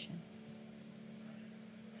adoration.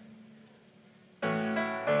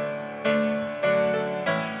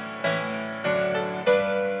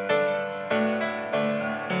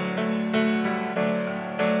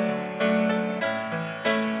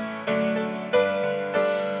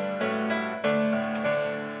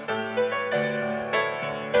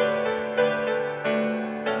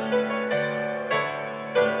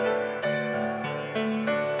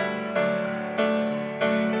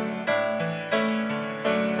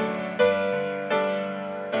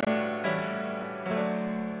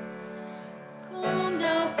 Come,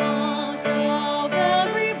 thou fount of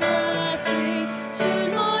every blessing,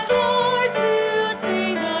 tune my heart to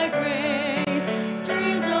sing thy grace.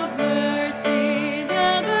 Streams of mercy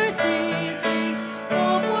never ceasing,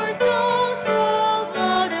 call for songs of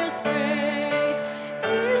loudest praise.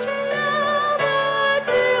 Teach me ever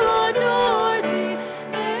to adore thee,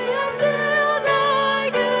 may I still thy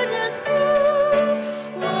goodness prove,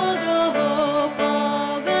 while the hope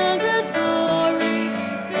of endless glory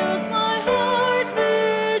fills my heart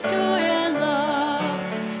with joy and love.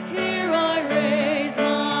 Here I raise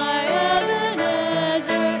my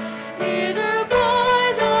Ebenezer, hither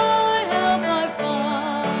by thy help I've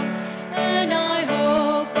come, and I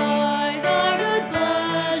hope by thy good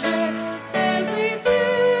pleasure safely to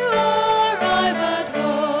arrive at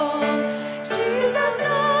home. Jesus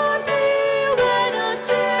taught me when a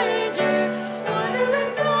stranger,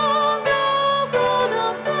 wandering from the fold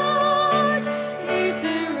of God, He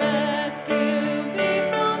to rescue me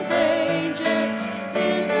from danger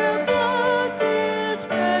interposed His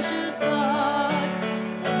precious blood.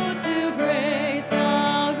 Oh, to grace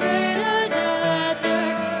how great a debtor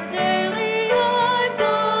daily I'm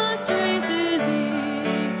constrained to be.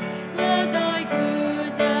 Let thy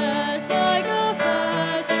goodness like a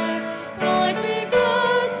fetter bind me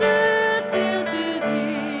closer still to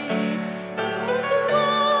thee. Prone to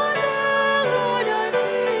wander, Lord, I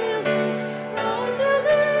feel it. Prone to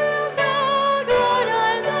live the God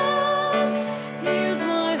I love. Here's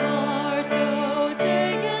my heart, oh,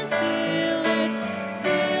 take and seal it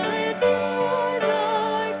o'er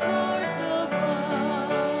thy course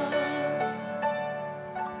above.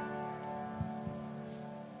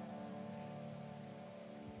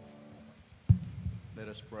 Let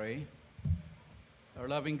us pray. Our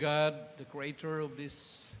loving God, the creator of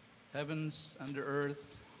these heavens and the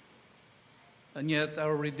earth, and yet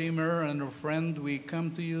our Redeemer and our friend, we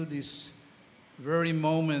come to you this very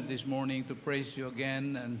moment this morning to praise you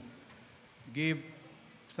again and give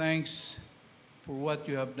thanks for what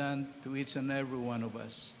you have done to each and every one of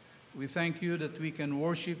us. We thank you that we can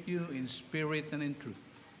worship you in spirit and in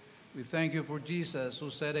truth. We thank you for Jesus, who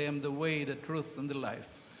said, I am the way, the truth, and the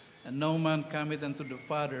life, and no man cometh unto the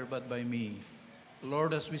Father but by me.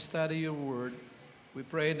 Lord, as we study your word, we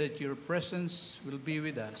pray that your presence will be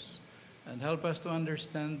with us. and help us to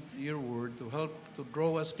understand your word, to help to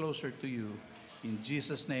draw us closer to you. In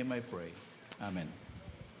Jesus' name I pray. Amen.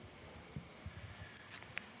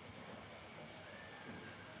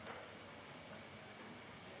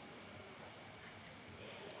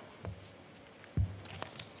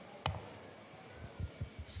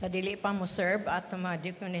 Sa dili pa mo serve at mga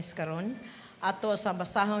diakones karon, ato sa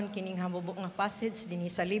basahon kining hamubok nga passage dinhi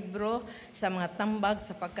sa libro sa mga tambag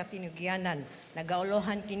sa pagkatinugyanan.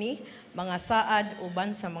 Nagaulohan kini mga saad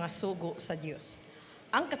uban sa mga sugo sa Dios.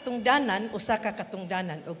 Ang katungdanan usa ka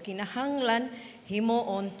katungdanan ug kinahanglan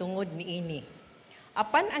himuon tungod niini.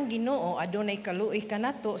 Apan ang Ginoo adunay kaluoy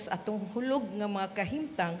kanato sa atong hulog nga mga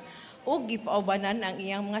kahimtang ug gipaubanan ang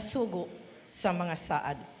iyang mga sugo sa mga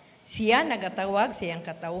saad. Siya nagatawag sa iyang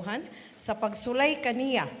katawhan sa pagsulay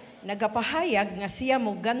kaniya, nagapahayag nga siya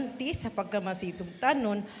mo ganti sa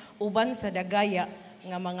pagkamasitugtanon uban sa dagaya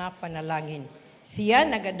nga mga panalangin. Siya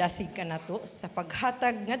nagadasig kanato sa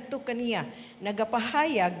paghatag ngadto kaniya,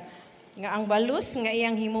 nagapahayag nga ang balus nga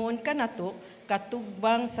iyang himuon kanato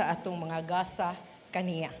katugbang sa atong mga gasa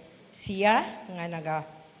kaniya. Siya nga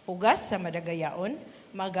nagapugas sa madagayaon,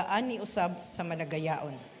 magaani usab sa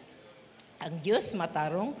madagayaon. Ang Diyos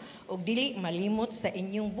matarong ug dili malimot sa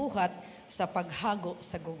inyong buhat sa paghago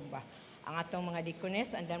sa gugba. Ang atong mga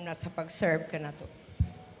diakones andam na sa pag-serve kanato.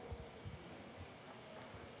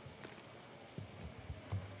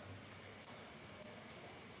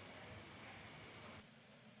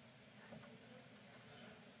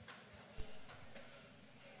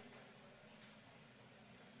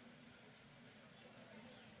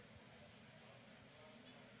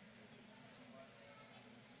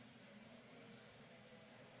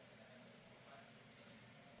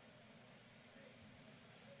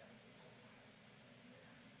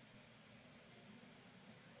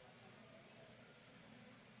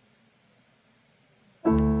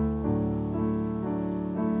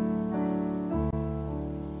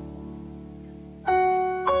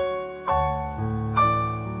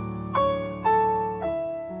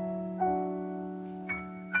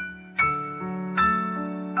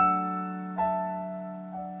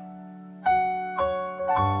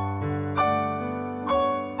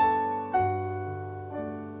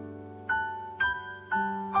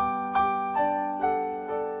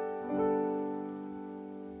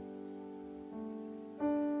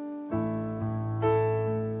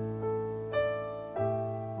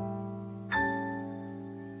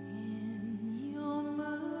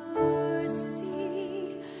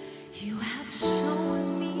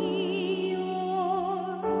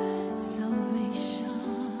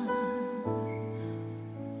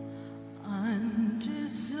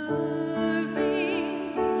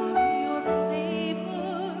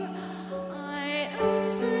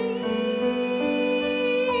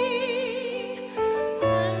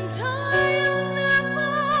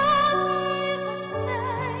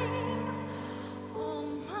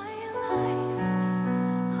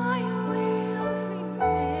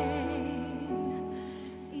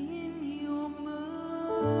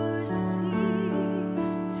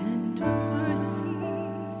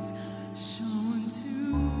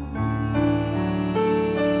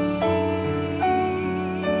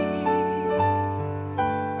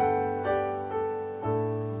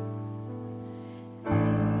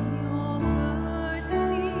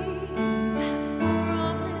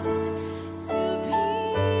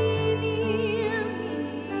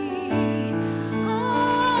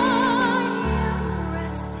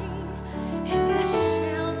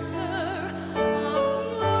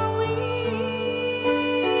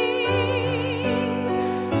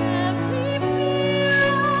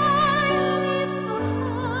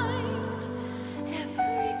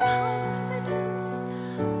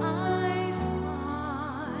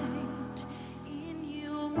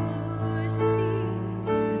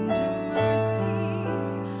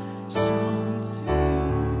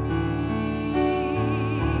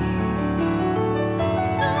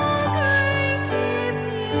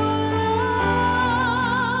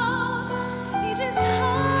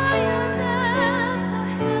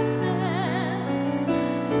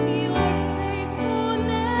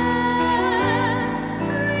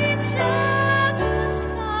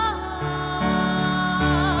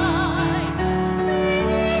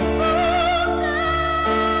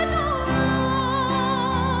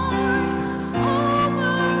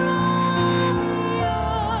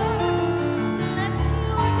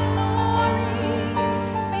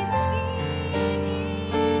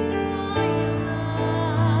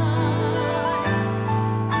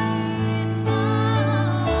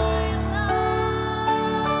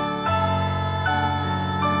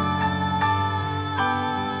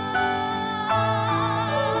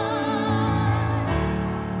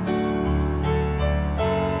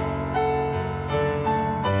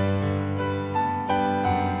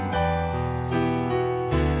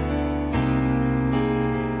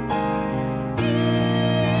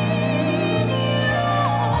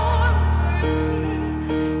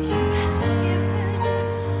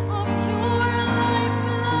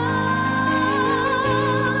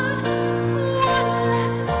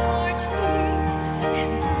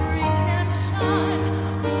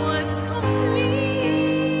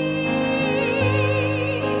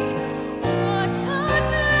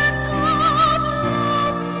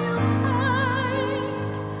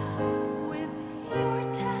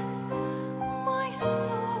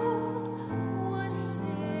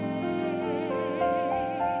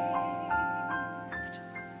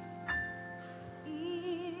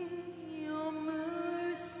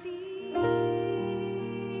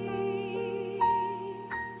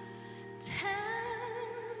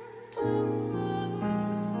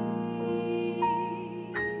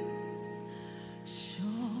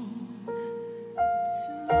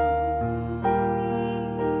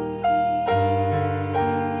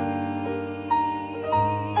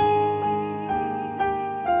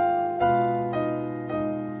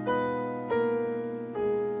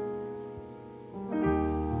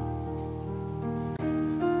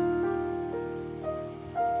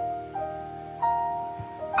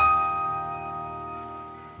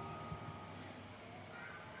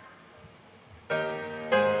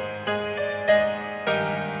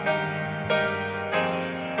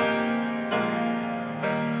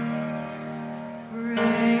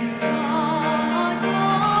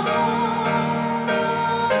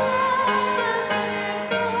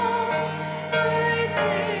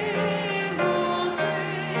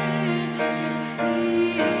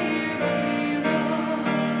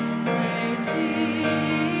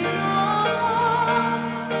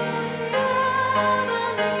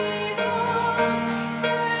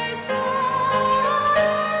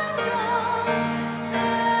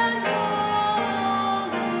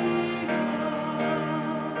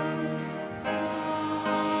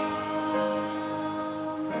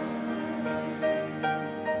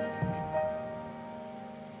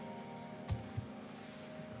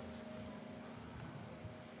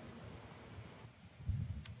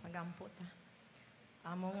 makaampo ta.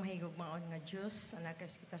 Among mahigog maon nga Diyos,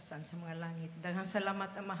 anakas kita saan sa mga langit. Daghang salamat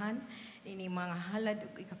amahan, ini mga halad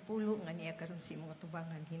ug ikapulo nga niya karon sa imong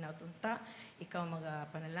tubangan. Hinatunta, ikaw mga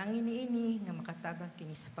panalangin niini nga makatabang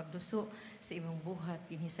kini sa pagduso sa imong buhat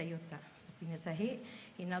kini sa yuta. Sa pinasahi,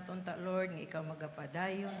 hinatunta Lord nga ikaw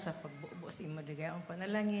magapadayon sa pagbubo sa imong dagayong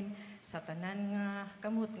panalangin sa tanan nga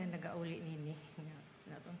kamot nga nagauli nini.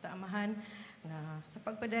 Hinatunta amahan nga sa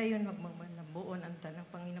pagpadayon magmamanabuon ang tanang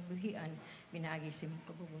panginabuhian binaagi sa imong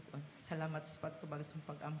kabubuton. Salamat sa pagtubag sa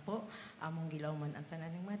pagampo among gilawman ang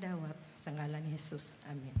tanan ng madawat sa ngalan ni Jesus.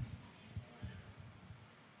 Amen.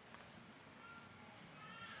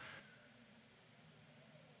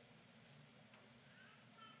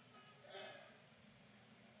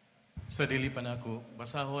 Sa dili pa nako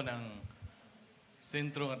basahon ang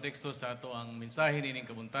sentro nga teksto sa ato ang mensahe nining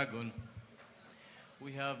kabuntagon.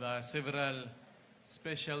 We have several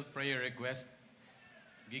special prayer requests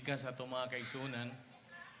gikan sa ato mga kaigsunan.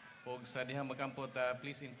 O sa dihang magampo ta,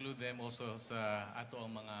 please include them also sa ato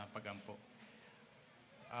ang mga pagampo.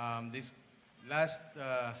 This last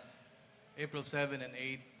April 7 and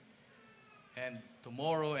 8 and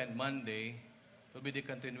tomorrow and Monday will be the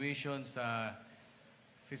continuation sa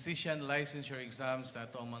physician licensure exams sa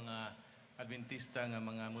ato ang mga Adventista nga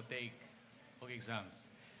mga mutake og exams.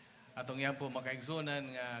 Atong yan po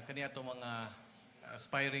makaigsunan nga kani ato mga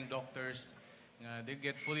aspiring doctors nga they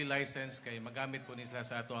get fully licensed kay magamit po nila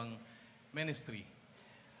sa ato ang ministry.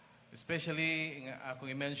 Especially nga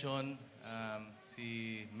akong i-mention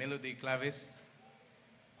si Melody Clavis,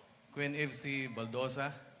 Queen FC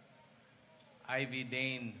Baldosa, Ivy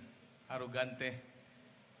Dane Arugante,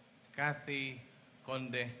 Kathy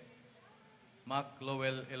Conde, Mac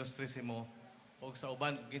Lowell Ilustrisimo, o sa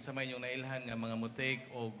uban kinsa may inyong nailhan nga mga mutake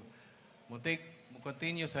o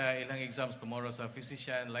continue sa ilang exams tomorrow sa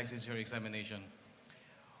physician licensure examination.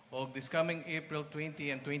 O this coming April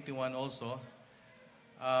 20 and 21 also,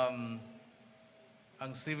 ang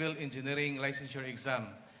civil engineering licensure exam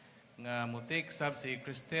nga mutake sab si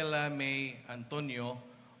Cristela May Antonio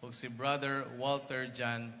o si Brother Walter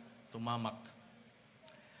Jan Tumamak.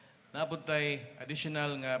 Nabuntay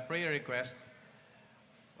additional nga prayer request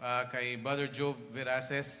kay Brother Job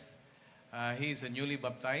Veraces. He is a newly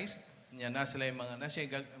baptized. Niya na sila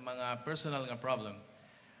mga personal nga problem.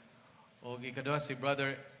 O ikaduha si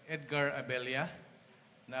Brother Edgar Abelia.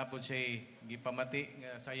 Naapod siya gipamati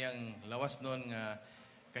nga sayang lawas nun nga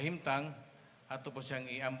kahimtang ato po siyang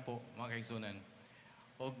iampo mga kaigsunan.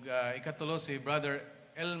 O ikatulo si Brother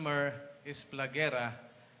Elmer Esplagera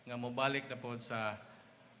nga mobalik na po sa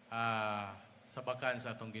bakan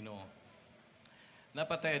sa atong Ginoo.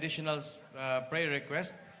 Napatay additional prayer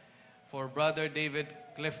request for Brother David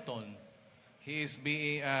Clifton. He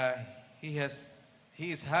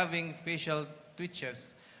is having facial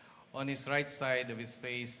twitches on his right side of his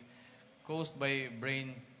face caused by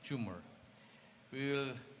brain tumor. We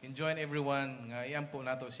will enjoin everyone nga iampo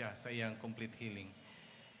nato siya sa iyang complete healing.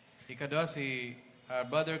 Ikaduha si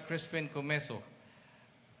Brother Crispin Comeso,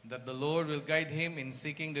 that the Lord will guide him in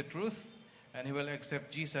seeking the truth and he will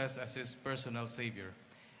accept Jesus as his personal Savior.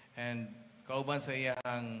 And kauban sa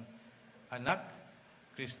iyang anak,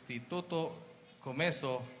 Christy Toto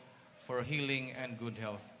Comeso, for healing and good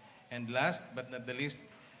health. And last but not the least,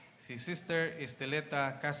 si Sister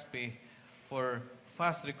Esteleta Caspe for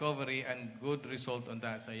fast recovery and good result on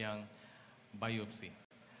that sa iyang biopsy.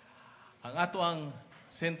 Ang ato ang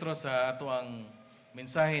sentro sa ato ang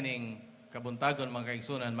mensahe ning kabuntagon mga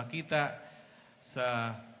kaigsunan makita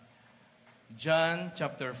sa John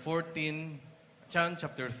chapter 3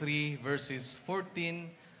 verses 14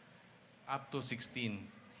 up to 16.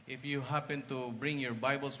 If you happen to bring your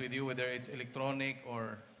Bibles with you, whether it's electronic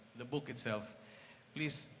or the book itself,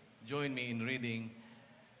 please join me in reading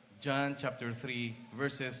John chapter 3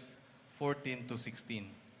 verses 14 to 16.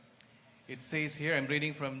 It says here, I'm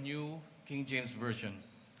reading from New King James Version.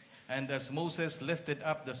 And as Moses lifted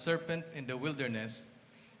up the serpent in the wilderness,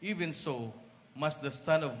 even so must the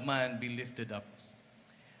Son of Man be lifted up,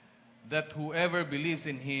 that whoever believes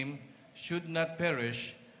in him should not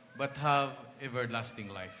perish, but have everlasting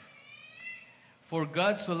life. For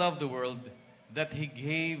God so loved the world that he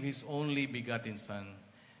gave his only begotten Son,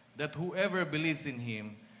 that whoever believes in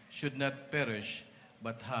him should not perish,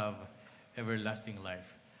 but have everlasting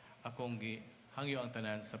life. Akong hangyo ang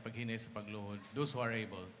tanan sa paghinay sa pagluhod, those who are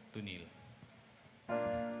able to kneel.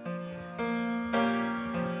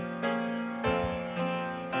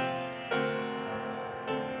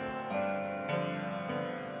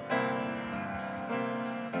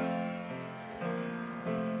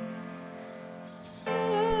 Search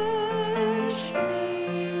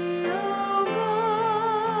me, O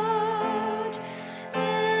God.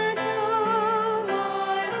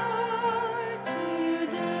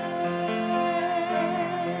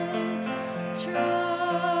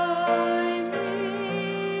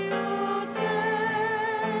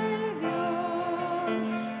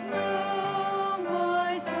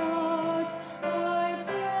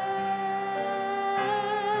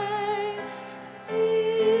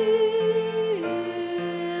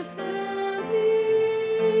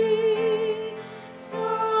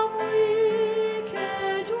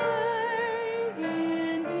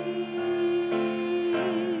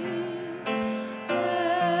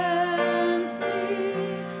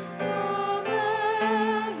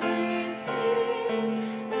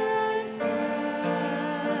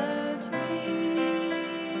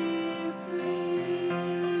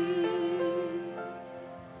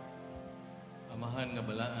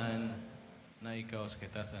 kabalaan na ikaw sa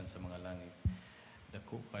kitasan sa mga langit.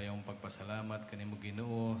 Dako kayong pagpasalamat kanimo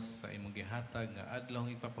Ginoo sa imong gihatag nga adlaw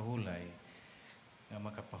ipapahulay nga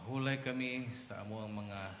makapahulay kami sa amo ang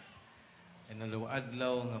mga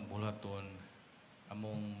inalaw-adlaw nga bulaton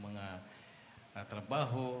among mga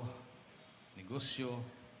trabaho, negosyo,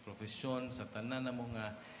 profesyon sa tanan namo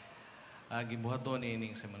nga gibuhaton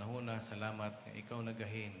ining sa manahuna. Salamat nga ikaw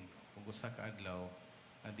nagahin ug usa ka adlaw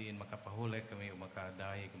diin makapahulay kami o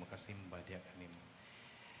makadayeg o makasimba diya kanimo.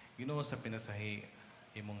 Ginoo, sa pinasahi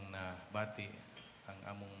imong nabati ang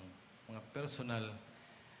among mga personal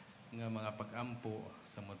nga mga pag-ampo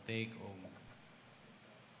sa mo-take o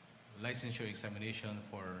licensure examination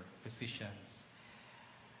for physicians,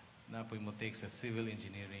 na po'y mo-take sa civil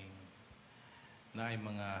engineering, na ay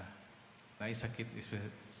mga naisakit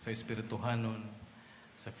sa espirituhanon,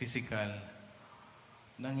 sa physical,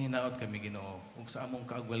 nang hinaot kami Ginoo ug sa among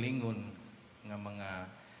kaagwalingon nga mga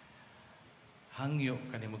hangyo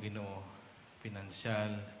kanimo Ginoo,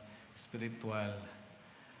 pinansyal, spiritual,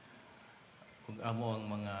 ug amo ang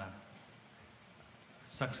mga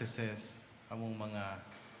successes, among mga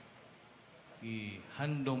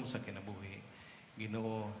ihandom sa kinabuhi.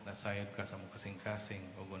 Ginoo, nasayod ka sa among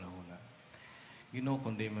kasing-kasing o gunahuna. Ginoo,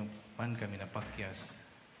 kung di man kami napakyas,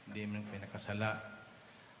 di man kami nakasala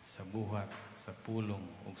sa buhat, sa pulong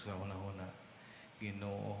ug sa hunahuna,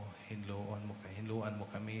 Ginoo, hinluan mo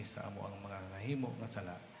kami sa amo ang mga nahimo nga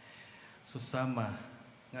sala. Susama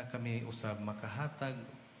nga kami usab makahatag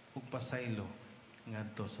ug pasaylo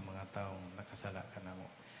ngadto sa mga taong nakasala kanamo.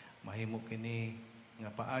 Mahimo kini nga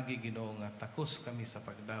paagi Ginoo nga takos kami sa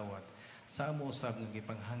pagdawat sa amo usab nga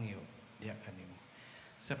gipanghangyo diha kanimo.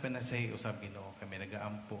 Sa panasay usab Ginoo kami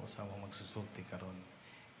nagaampo sa among magsusulti karon.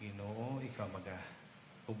 Ginoo, ikaw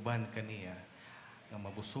uban kaniya nga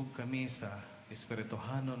mabusog kami sa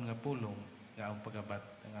espirituhanon nga pulong nga ang pagabat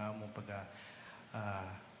nga among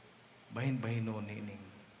bahin-bahinon nining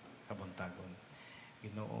kabuntagon.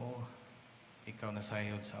 Ginoo, ikaw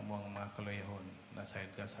nasayod sa among mga kaluyahon,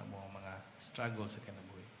 nasayod ka sa among mga struggle sa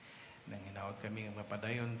kinabuhi. Nang hinaot kami nga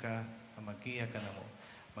mapadayon ka, nga magkiya ka namo,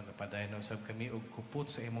 magapadayon usab kami og kupot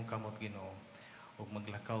sa imong kamot Ginoo, ug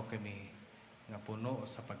maglakaw kami nga puno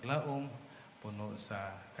sa paglaom, puno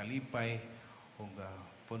sa kalipay, ug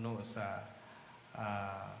puno sa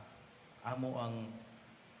amo ang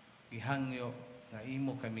gihangyo nga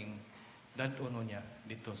imo kaming dad-uno niya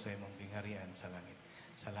dito sa imong gingharian sa langit.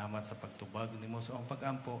 Salamat sa pagtubag nimo sa among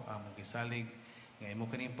pag-ampo, among gisalig nga imo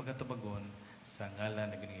kaning pagkatubagon sa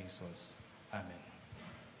ngalan ni Ginoong Hesus. Amen.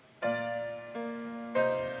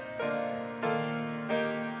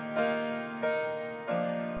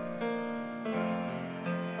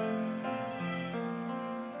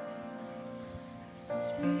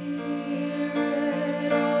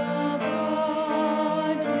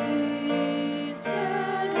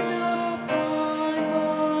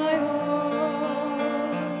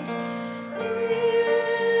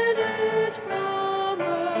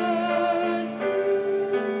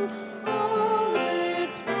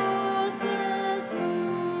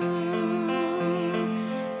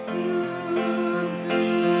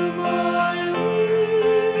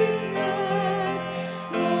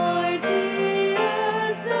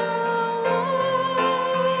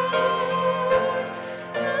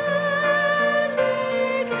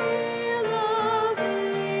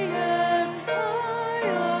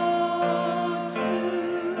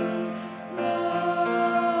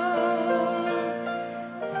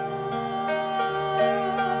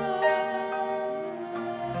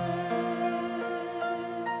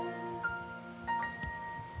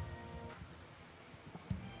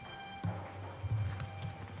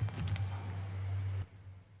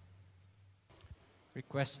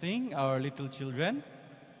 Requesting our little children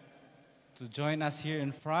to join us here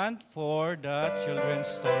in front for the children's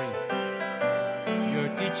story.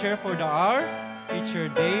 Your teacher for the hour,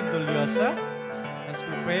 Teacher Dave Doliosa, has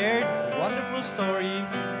prepared a wonderful story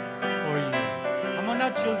for you. Come on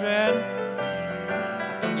now, children.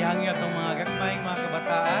 Atong gihangyo atong mga gagmayng mga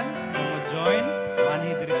kabataan na mo-join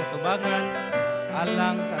manhi diri sa tubangan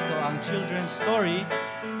alang sa ato ang children's story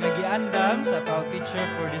nga giandam sa ato ang teacher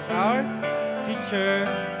for this hour, Teacher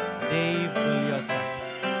Dave Doliosa.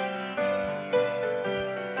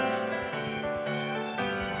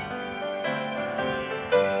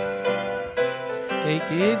 Okay,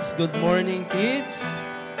 kids. Good morning, kids.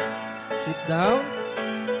 Sit down.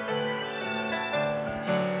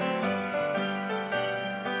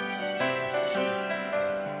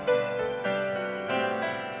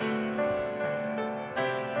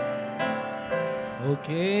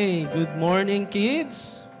 Okay, good morning,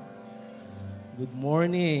 kids. Good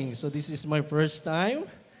morning. So this is my first time.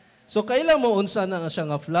 So kailan mo unsa na siya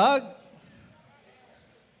nga flag?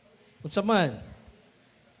 Unsa man?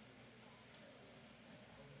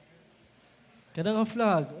 Kada nga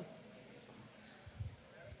flag?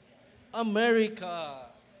 America.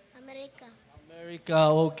 America.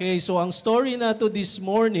 Okay. So ang story nato this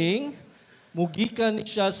morning, mugikan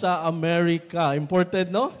siya sa America. Important,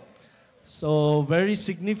 no? So very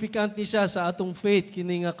significant ni siya sa atong faith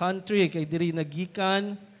kini nga country kay diri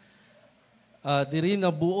nagikan diri na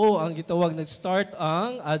buo ang gitawag nag-start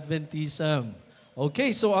ang Adventism.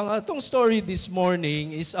 Okay, so ang atong story this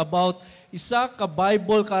morning is about isa ka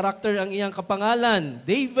Bible character ang iyang kapangalan,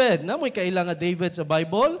 David. Namoy kailangan David sa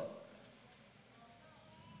Bible?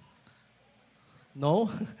 No?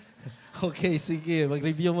 Okay, sige.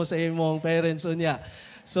 Mag-review mo sa imong parents unya.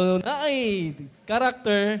 So, naay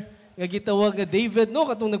character nga gitawag nga David, no?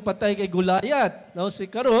 Katong nagpatay kay Goliath. No? Si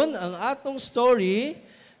karon ang atong story,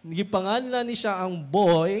 gipangalan ni siya ang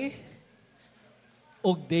boy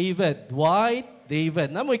og David. Dwight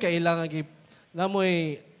David. Namoy kailangan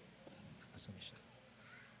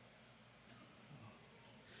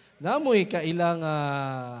Namoy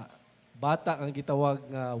kailangan bata ang gitawag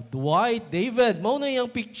nga Dwight David. Mao na yung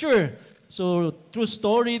picture. So, true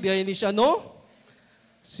story, diyan ni siya, no?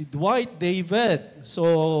 Si Dwight David.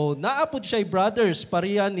 So, naapod siya brothers,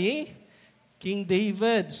 pareha ni King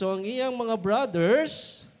David. So, ang iyang mga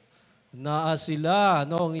brothers, naa sila,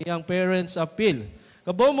 no? Ang iyang parents appeal.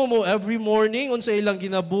 Kabaw mo every morning, unsa ilang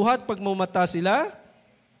ginabuhat pag mamata sila?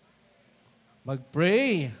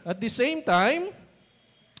 Mag-pray. At the same time,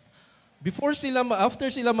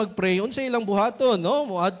 after sila mag-pray, unsa ilang buhaton, no?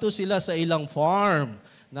 Muadto sila sa ilang farm.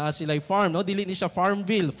 Na sila farm, no? Dili ni siya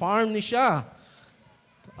Farmville, farm ni siya.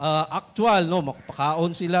 Actual, no?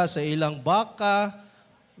 Makapakaon sila sa ilang baka,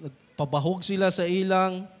 nagpabahog sila sa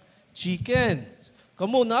ilang chicken.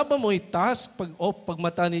 Kamu na ba mo task pag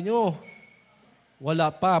mata ninyo? Wala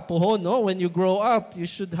pa pohon, no? When you grow up, you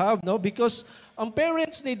should have, no? Because ang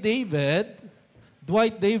parents ni David,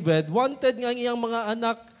 Dwight David, wanted nga iyang mga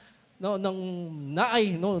anak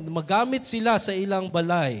magamit sila sa ilang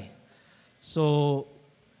balay. So,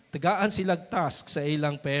 tagaan silang task sa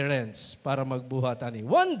ilang parents para magbuhat ani.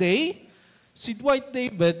 One day, si Dwight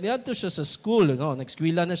David, niadto siya sa school, no?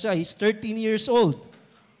 Nag-eskwela na siya. He's 13 years old.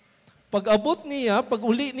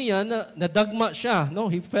 Pag-uli niya, nadagma siya.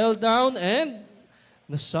 No? He fell down and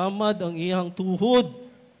nasamad ang iyang tuhod.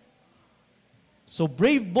 So,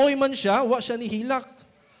 brave boy man siya, wa siya nihilak.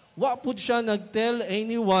 Wa pud siya nag-tell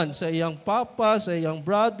anyone sa iyang papa, sa iyang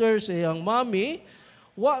brother, sa iyang mommy,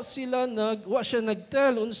 wa siya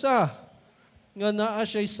nag-tell unsa nga naa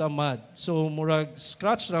siya samad. So murag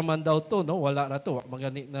scratch raman daw to, no? Wala ra to,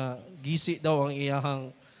 magani na gisi daw ang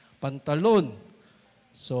iyang pantalon.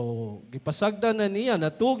 So gipasagdan na niya,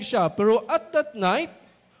 natug siya, pero at that night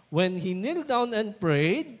when he knelt down and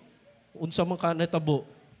prayed, unsa man ka natabo?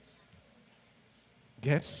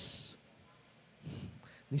 Guess?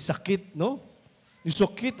 Nisakit, no?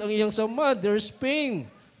 Nisakit ang iyang samad. There's pain.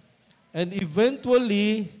 And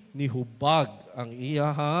eventually, nihubag ang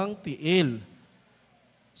iyahang tiil.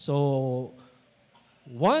 So,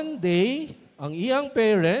 one day, ang iyang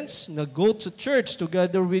parents nag-go to church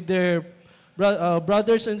together with their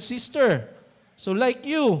brothers and sister. So like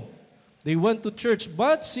you, they went to church.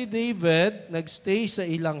 But si David nagstay sa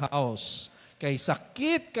ilang house. Kay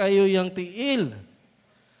sakit kayo yung tiil.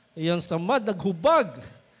 Iyang samad, naghubag.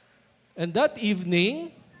 And that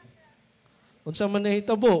evening, unsa man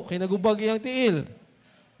nahitabo, kay nagubag iyang tiil.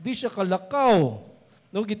 Di siya kalakaw.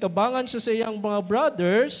 No, gitabangan siya sa iyang mga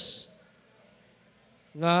brothers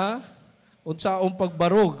nga unsaong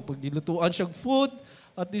pagbarog, pagdilutuan siya food,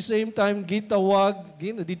 at the same time gitawag,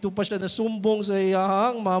 dito pa siya nasumbong sa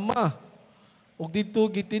iyang mama. Og dito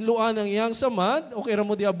gitinluan ang iyang samad. Okay ra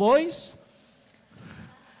mo diha, boys?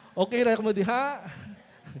 Okay ra mo diha?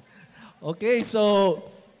 Okay, so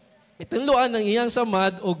itinluan ng iyang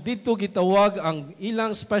samad og dito gitawag ang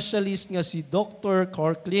ilang specialist nga si Dr.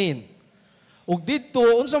 Corklin. Og dito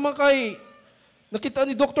unsa man kay nakita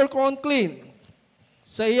ni Dr. Corklin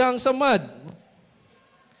sa iyang samad.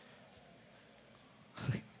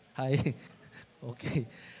 Hi. Okay.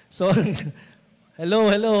 So hello.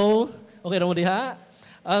 Okay ra mo diha?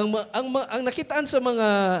 Ang nakitaan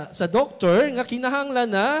sa doktor nga kinahanglan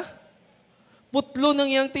na putlo ng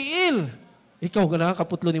iyang tiil. Ikaw ganahan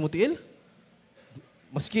kaputlo ni mo tiil?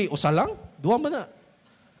 Maski usa lang, duwa man na.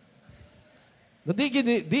 Di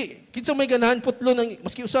kinsa may ganahan putlo ng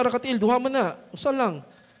maski usa ra ka tiil, duha man na, usa lang.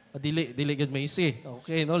 Dili gid may isi.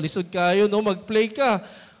 Okay, no, lisod kayo, no, mag-play ka.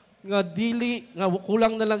 nga dili nga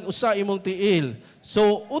kulang na lang usa imong tiil.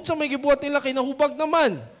 So unsa may gibuhat nila kay nahubag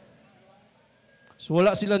naman. So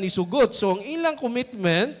wala sila nisugot. So ang ilang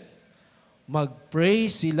commitment,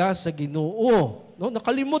 mag-pray sila sa Ginoo. No,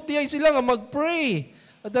 nakalimot diay sila nga mag-pray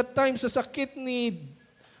at that time sa sakit ni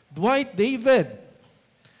Dwight David.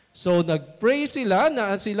 So nag-pray sila,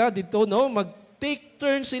 naan sila dito, no, mag-take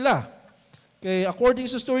turn sila. Kay according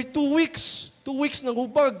sa story, 2 weeks nang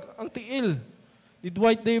hubag ang tiil ni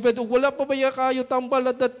Dwight David. Ug wala pa baya kayo tambal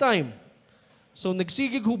at that time. So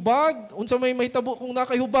nagsigig hubag, unsa may mahitabo kung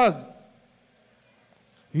nakahubag?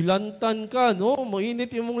 Hilantan ka, no?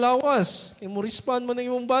 Mainit yung mong lawas. Mo respond man ng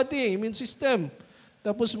imong body, immune system.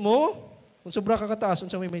 Tapos mo, kung sobra ka kataas,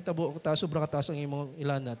 unsa may mahitabo, sobra kataas ang imong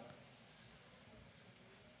ilanat.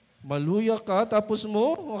 Maluya ka, tapos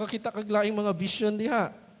mo, makakita kag laing mga vision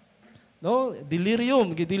diha. No?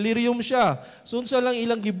 Delirium siya. So unsa lang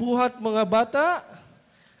ilang gibuhat mga bata?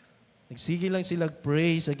 Nagsige lang sila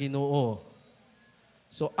pray sa Ginoo.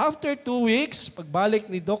 So after 2 weeks, pagbalik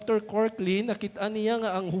ni Dr. Corkley, nakita niya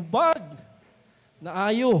nga ang hubag na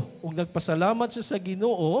ayo ug nagpasalamat siya sa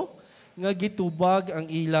Ginoo nga gitubag ang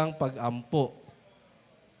ilang pag-ampo.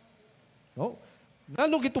 No?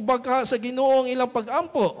 Ngano gitubag ka sa Ginoo ang ilang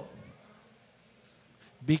pag-ampo?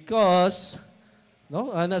 Because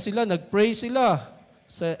sila nagpray sila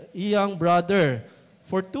sa iyang brother.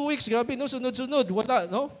 For 2 weeks, grabe no, sunod-sunod, wala,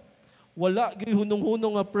 no? Wala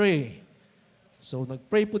gihunong-hunong nga pray. So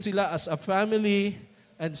nagpray po sila as a family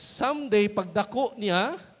and someday pagdako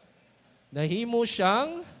niya, nahimo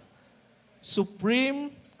siyang supreme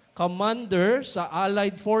commander sa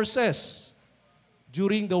Allied Forces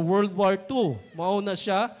during the World War II. Mauna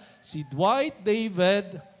siya si Dwight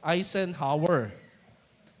David Eisenhower.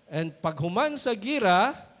 And paghuman sa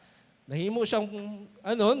gira, nahimo siyang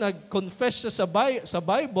nag-confess siya sa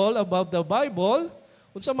Bible, above the Bible,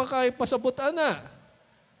 unsa man kay pasabot ana.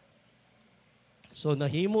 So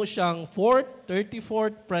nahimo siyang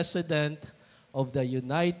 34th President of the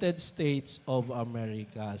United States of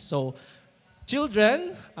America. So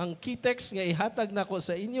children, ang key text nga ihatag nako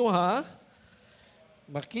sa inyo ha,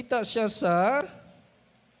 makita siya sa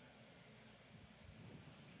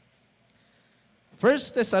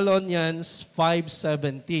 1 Thessalonians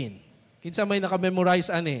 5:17. Kinsa may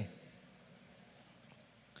naka-memorize ani?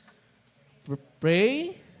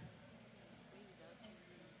 Pray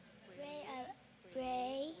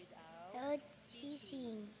without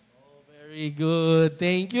ceasing. Very good.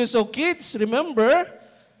 Thank you. So kids, remember,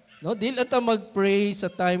 no, dili ta mag-pray sa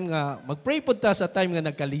time nga, mag-pray pud ta sa time nga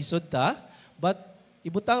nagkalisod ta, but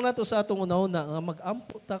ibutang nato sa atong una-una nga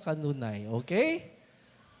mag-ampo ta kanunay, okay?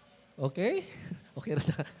 Okay? Okay na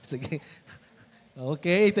ta. Sige.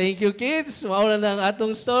 Okay, thank you kids. Mauna na ang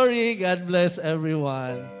atong story. God bless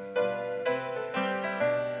everyone.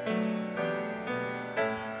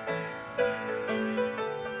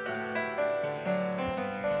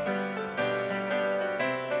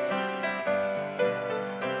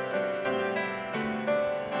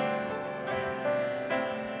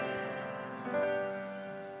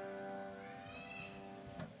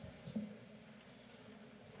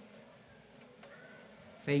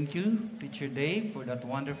 Thank you, Teacher Dave, for that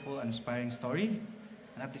wonderful and inspiring story.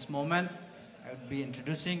 And at this moment, I will be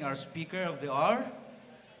introducing our speaker of the hour.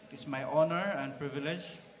 It is my honor and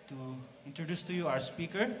privilege to introduce to you our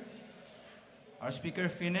speaker. Our speaker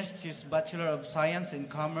finished his Bachelor of Science in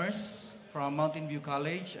Commerce from Mountain View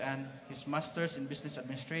College and his Master's in Business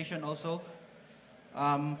Administration also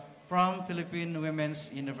from Philippine Women's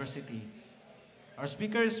University. Our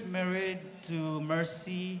speaker is married to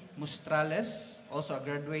Mercy Mustrales, also a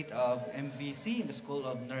graduate of MVC in the School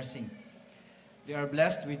of Nursing. They are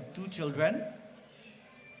blessed with 2 children,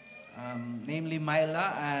 namely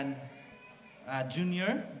Myla and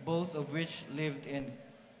Junior, both of which lived in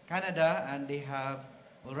Canada, and they have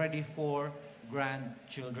already 4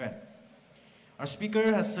 grandchildren. Our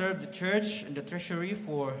speaker has served the church in the treasury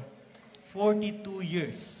for 42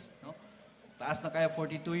 years. No? Taas na kaya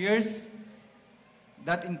 42 years.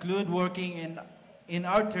 That include working in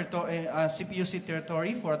our CPUC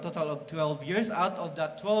territory for a total of 12 years. Out of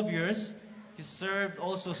that 12 years, he served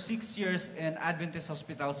also 6 years in Adventist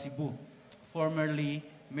Hospital Cebu, formerly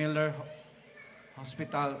Miller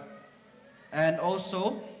Hospital. And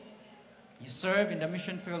also, he served in the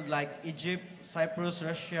mission field like Egypt, Cyprus,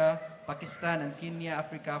 Russia, Pakistan, and Kenya,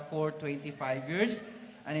 Africa for 25 years.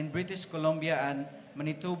 And in British Columbia and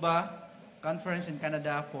Manitoba Conference in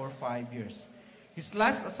Canada for 5 years. His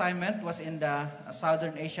last assignment was in the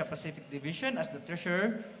Southern Asia Pacific Division as the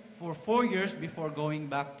treasurer for 4 years before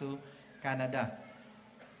going back to Canada.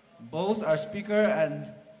 Both our speaker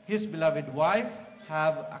and his beloved wife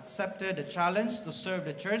have accepted the challenge to serve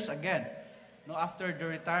the church again. No, after the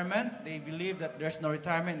retirement, they believe that there's no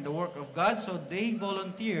retirement in the work of God, so they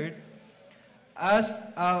volunteered as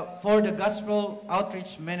for the Gospel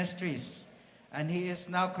Outreach Ministries. And he is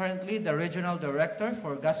now currently the Regional Director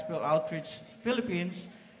for Gospel Outreach Philippines,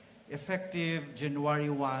 effective January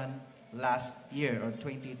 1 last year, or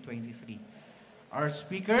 2023. Our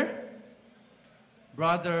speaker,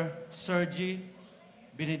 Brother Sergie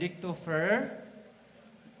Benedicto Ferrer,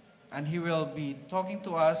 and he will be talking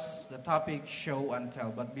to us the topic Show and Tell.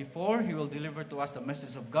 But before he will deliver to us the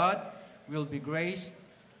message of God, we will be graced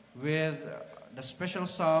with the special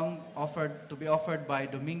song to be offered by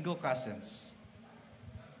Domingo Cousins.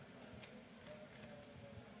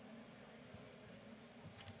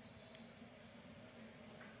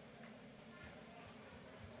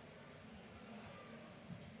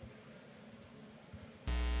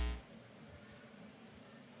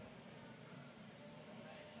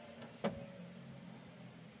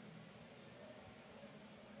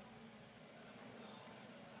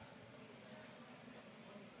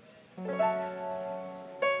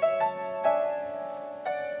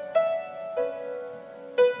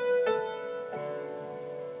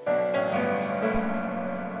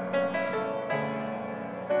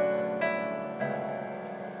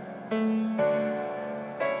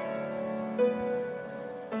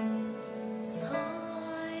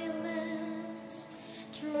 Silence,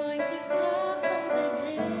 trying to fathom the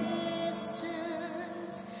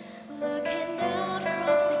distance, looking out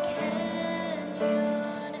across the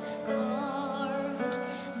canyon, caught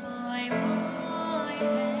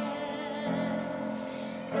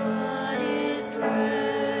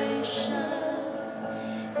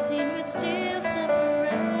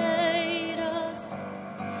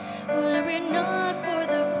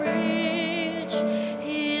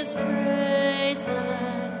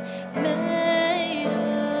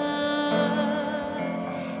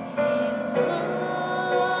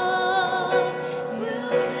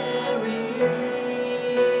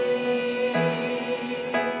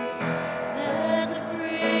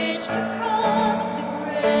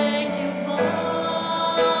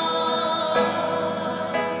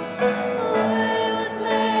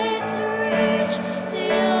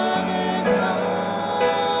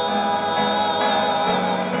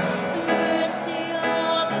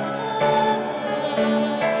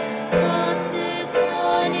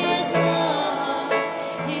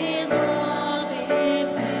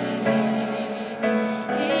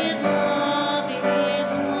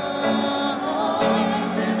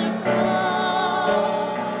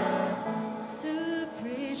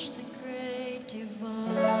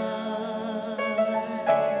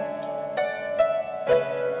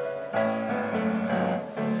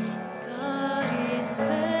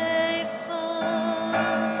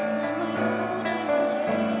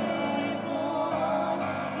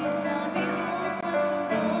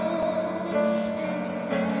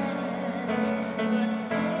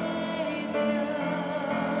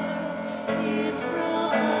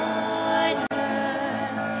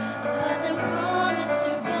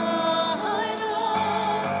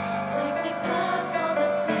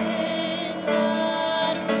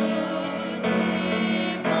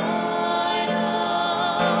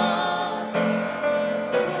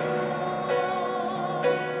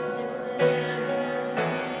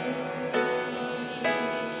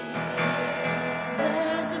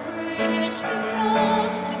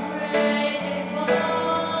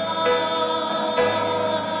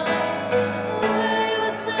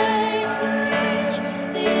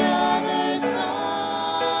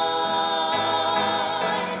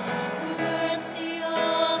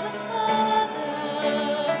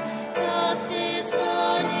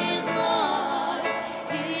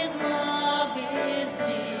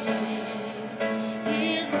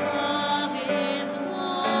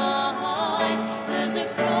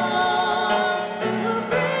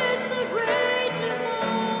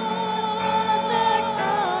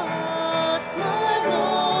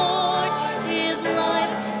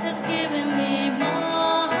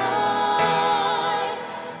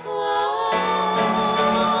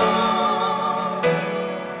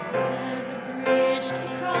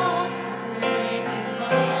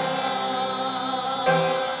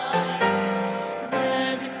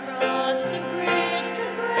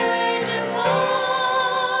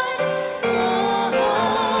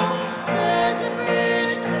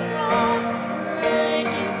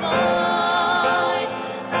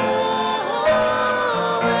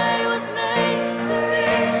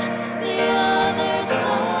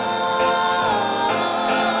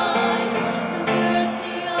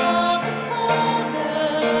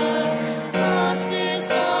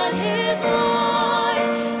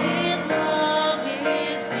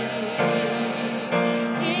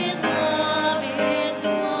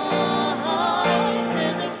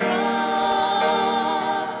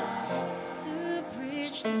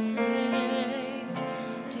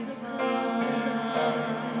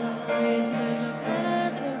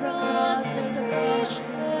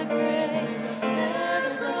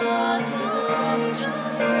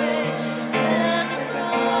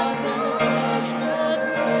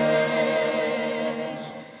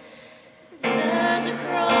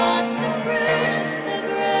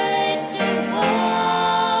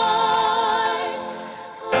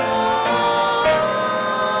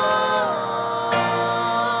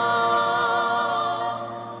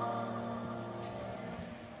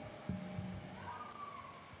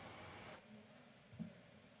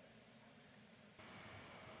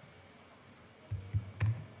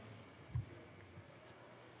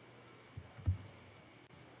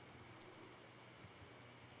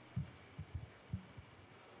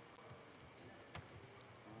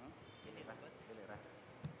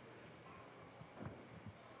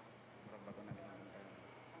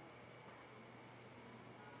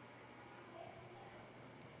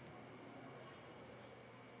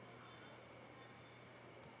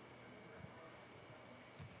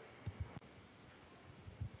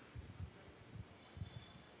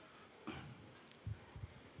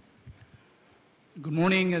Good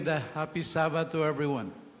morning and a happy Sabbath to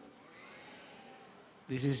everyone.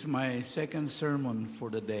 This is my second sermon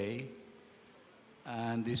for the day.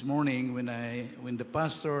 And this morning when the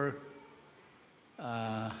pastor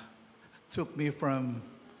took me from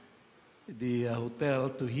the hotel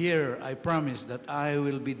to here, I promised that I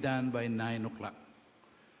will be done by 9 o'clock.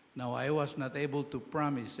 Now, I was not able to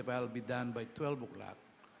promise if I'll be done by 12 o'clock.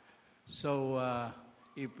 So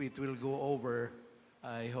if it will go over,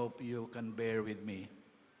 I hope you can bear with me.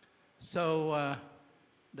 So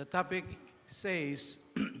the topic says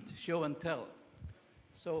show and tell.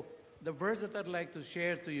 So the verse that I'd like to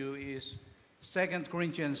share to you is 2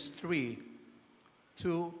 Corinthians 3,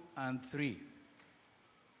 2 and 3.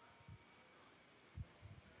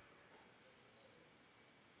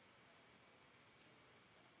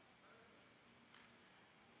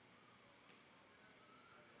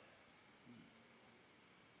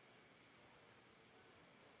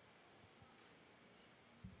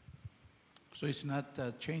 So it's not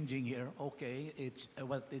changing here. Okay, it's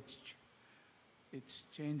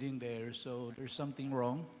changing there. So there's something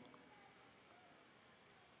wrong.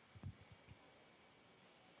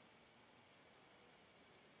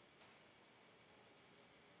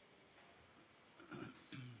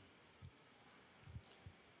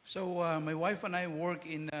 So my wife and I work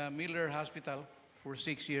in Miller Hospital for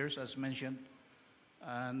 6 years, as mentioned,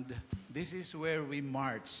 and this is where we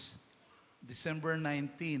marched. December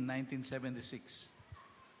 19, 1976.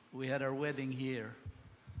 We had our wedding here.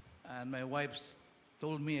 And my wife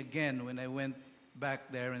told me again when I went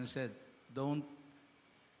back there and said, don't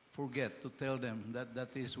forget to tell them that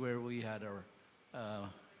that is where we had our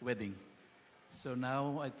wedding. So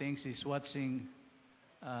now I think she's watching.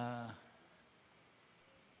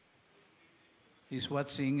 He's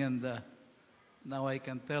watching, and now I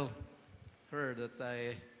can tell her that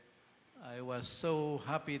I was so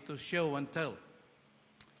happy to show and tell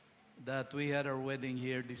that we had our wedding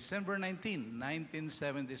here December 19,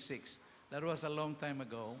 1976. That was a long time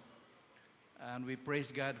ago. And we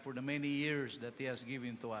praise God for the many years that He has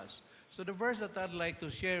given to us. So the verse that I'd like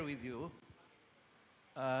to share with you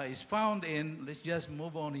is found in, let's just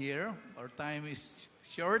move on here. Our time is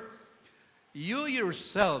short. You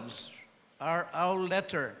yourselves are our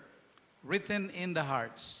letter written in the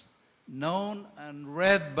hearts, known and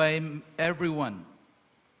read by everyone.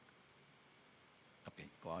 Okay,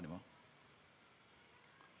 go on, mo.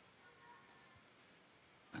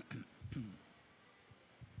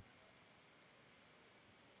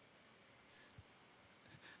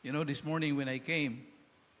 You know, this morning when I came,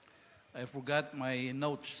 I forgot my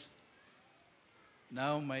notes.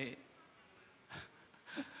 Now my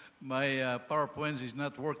PowerPoint is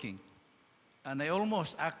not working. And I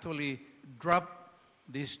almost actually dropped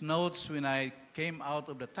these notes when I came out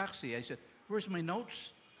of the taxi. I said, where's my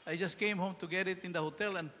notes? I just came home to get it in the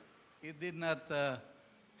hotel and it did not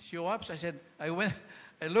show up. So I said, I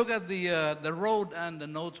looked at the road and the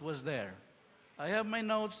notes was there. I have my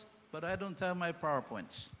notes, but I don't have my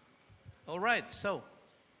PowerPoints. All right, so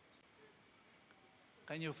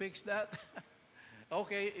can you fix that?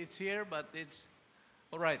 Okay, it's here, but it's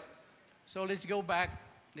all right. So let's go back.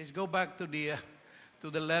 Let's go back to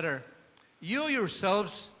the letter. You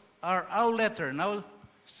yourselves are our letter. Now,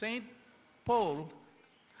 St. Paul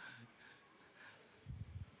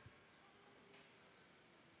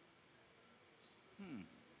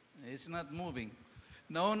it's not moving.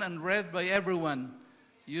 Known and read by everyone.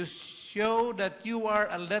 You show that you are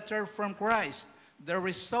a letter from Christ, the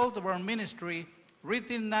result of our ministry,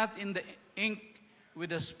 written not in the ink with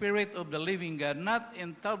the Spirit of the living God, not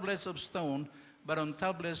in tablets of stone, but on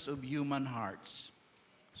tablets of human hearts.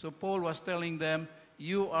 So Paul was telling them,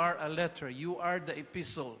 you are a letter, you are the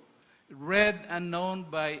epistle, read and known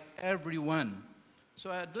by everyone.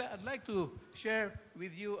 So I'd like to share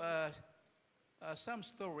with you some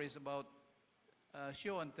stories about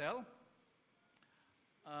show and tell.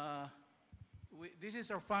 This is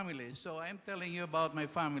our family, so I'm telling you about my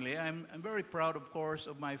family. I'm very proud, of course,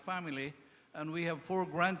 of my family, and we have 4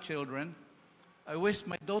 grandchildren. I wish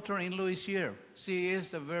my daughter-in-law is here. She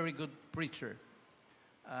is a very good preacher,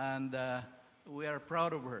 and we are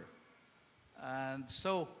proud of her. And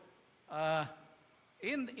so,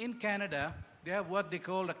 in Canada, they have what they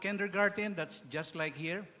call a kindergarten, that's just like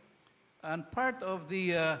here. And part of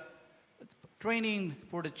the training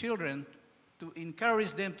for the children to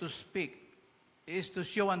encourage them to speak is to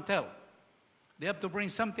show and tell. They have to bring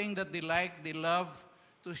something that they like, they love,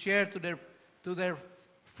 to share to their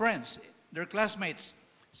friends, their classmates.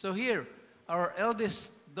 So here, our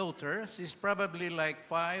eldest daughter, she's probably like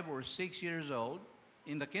 5 or 6 years old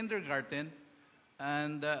in the kindergarten,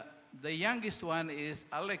 and the youngest one is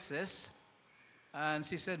Alexis, And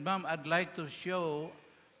she said, Mom, I'd like to show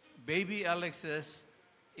baby Alexis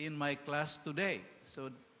in my class today.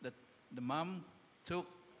 So the mom took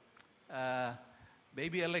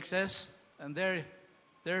baby Alexis, and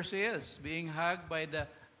there she is, being hugged by the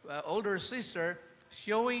older sister,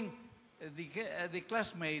 showing the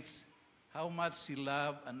classmates how much she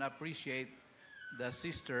loved and appreciate the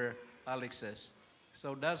sister Alexis.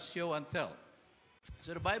 So that's show and tell.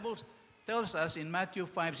 So the Bible tells us in Matthew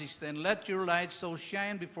 5:16, let your light so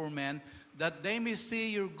shine before men that they may see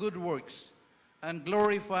your good works and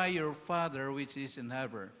glorify your Father which is in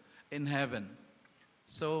heaven.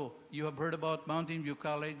 So you have heard about Mountain View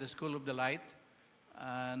College, the School of the Light,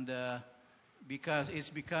 and because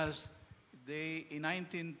they, in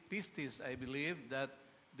 1950s, I believe, that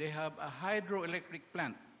they have a hydroelectric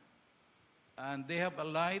plant, and they have a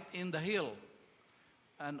light in the hill,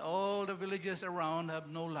 and all the villages around have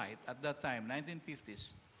no light at that time,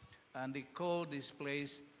 1950s, and they called this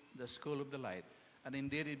place the School of the Light. And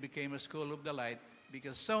indeed, it became a School of the Light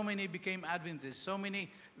because so many became Adventists. So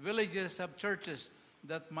many villages have churches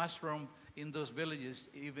that mushroom in those villages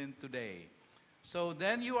even today. So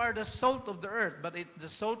then you are the salt of the earth, but the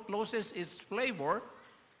salt loses its flavor.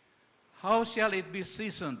 How shall it be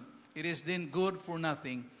seasoned? It is then good for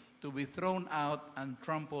nothing, to be thrown out and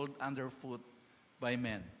trampled underfoot by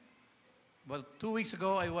men. But 2 weeks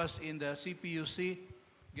ago, I was in the CPUC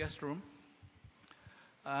guest room,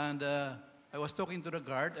 and I was talking to the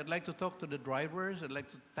guard. I'd like to talk to the drivers. I'd like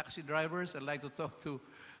to taxi drivers. I'd like to talk to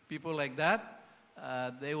people like that.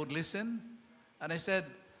 They would listen. And I said,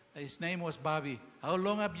 his name was Bobby. How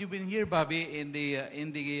long have you been here, Bobby, in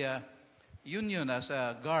the union as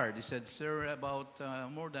a guard? He said, sir, about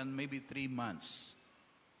more than maybe 3 months.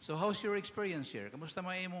 So how's your experience here? Kamusta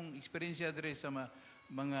may imong experience dire sa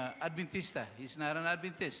mga Adventista? He's not an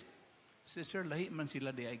Adventist. He said, sir, lahi man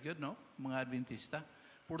sila di ay good, no? Mga Adventista.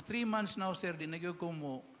 For 3 months now, sir, di na ko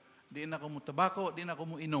mo tabako, di na ko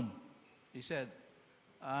mo inom. He said,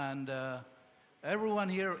 and everyone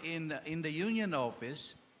here in the union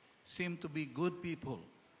office seemed to be good people.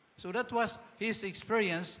 So that was his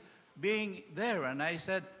experience being there. And I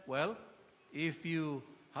said, well, if you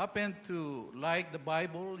happen to like the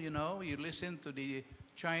Bible, you know, you listen to the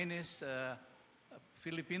Chinese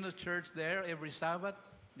Filipino church there every Sabbath.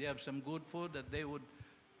 They have some good food that they would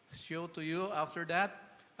show to you after that.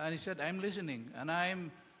 And he said, I'm listening, and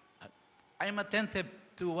I'm attentive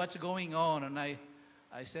to what's going on. And I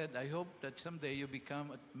said, I hope that someday you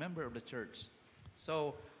become a member of the church.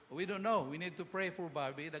 So we don't know. We need to pray for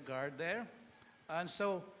Bobby, the guard there. And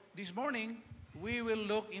so this morning, we will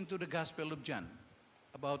look into the Gospel of John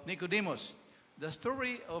about Nicodemus. The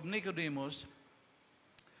story of Nicodemus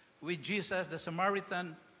with Jesus, the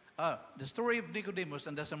Samaritan, the story of Nicodemus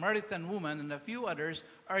and the Samaritan woman and a few others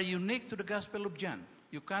are unique to the Gospel of John.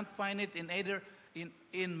 You can't find it in either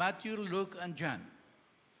in Matthew, Luke, and John.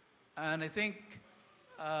 And I think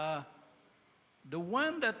the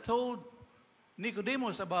one that told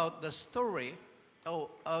Nicodemus about the story of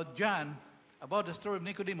John, about the story of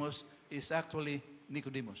Nicodemus, is actually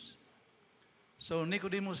Nicodemus. So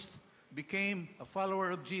Nicodemus became a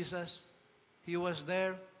follower of Jesus. He was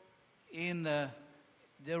there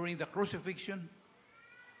during the crucifixion,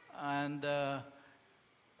 and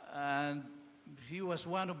he was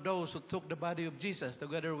one of those who took the body of Jesus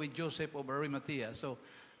together with Joseph of Arimathea. So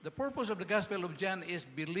the purpose of the Gospel of John is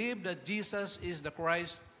believe that Jesus is the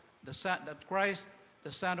Christ, the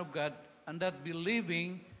Son of God, and that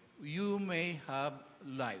believing you may have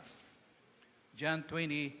life. John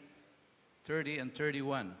 20, 30 and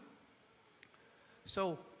 31.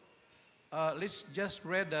 So let's just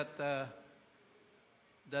read that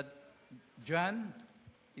John.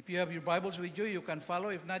 If you have your Bibles with you, you can follow.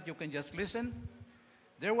 If not, you can just listen.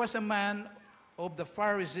 There was a man of the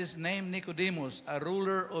Pharisees named Nicodemus, a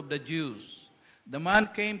ruler of the Jews. The man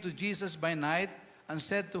came to Jesus by night and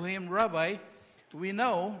said to him, Rabbi, we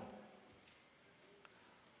know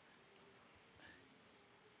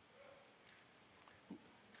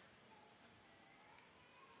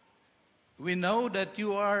that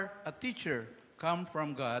you are a teacher come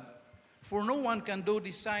from God, for no one can do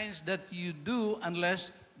the signs that you do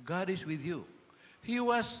unless God is with you. He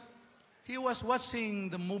was watching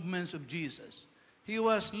the movements of Jesus. He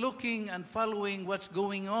was looking and following what's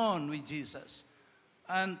going on with Jesus.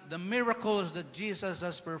 And the miracles that Jesus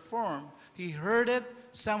has performed, he heard it,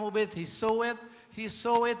 some of it, he saw it. He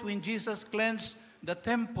saw it when Jesus cleansed the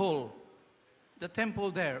temple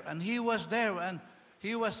there. And he was there, and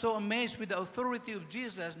he was so amazed with the authority of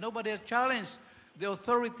Jesus. Nobody had challenged the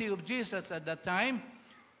authority of Jesus at that time.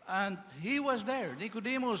 And he was there.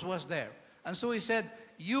 Nicodemus was there. And so he said,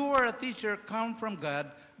 you are a teacher come from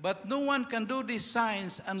God, but no one can do these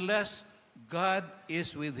signs unless God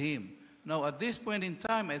is with him. Now, at this point in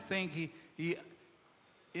time, I think he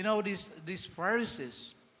these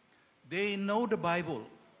Pharisees, they know the Bible.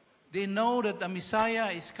 They know that the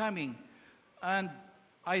Messiah is coming. And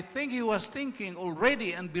I think he was thinking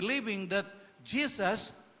already and believing that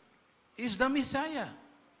Jesus is the Messiah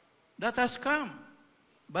that has come.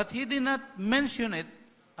 But he did not mention it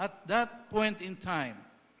at that point in time.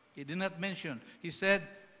 He did not mention. He said,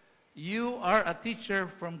 you are a teacher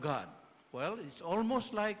from God. Well, it's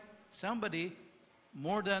almost like somebody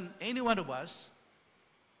more than any one of us.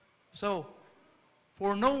 So,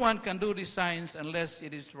 for no one can do these signs unless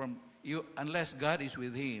it is from you, unless God is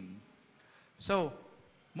with him. So,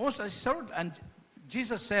 most assured, and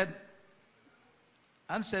Jesus said,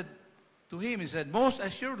 answered to him, he said, most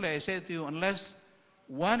assuredly I say to you, unless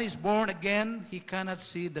one is born again, he cannot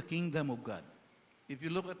see the kingdom of God. If you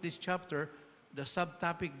look at this chapter, the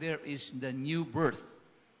subtopic there is the new birth.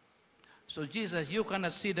 So Jesus, you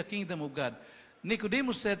cannot see the kingdom of God.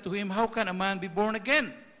 Nicodemus said to him, how can a man be born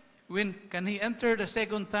again? When can he enter the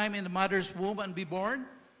second time in the mother's womb and be born?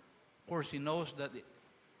 Of course, he knows that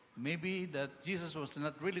maybe that Jesus was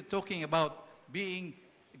not really talking about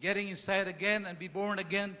getting inside again and be born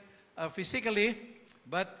again physically,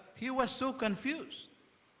 but he was so confused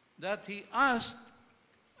that he asked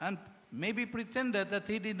and maybe pretended that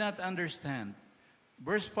he did not understand.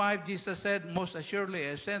 Verse 5, Jesus said, most assuredly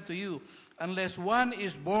I say to you, unless one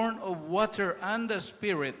is born of water and the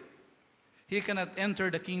Spirit, he cannot enter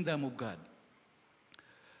the kingdom of God.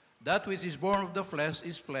 That which is born of the flesh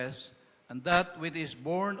is flesh, and that which is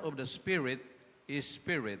born of the Spirit is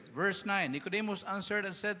spirit. Verse 9, Nicodemus answered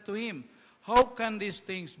and said to him, how can these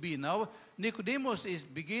things be? Now, Nicodemus is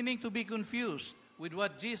beginning to be confused with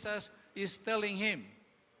what Jesus is telling him.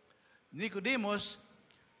 Nicodemus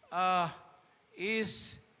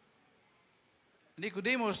is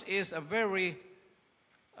a very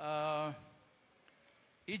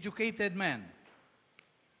educated man.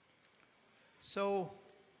 So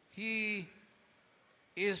he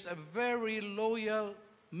is a very loyal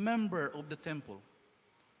member of the temple.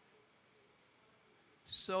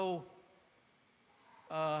 So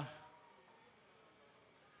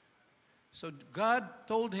God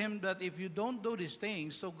told him that if you don't do these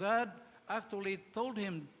things, so God actually told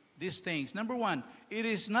him these things. Number one, it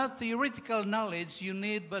is not theoretical knowledge you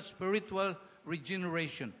need, but spiritual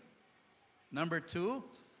regeneration. Number two,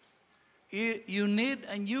 you need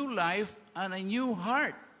a new life and a new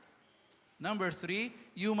heart. Number three,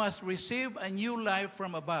 you must receive a new life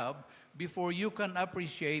from above before you can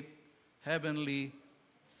appreciate heavenly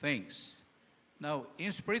things. Now,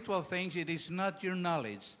 in spiritual things, it is not your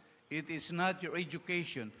knowledge. It is not your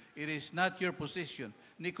education. It is not your position.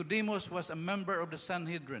 Nicodemus was a member of the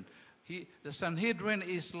Sanhedrin. The Sanhedrin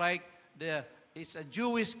is like it's a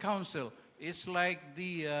Jewish council. It's like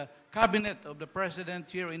the cabinet of the president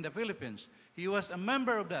here in the Philippines. He was a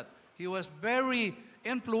member of that. He was very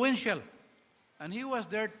influential. And he was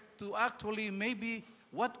there to actually maybe,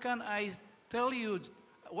 what can I tell you?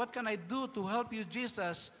 What can I do to help you,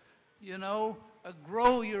 Jesus,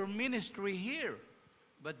 grow your ministry here?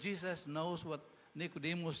 But Jesus knows what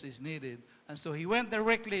Nicodemus is needed. And so he went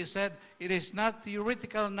directly, he said, it is not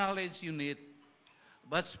theoretical knowledge you need,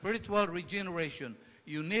 but spiritual regeneration.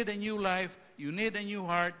 You need a new life. You need a new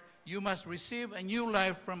heart. You must receive a new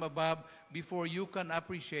life from above before you can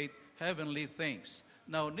appreciate heavenly things.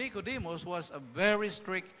 Now, Nicodemus was a very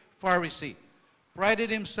strict Pharisee, prided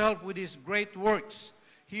himself with his great works.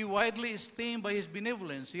 He widely esteemed by his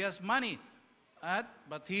benevolence. He has money,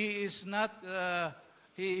 but he is not.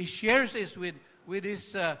 He shares this with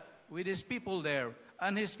his people there,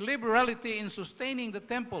 and his liberality in sustaining the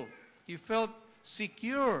temple. He felt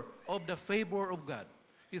secure of the favor of God.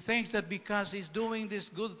 He thinks that because he's doing these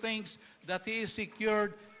good things, that he is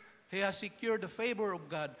secured. He has secured the favor of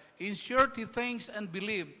God. In short, he thinks and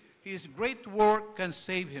believes his great work can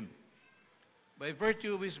save him. By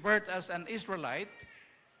virtue of his birth as an Israelite,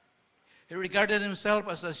 he regarded himself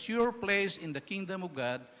as a sure place in the kingdom of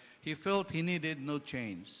God. He felt he needed no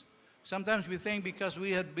change. Sometimes we think because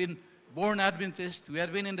we had been born Adventist, we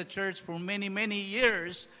had been in the church for many, many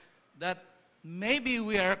years, that maybe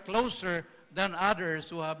we are closer than others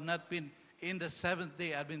who have not been in the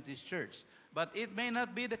Seventh-day Adventist church. But it may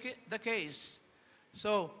not be the case.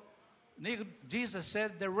 So Jesus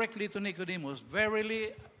said directly to Nicodemus,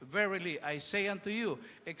 verily, verily, I say unto you,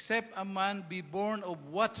 except a man be born of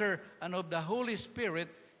water and of the Holy Spirit,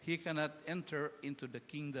 he cannot enter into the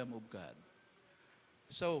kingdom of God.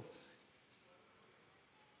 So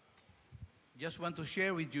just want to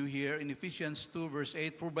share with you here in Ephesians 2 verse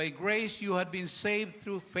 8, for by grace you have been saved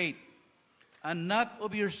through faith, and not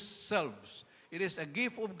of yourselves. It is a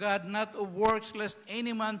gift of God, not of works, lest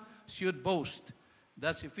any man should boast.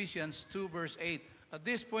 That's Ephesians 2 verse 8. At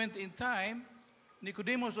this point in time,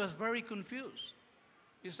 Nicodemus was very confused.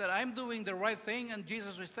 He said, I'm doing the right thing, and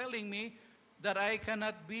Jesus was telling me that I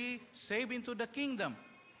cannot be saved into the kingdom.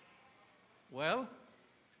 Well,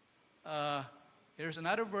 here's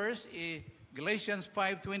another verse, Galatians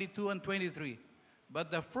 5:22 and 23.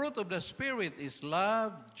 But the fruit of the Spirit is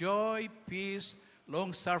love, joy, peace,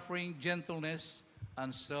 long-suffering, gentleness,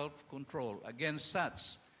 and self-control. Against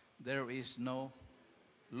such, there is no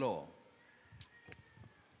law.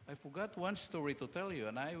 I forgot one story to tell you,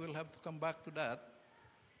 and I will have to come back to that.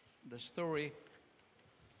 The story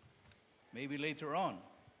maybe later on.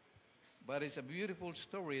 But it's a beautiful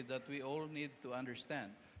story that we all need to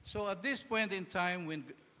understand. So at this point in time,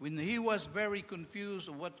 when he was very confused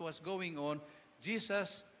of what was going on,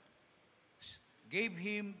 Jesus gave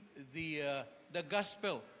him the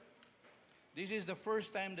gospel. This is the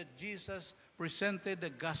first time that Jesus presented the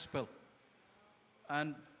gospel.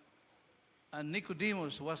 And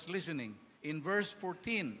Nicodemus was listening. In verse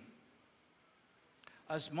 14,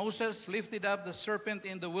 as Moses lifted up the serpent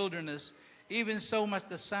in the wilderness, even so must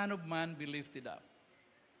the Son of Man be lifted up.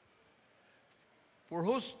 For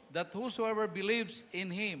whosoever believes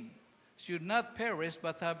in him should not perish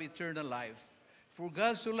but have eternal life. For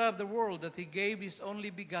God so loved the world that he gave his only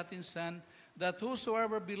begotten Son, that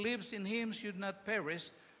whosoever believes in him should not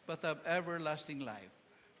perish but have everlasting life.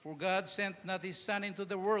 For God sent not his Son into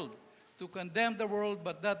the world to condemn the world,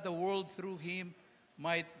 but that the world through him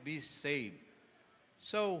might be saved.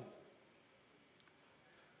 So,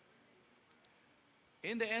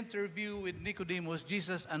 in the interview with Nicodemus,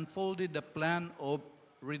 Jesus unfolded the plan of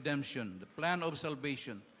redemption, the plan of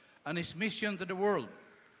salvation, and his mission to the world.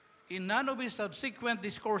 In none of his subsequent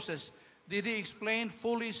discourses did he explain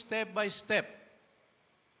fully, step by step,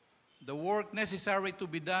 the work necessary to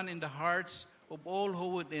be done in the hearts of all who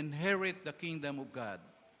would inherit the kingdom of God.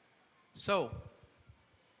 So,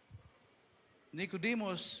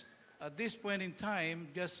 Nicodemus, at this point in time,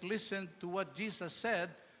 just listened to what Jesus said,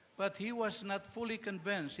 but he was not fully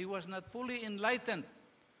convinced. He was not fully enlightened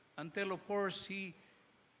until, of course, he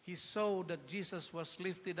saw that Jesus was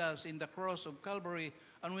lifted us in the cross of Calvary.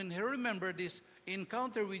 And when he remembered this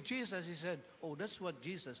encounter with Jesus, he said, oh, that's what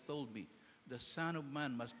Jesus told me. The Son of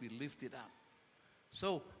Man must be lifted up.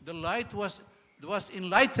 So the light was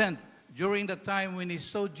enlightened during the time when he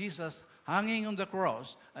saw Jesus hanging on the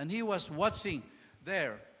cross, and he was watching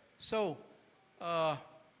there. So, I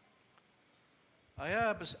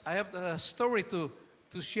have a story to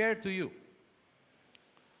share to you.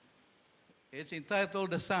 It's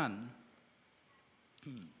entitled The Sun.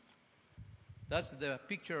 That's the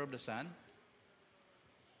picture of the sun.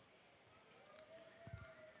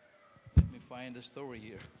 Let me find the story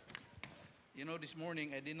here. You know, this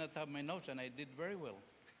morning I did not have my notes, and I did very well.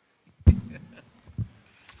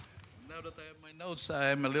 Now that I have my notes,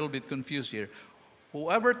 I'm a little bit confused here.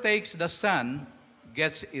 Whoever takes the sun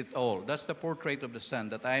gets it all. That's the portrait of the sun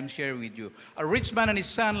that I am sharing with you. A rich man and his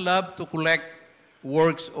son loved to collect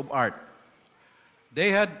works of art.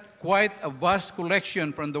 They had quite a vast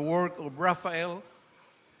collection from the work of Raphael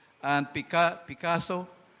and Picasso.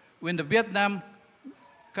 When the Vietnam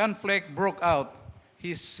conflict broke out,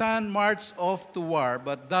 his son marched off to war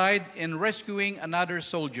but died in rescuing another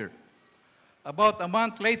soldier. About a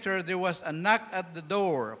month later, there was a knock at the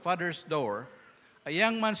door, father's door. A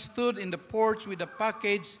young man stood in the porch with a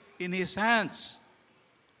package in his hands.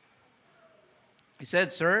 He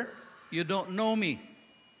said, "Sir, you don't know me,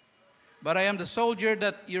 but I am the soldier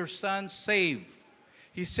that your son saved.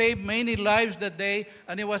 He saved many lives that day,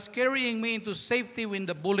 and he was carrying me into safety when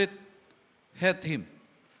the bullet hit him.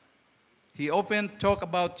 He often talked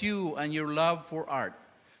about you and your love for art."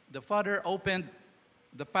 The father opened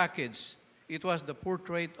the package. It was the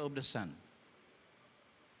portrait of the son,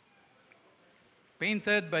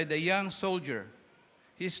 painted by the young soldier.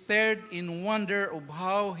 He stared in wonder of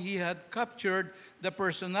how he had captured the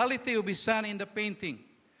personality of his son in the painting.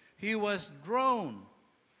 He was drawn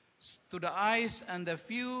to the eyes, and a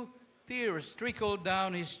few tears trickled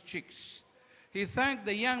down his cheeks. He thanked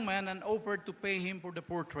the young man and offered to pay him for the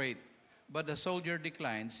portrait, but the soldier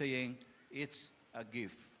declined, saying, "It's a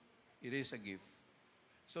gift. It is a gift."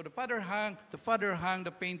 So the father hung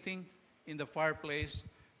the painting in the fireplace.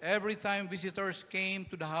 Every time visitors came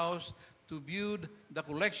to the house to view the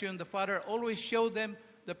collection, the father always showed them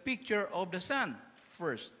the picture of the son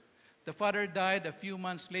first. The father died a few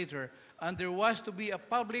months later, and there was to be a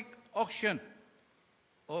public auction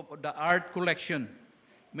of the art collection.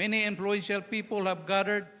 Many influential people have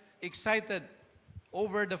gathered excited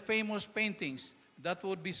over the famous paintings that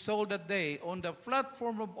would be sold that day. On the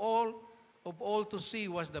platform of all to see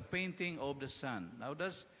was the painting of the sun. Now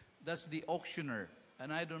that's the auctioneer.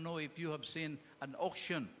 And I don't know if you have seen an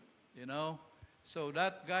auction, you know. So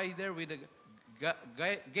that guy there with the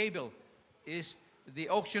gable is the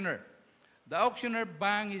auctioneer. The auctioneer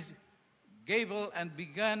banged his gable and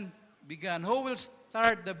began, who will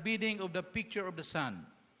start the bidding of the picture of the sun?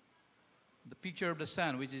 The picture of the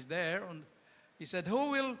sun, which is there. He said, who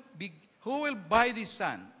will buy this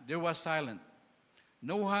sun? There was silence.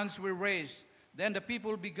 No hands were raised. Then the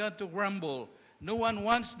people began to grumble. No one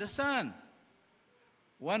wants the sun.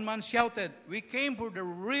 One man shouted, we came for the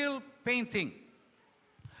real painting.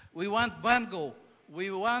 We want Van Gogh.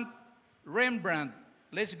 We want Rembrandt.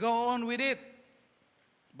 Let's go on with it.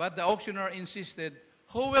 But the auctioneer insisted,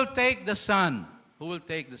 who will take the sun? Who will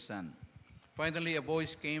take the sun? Finally, a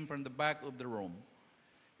voice came from the back of the room.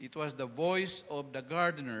 It was the voice of the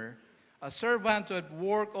gardener, a servant who had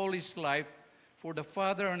worked all his life for the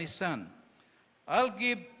father and his son. I'll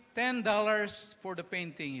give $10 for the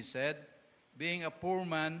painting, he said. Being a poor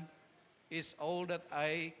man is all that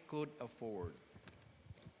I could afford.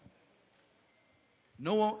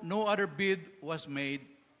 No other bid was made.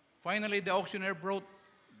 Finally, the auctioneer brought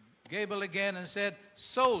gable again and said,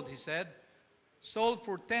 sold, he said. Sold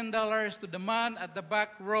for $10 to the man at the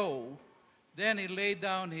back row. Then he laid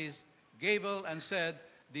down his gable and said,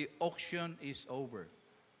 the auction is over.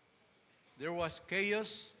 There was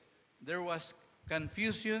chaos. There was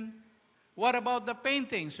confusion. What about the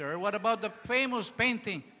paintings, sir? What about the famous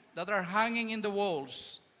painting that are hanging in the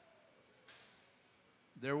walls?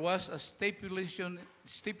 There was a stipulation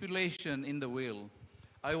in the will.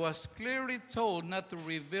 I was clearly told not to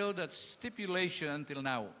reveal that stipulation until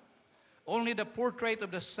now. Only the portrait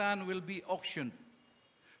of the sun will be auctioned.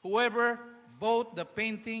 Whoever bought the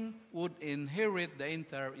painting would inherit the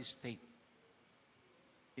entire estate,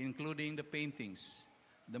 including the paintings.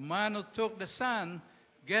 The man who took the sun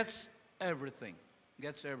gets everything,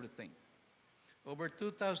 Over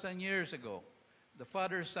 2,000 years ago, the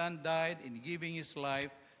Father's Son died in giving his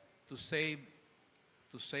life to save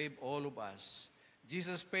all of us.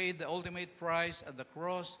 Jesus paid the ultimate price at the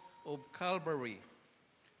cross of Calvary,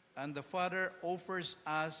 and the Father offers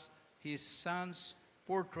us his Son's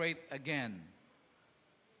portrait again,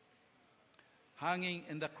 hanging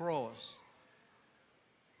in the cross,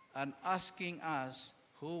 and asking us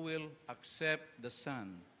who will accept the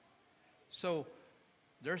Son. So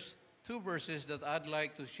there's two verses that I'd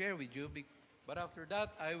like to share with you, but after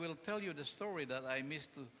that I will tell you the story that I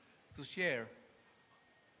missed to share.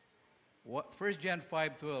 1 John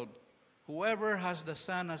 5:12, whoever has the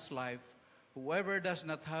Son has life. Whoever does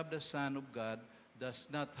not have the Son of God does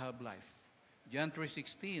not have life. John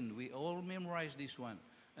 3:16, we all memorize this one.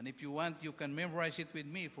 And if you want, you can memorize it with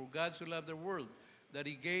me. For God so loved the world that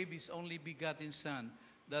he gave his only begotten Son,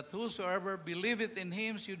 that whosoever believeth in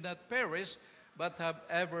him should not perish, but have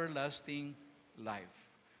everlasting life.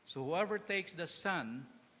 So whoever takes the Son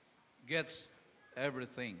gets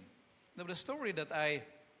everything. Now the story that I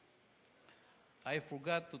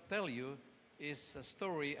forgot to tell you is a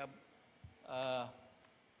story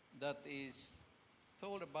that is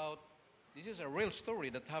told about. This is a real story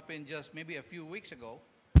that happened just maybe a few weeks ago,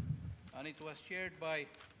 and it was shared by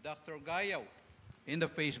Dr. Gayaw in the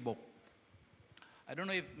Facebook. I don't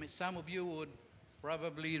know if some of you would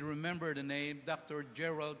probably remember the name Dr.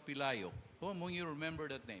 Gerald Pilayo. Who among you remember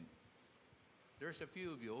that name? There's a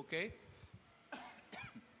few of you, okay?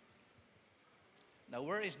 Now,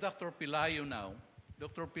 where is Dr. Pilayo now?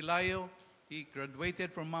 Dr. Pilayo, he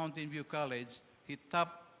graduated from Mountain View College. He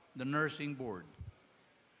topped the nursing board.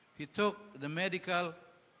 He took the medical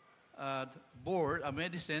board of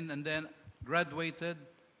medicine and then graduated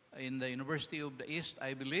in the University of the East,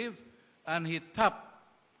 I believe, and he topped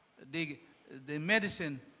the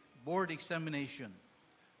medicine board examination.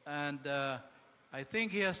 And I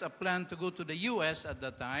think he has a plan to go to the U.S. at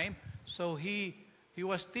that time, so he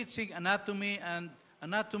was teaching anatomy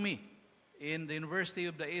in the University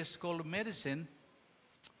of the East School of Medicine,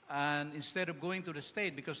 and instead of going to the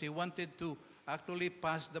state, because he wanted to actually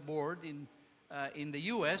pass the board in the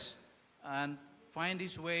U.S. and find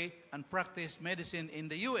his way and practice medicine in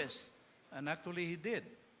the U.S. And actually he did.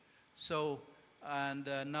 So, and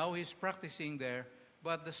now he's practicing there.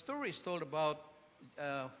 But the story is told about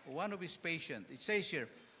one of his patients. It says here,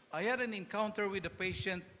 I had an encounter with a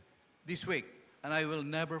patient this week, and I will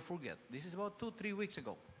never forget. This is about 2-3 weeks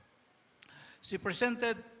ago. She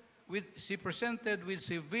presented she presented with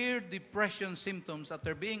severe depression symptoms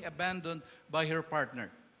after being abandoned by her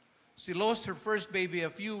partner. She lost her first baby a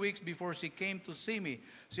few weeks before she came to see me.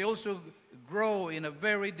 She also grew in a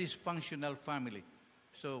very dysfunctional family.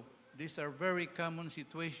 So these are very common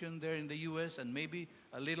situations there in the U.S. and maybe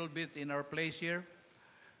a little bit in our place here.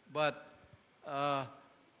 But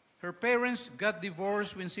her parents got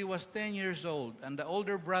divorced when she was 10 years old, and the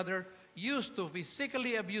older brother used to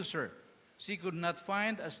physically abuse her. She could not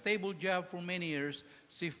find a stable job for many years.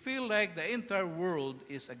 She felt like the entire world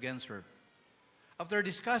is against her. After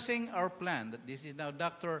discussing our plan, this is now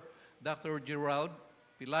Dr. Gerald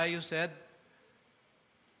Pilayo said,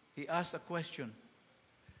 he asked a question.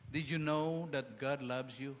 Did you know that God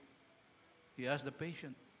loves you? He asked the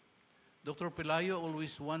patient. Dr. Pilayo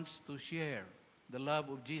always wants to share the love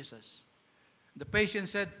of Jesus. The patient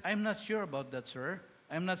said, I'm not sure about that, sir.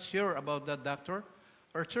 I'm not sure about that, doctor.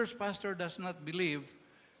 Our church pastor does not believe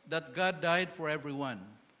that God died for everyone.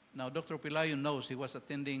 Now, Dr. Pilayo knows he was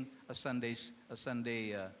attending a Sunday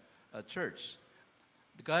church.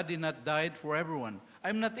 God did not die for everyone.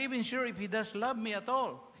 I'm not even sure if he does love me at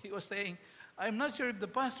all. He was saying, I'm not sure if the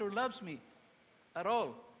pastor loves me at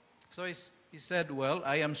all. So he said, well,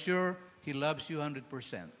 I am sure he loves you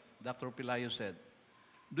 100%. Dr. Pilayo said,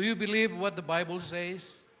 do you believe what the Bible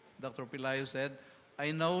says? Dr. Pilayo said,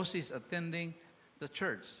 I know she's attending the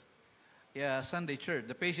church. Yeah, Sunday church.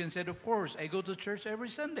 The patient said, of course, I go to church every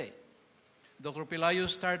Sunday. Dr. Pilayo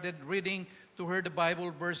started reading to her the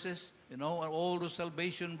Bible verses, all the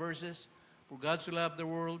salvation verses. For God so loved the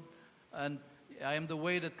world, and I am the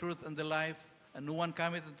way, the truth, and the life, and no one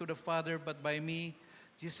cometh unto the Father but by me.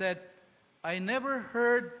 She said, I never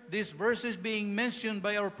heard these verses being mentioned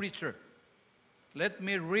by our preacher. Let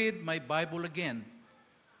me read my Bible again.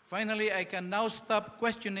 Finally, I can now stop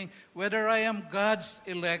questioning whether I am God's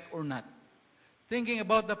elect or not. Thinking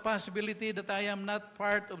about the possibility that I am not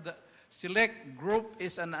part of the select group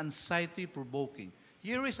is an anxiety-provoking.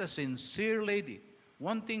 Here is a sincere lady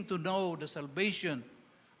wanting to know the salvation,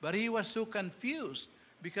 but he was so confused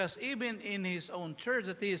because even in his own church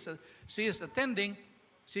that she is attending,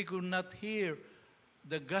 she could not hear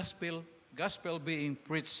the gospel being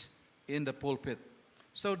preached in the pulpit.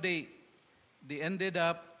 So they ended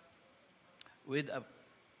up with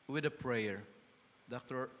a prayer.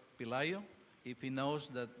 Dr. Pilayo, if he knows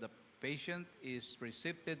that the patient is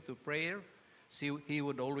receptive to prayer, he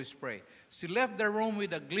would always pray. She left the room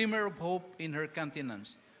with a glimmer of hope in her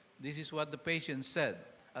countenance. This is what the patient said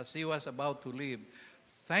as he was about to leave.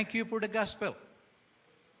 Thank you for the gospel.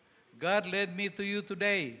 God led me to you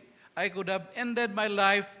today. I could have ended my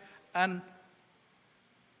life had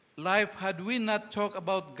we not talked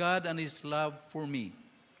about God and His love for me.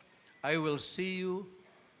 I will see you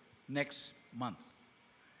next month,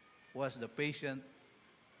 was the patient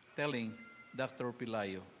telling Dr.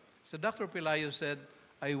 Pilayo. So Dr. Pilayo said,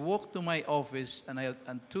 I walked to my office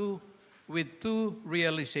with two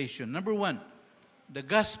realizations. Number one, the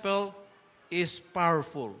gospel is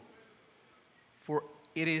powerful, for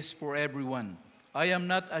it is for everyone. I am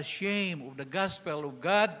not ashamed of the gospel of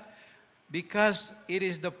God because it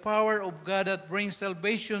is the power of God that brings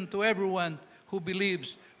salvation to everyone who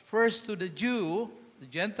believes. First to the Jew, the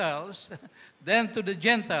Gentiles, then to the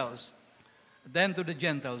Gentiles,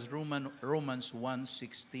 Romans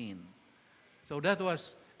 1:16. So that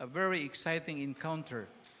was a very exciting encounter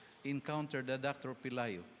that Dr.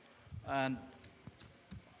 Pilayo. And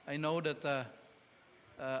I know that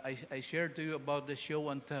I shared to you about the show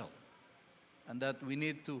and tell, and that we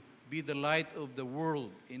need to be the light of the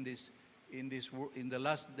world in the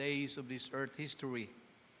last days of this earth history.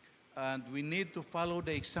 And we need to follow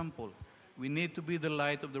the example. We need to be the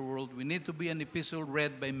light of the world. We need to be an epistle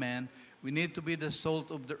read by man. We need to be the salt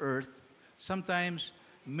of the earth. Sometimes,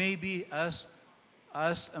 maybe as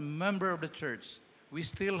a member of the church, we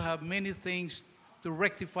still have many things to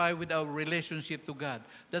rectify with our relationship to God.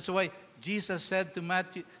 That's why Jesus said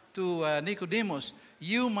to Nicodemus,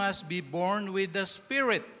 you must be born with the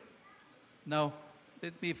Spirit. Now,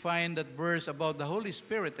 let me find that verse about the Holy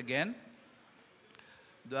Spirit again.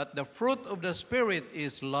 That the fruit of the Spirit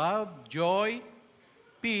is love, joy,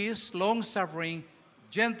 peace, long-suffering,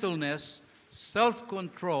 gentleness,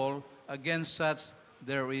 self-control. Against such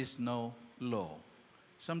there is no law.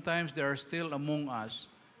 Sometimes there are still among us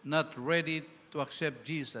not ready to accept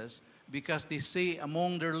Jesus because they see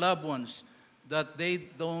among their loved ones that they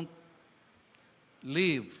don't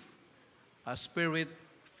live a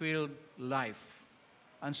Spirit-filled life.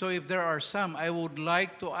 And so if there are some, I would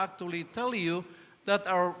like to actually tell you that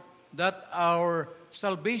our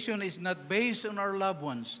salvation is not based on our loved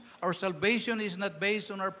ones. Our salvation is not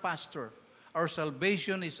based on our pastor. Our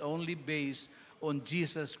salvation is only based on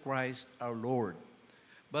Jesus Christ our Lord.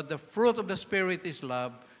 But the fruit of the Spirit is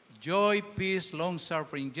love, joy, peace,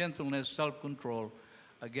 long-suffering, gentleness, self-control.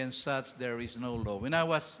 Against such there is no law. When I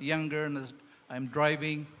was younger and I'm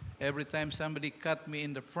driving, every time somebody cut me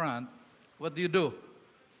in the front, what do?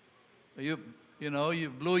 You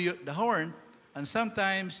blow the horn, and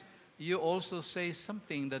sometimes you also say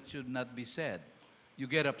something that should not be said. You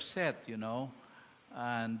get upset,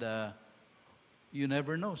 and you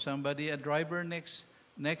never know. A driver next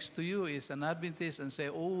to you is an Adventist and say,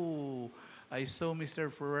 "Oh, I saw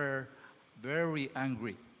Mr. Ferrer very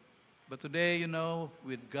angry." But today,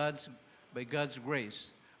 by God's grace,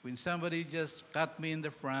 when somebody just cut me in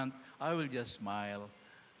the front, I will just smile.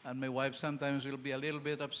 And my wife sometimes will be a little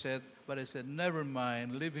bit upset, but I said, never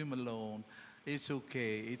mind, leave him alone. It's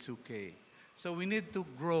okay, it's okay. So we need to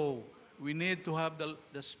grow. We need to have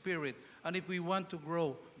the Spirit. And if we want to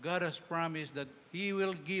grow, God has promised that He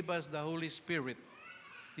will give us the Holy Spirit.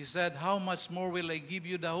 He said, how much more will I give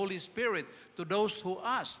you the Holy Spirit to those who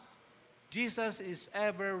ask? Jesus is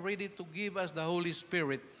ever ready to give us the Holy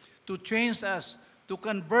Spirit, to change us, to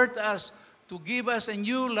convert us, to give us a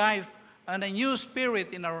new life and a new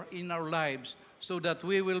spirit in our lives, so that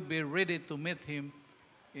we will be ready to meet Him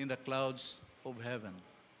in the clouds of heaven.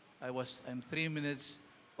 I'm 3 minutes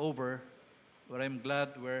over, but I'm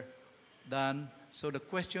glad we're done. So the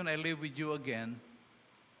question I leave with you again,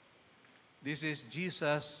 this is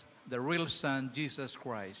Jesus, the real Son, Jesus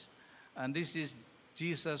Christ. And this is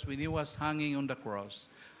Jesus when He was hanging on the cross.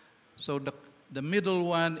 So the middle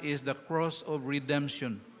one is the cross of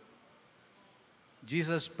redemption.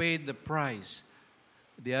 Jesus paid the price.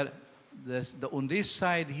 On this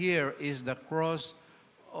side here is the cross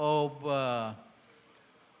of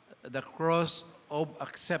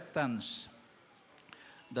acceptance.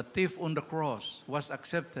 The thief on the cross was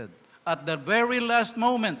accepted. At the very last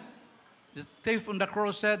moment, the thief on the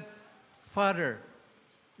cross said, "Father,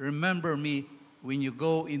 remember me when you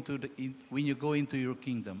go into your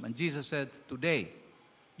kingdom." And Jesus said, "Today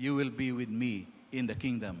you will be with me in the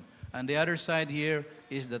kingdom." And the other side here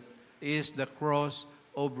is the cross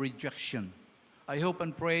of rejection. I hope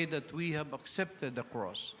and pray that we have accepted the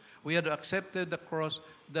cross. We have accepted the cross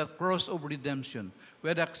of redemption. We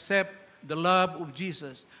have accepted the love of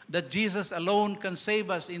Jesus, that Jesus alone can save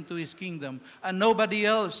us into His kingdom, and nobody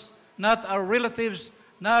else, not our relatives,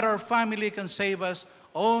 not our family can save us.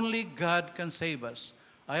 Only God can save us.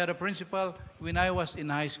 I had a principal when I was in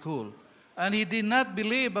high school, and he did not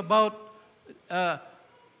believe about that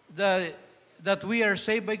we are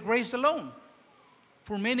saved by grace alone.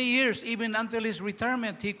 For many years, even until his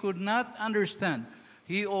retirement, he could not understand.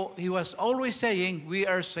 He was always saying, we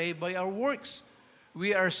are saved by our works.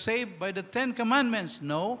 We are saved by the 10 Commandments.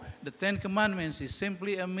 No, the 10 Commandments is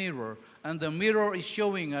simply a mirror, and the mirror is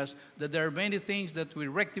showing us that there are many things that we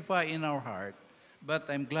rectify in our heart. But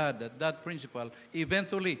I'm glad that that principal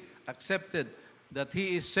eventually accepted that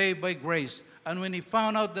he is saved by grace. And when he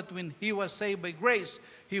found out that when he was saved by grace,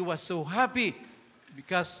 he was so happy,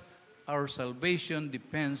 because our salvation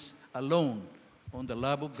depends alone on the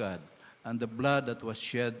love of God and the blood that was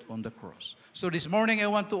shed on the cross. So this morning I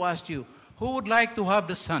want to ask you, who would like to have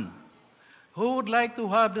the Son? Who would like to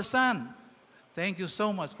have the Son? Thank you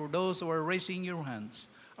so much for those who are raising your hands.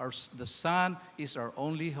 The Son is our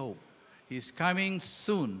only hope. He's coming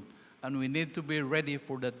soon, and we need to be ready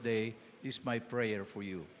for that day, is my prayer for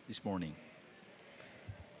you this morning.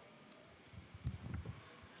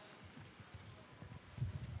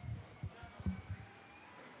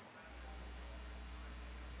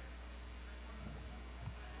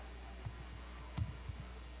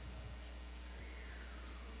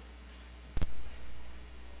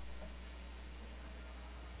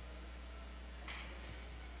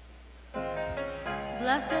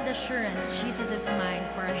 Blessed assurance, Jesus is mine,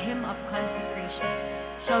 for a hymn of consecration.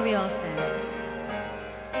 Shall we all stand?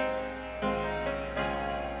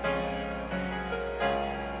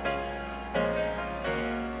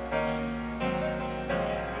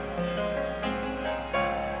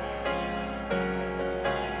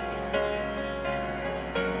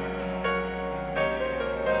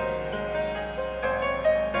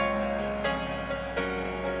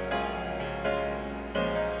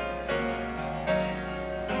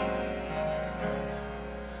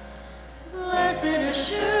 Blessed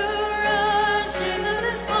assurance, Jesus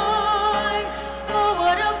is mine. Oh,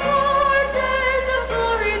 what a foretaste of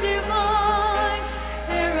glory divine,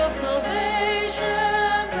 heir of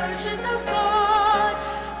salvation, purchase of God,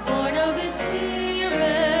 born of His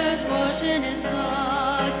Spirit, washed in His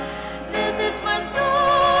blood. This is my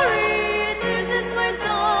story, this is my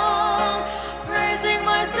song, praising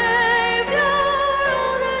my Savior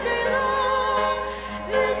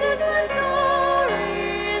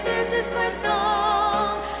is my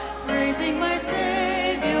song, praising my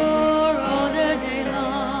Savior all the day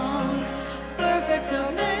long. Perfect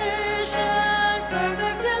submission,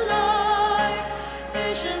 perfect delight,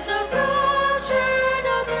 visions of rapture,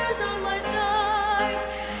 no bliss on my sight.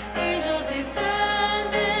 Angels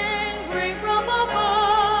descending, bring from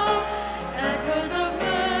above, echoes of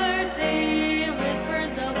mercy,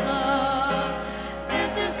 whispers of love.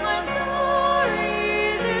 This is my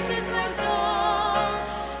story, this is my song,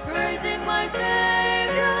 praising my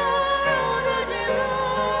Savior all the day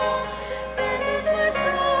long. This is my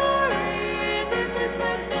story, this is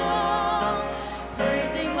my song,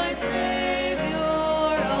 praising my Savior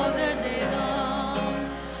all the day long.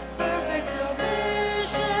 Perfect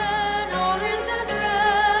submission, all is at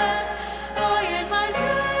rest. I and my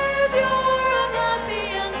Savior am happy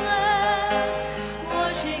and blessed,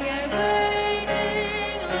 watching and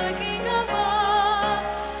waiting, looking above,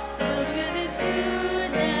 filled with His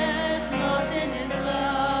goodness, lost in His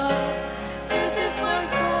love. This is my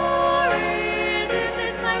story, this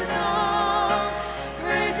is my song,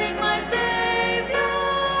 praising my Savior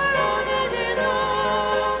all the day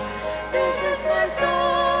long. This is my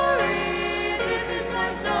story, this is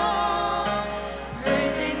my song,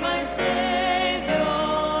 praising my Savior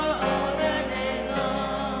all the day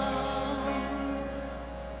long.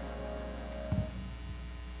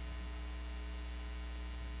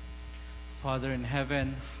 Father in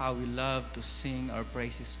heaven, how we love to sing our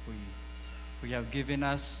praises for you. For you have given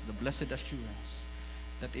us the blessed assurance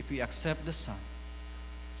that if we accept the Son,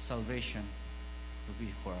 salvation will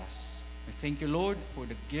be for us. We thank you, Lord, for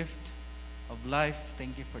the gift of life.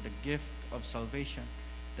 Thank you for the gift of salvation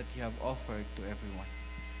that you have offered to everyone.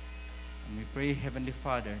 And we pray, Heavenly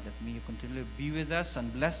Father, that may you continue to be with us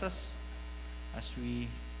and bless us as we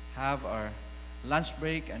have our lunch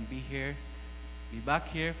break and be back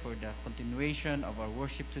here for the continuation of our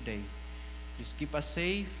worship today. Please keep us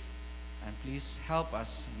safe and please help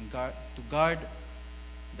us to guard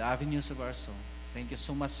the avenues of our soul. Thank you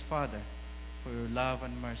so much, Father, for your love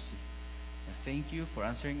and mercy. And thank you for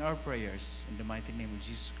answering our prayers. In the mighty name of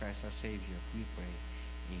Jesus Christ, our Savior, we pray.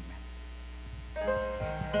 Amen.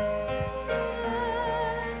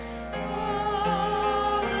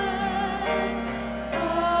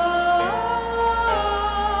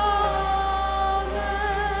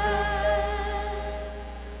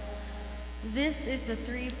 This is the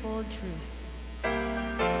threefold truth.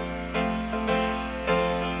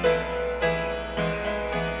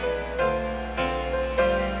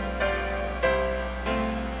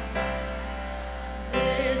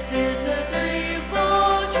 This is the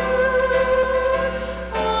threefold truth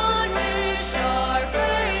on which our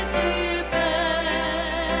faith depends,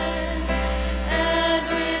 and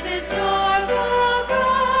with this joyful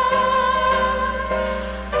cry,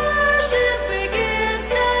 worship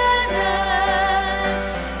begins and ends.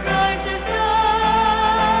 Christ is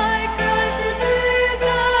died, Christ is risen,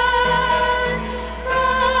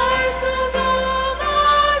 Christ will come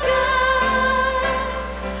again.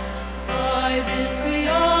 By this we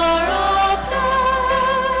are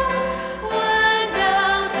upheld, when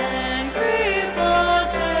doubt and grief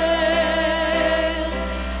assails.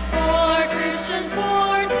 For Christian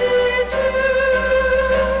fortitude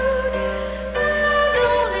and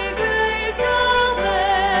only grace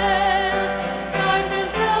avails. Christ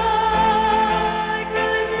is died,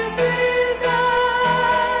 Christ is risen,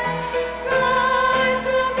 Christ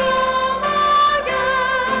will come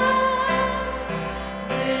again.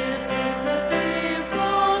 This is the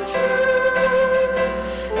threefold truth,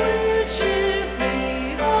 which if we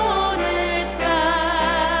hold it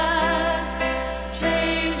fast,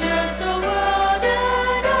 changes the world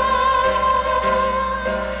and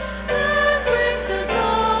us, and brings us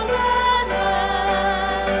home at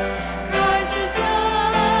last. Christ is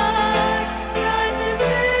died, Christ is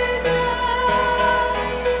risen,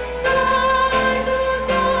 Christ will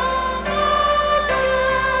come again.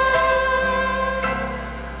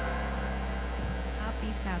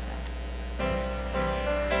 Happy Sabbath.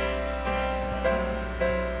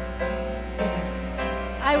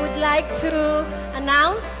 I would like to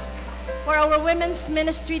announce for our women's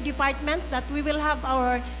ministry department that we will have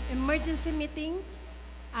our emergency meeting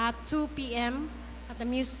at 2 p.m. at the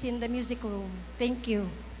in the music room. Thank you.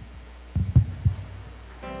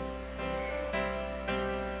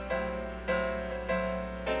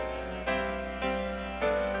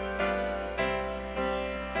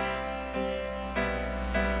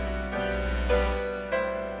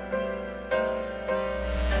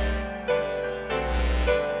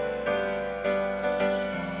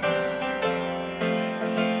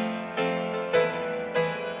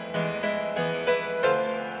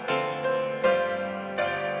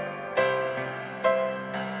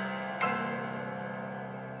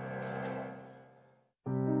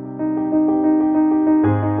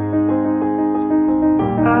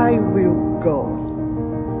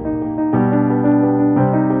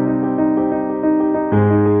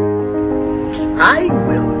 I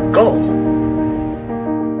will go.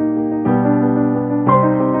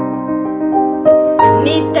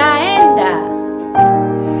 Nitaenda.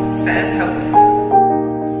 Says how.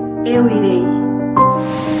 Eu irei.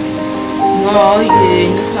 我願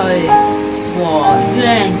去，我願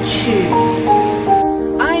去。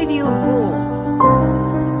I will go.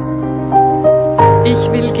 Ich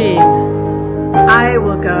will gehen. I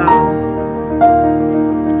will go.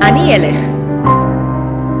 אני אלך.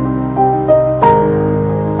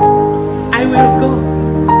 I will go.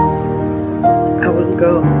 I will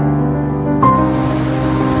go.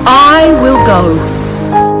 I will go.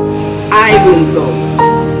 I will go.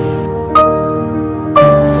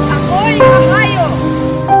 Ako'y kakayo.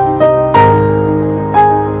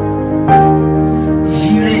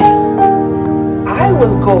 J'irai. I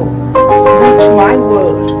will go. Reach my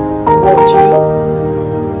world. Won't you?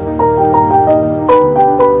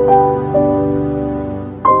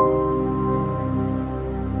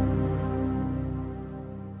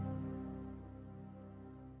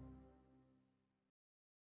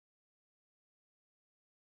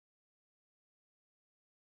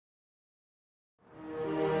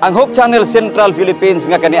 Ang Hope Channel Central Philippines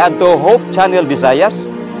nga kaniadto Hope Channel Visayas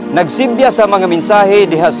nagsibya sa mga mensahe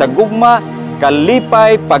diha sa gugma,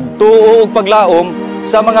 kalipay, pagtuo ug paglaom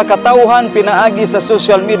sa mga katawhan pinaagi sa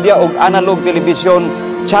social media ug analog television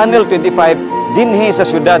Channel 25 dinhi sa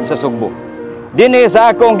syudad sa Sugbo. Dinhi sa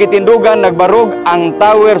akong gitindugan nagbarog ang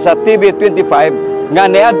tower sa TV25 nga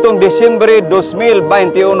niadtong Disyembre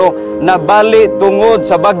 2021 nabali tungod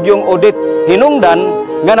sa bagyong Odette hinungdan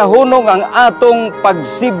nga nahunong ang atong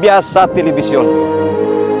pagsibya sa telebisyon.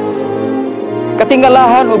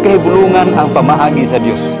 Katingalahan o kahibulungan ang pamaagi sa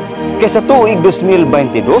Dios. Kaysa tuig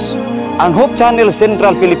 2022, ang Hope Channel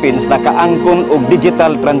Central Philippines nakaangkon og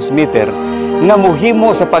digital transmitter nga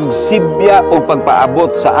mohimo sa pagsibya o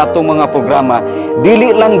pagpaabot sa atong mga programa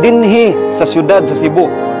dili lang dinhi sa syudad sa Cebu,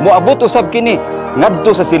 moabot usab kini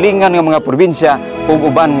ngadto sa silingan nga mga probinsya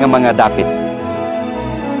ug uban nga mga dapit.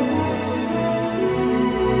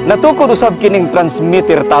 Natukod usab kining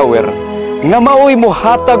transmitter tower nga maoy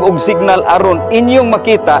mohatag og signal aron inyong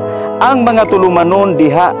makita ang mga tulumanon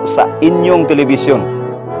diha sa inyong telebisyon.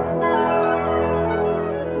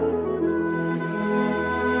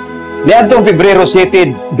 Niadtong Pebrero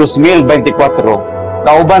 7, 2024,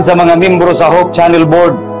 kauban sa mga miyembro sa Hope Channel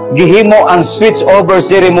Board, gihimo ang switch over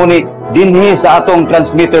ceremony dinhi sa atong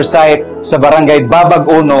transmitter site sa Barangay Babag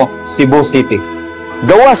 1, Cebu City.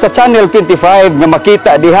 Gawa sa Channel 25 nga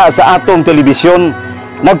makita diha sa atong telebisyon,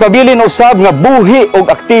 nagpabilin usab nga buhi ug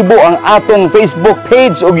aktibo ang atong Facebook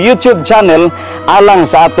page ug YouTube channel alang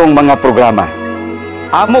sa atong mga programa.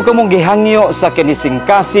 Amo kamong gihangyo sa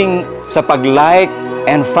kinising-kasing sa pag-like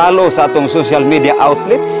and follow sa atong social media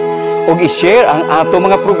outlets ug i-share ang atong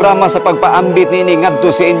mga programa sa pagpaambit nini ngadto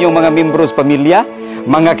sa inyong mga miyembros pamilya,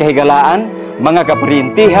 mga kahigalaan, mga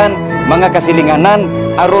kaparintihan, mga kasilinganan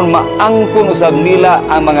aron maangkon usab nila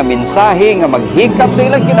ang mga mensahe nga maghikap sa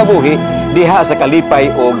ilang kinabuhi diha sa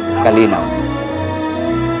kalipay ug kalinaw.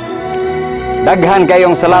 Daghan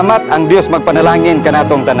kayong salamat, ang Dios magpanalangin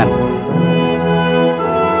kanatong tanan.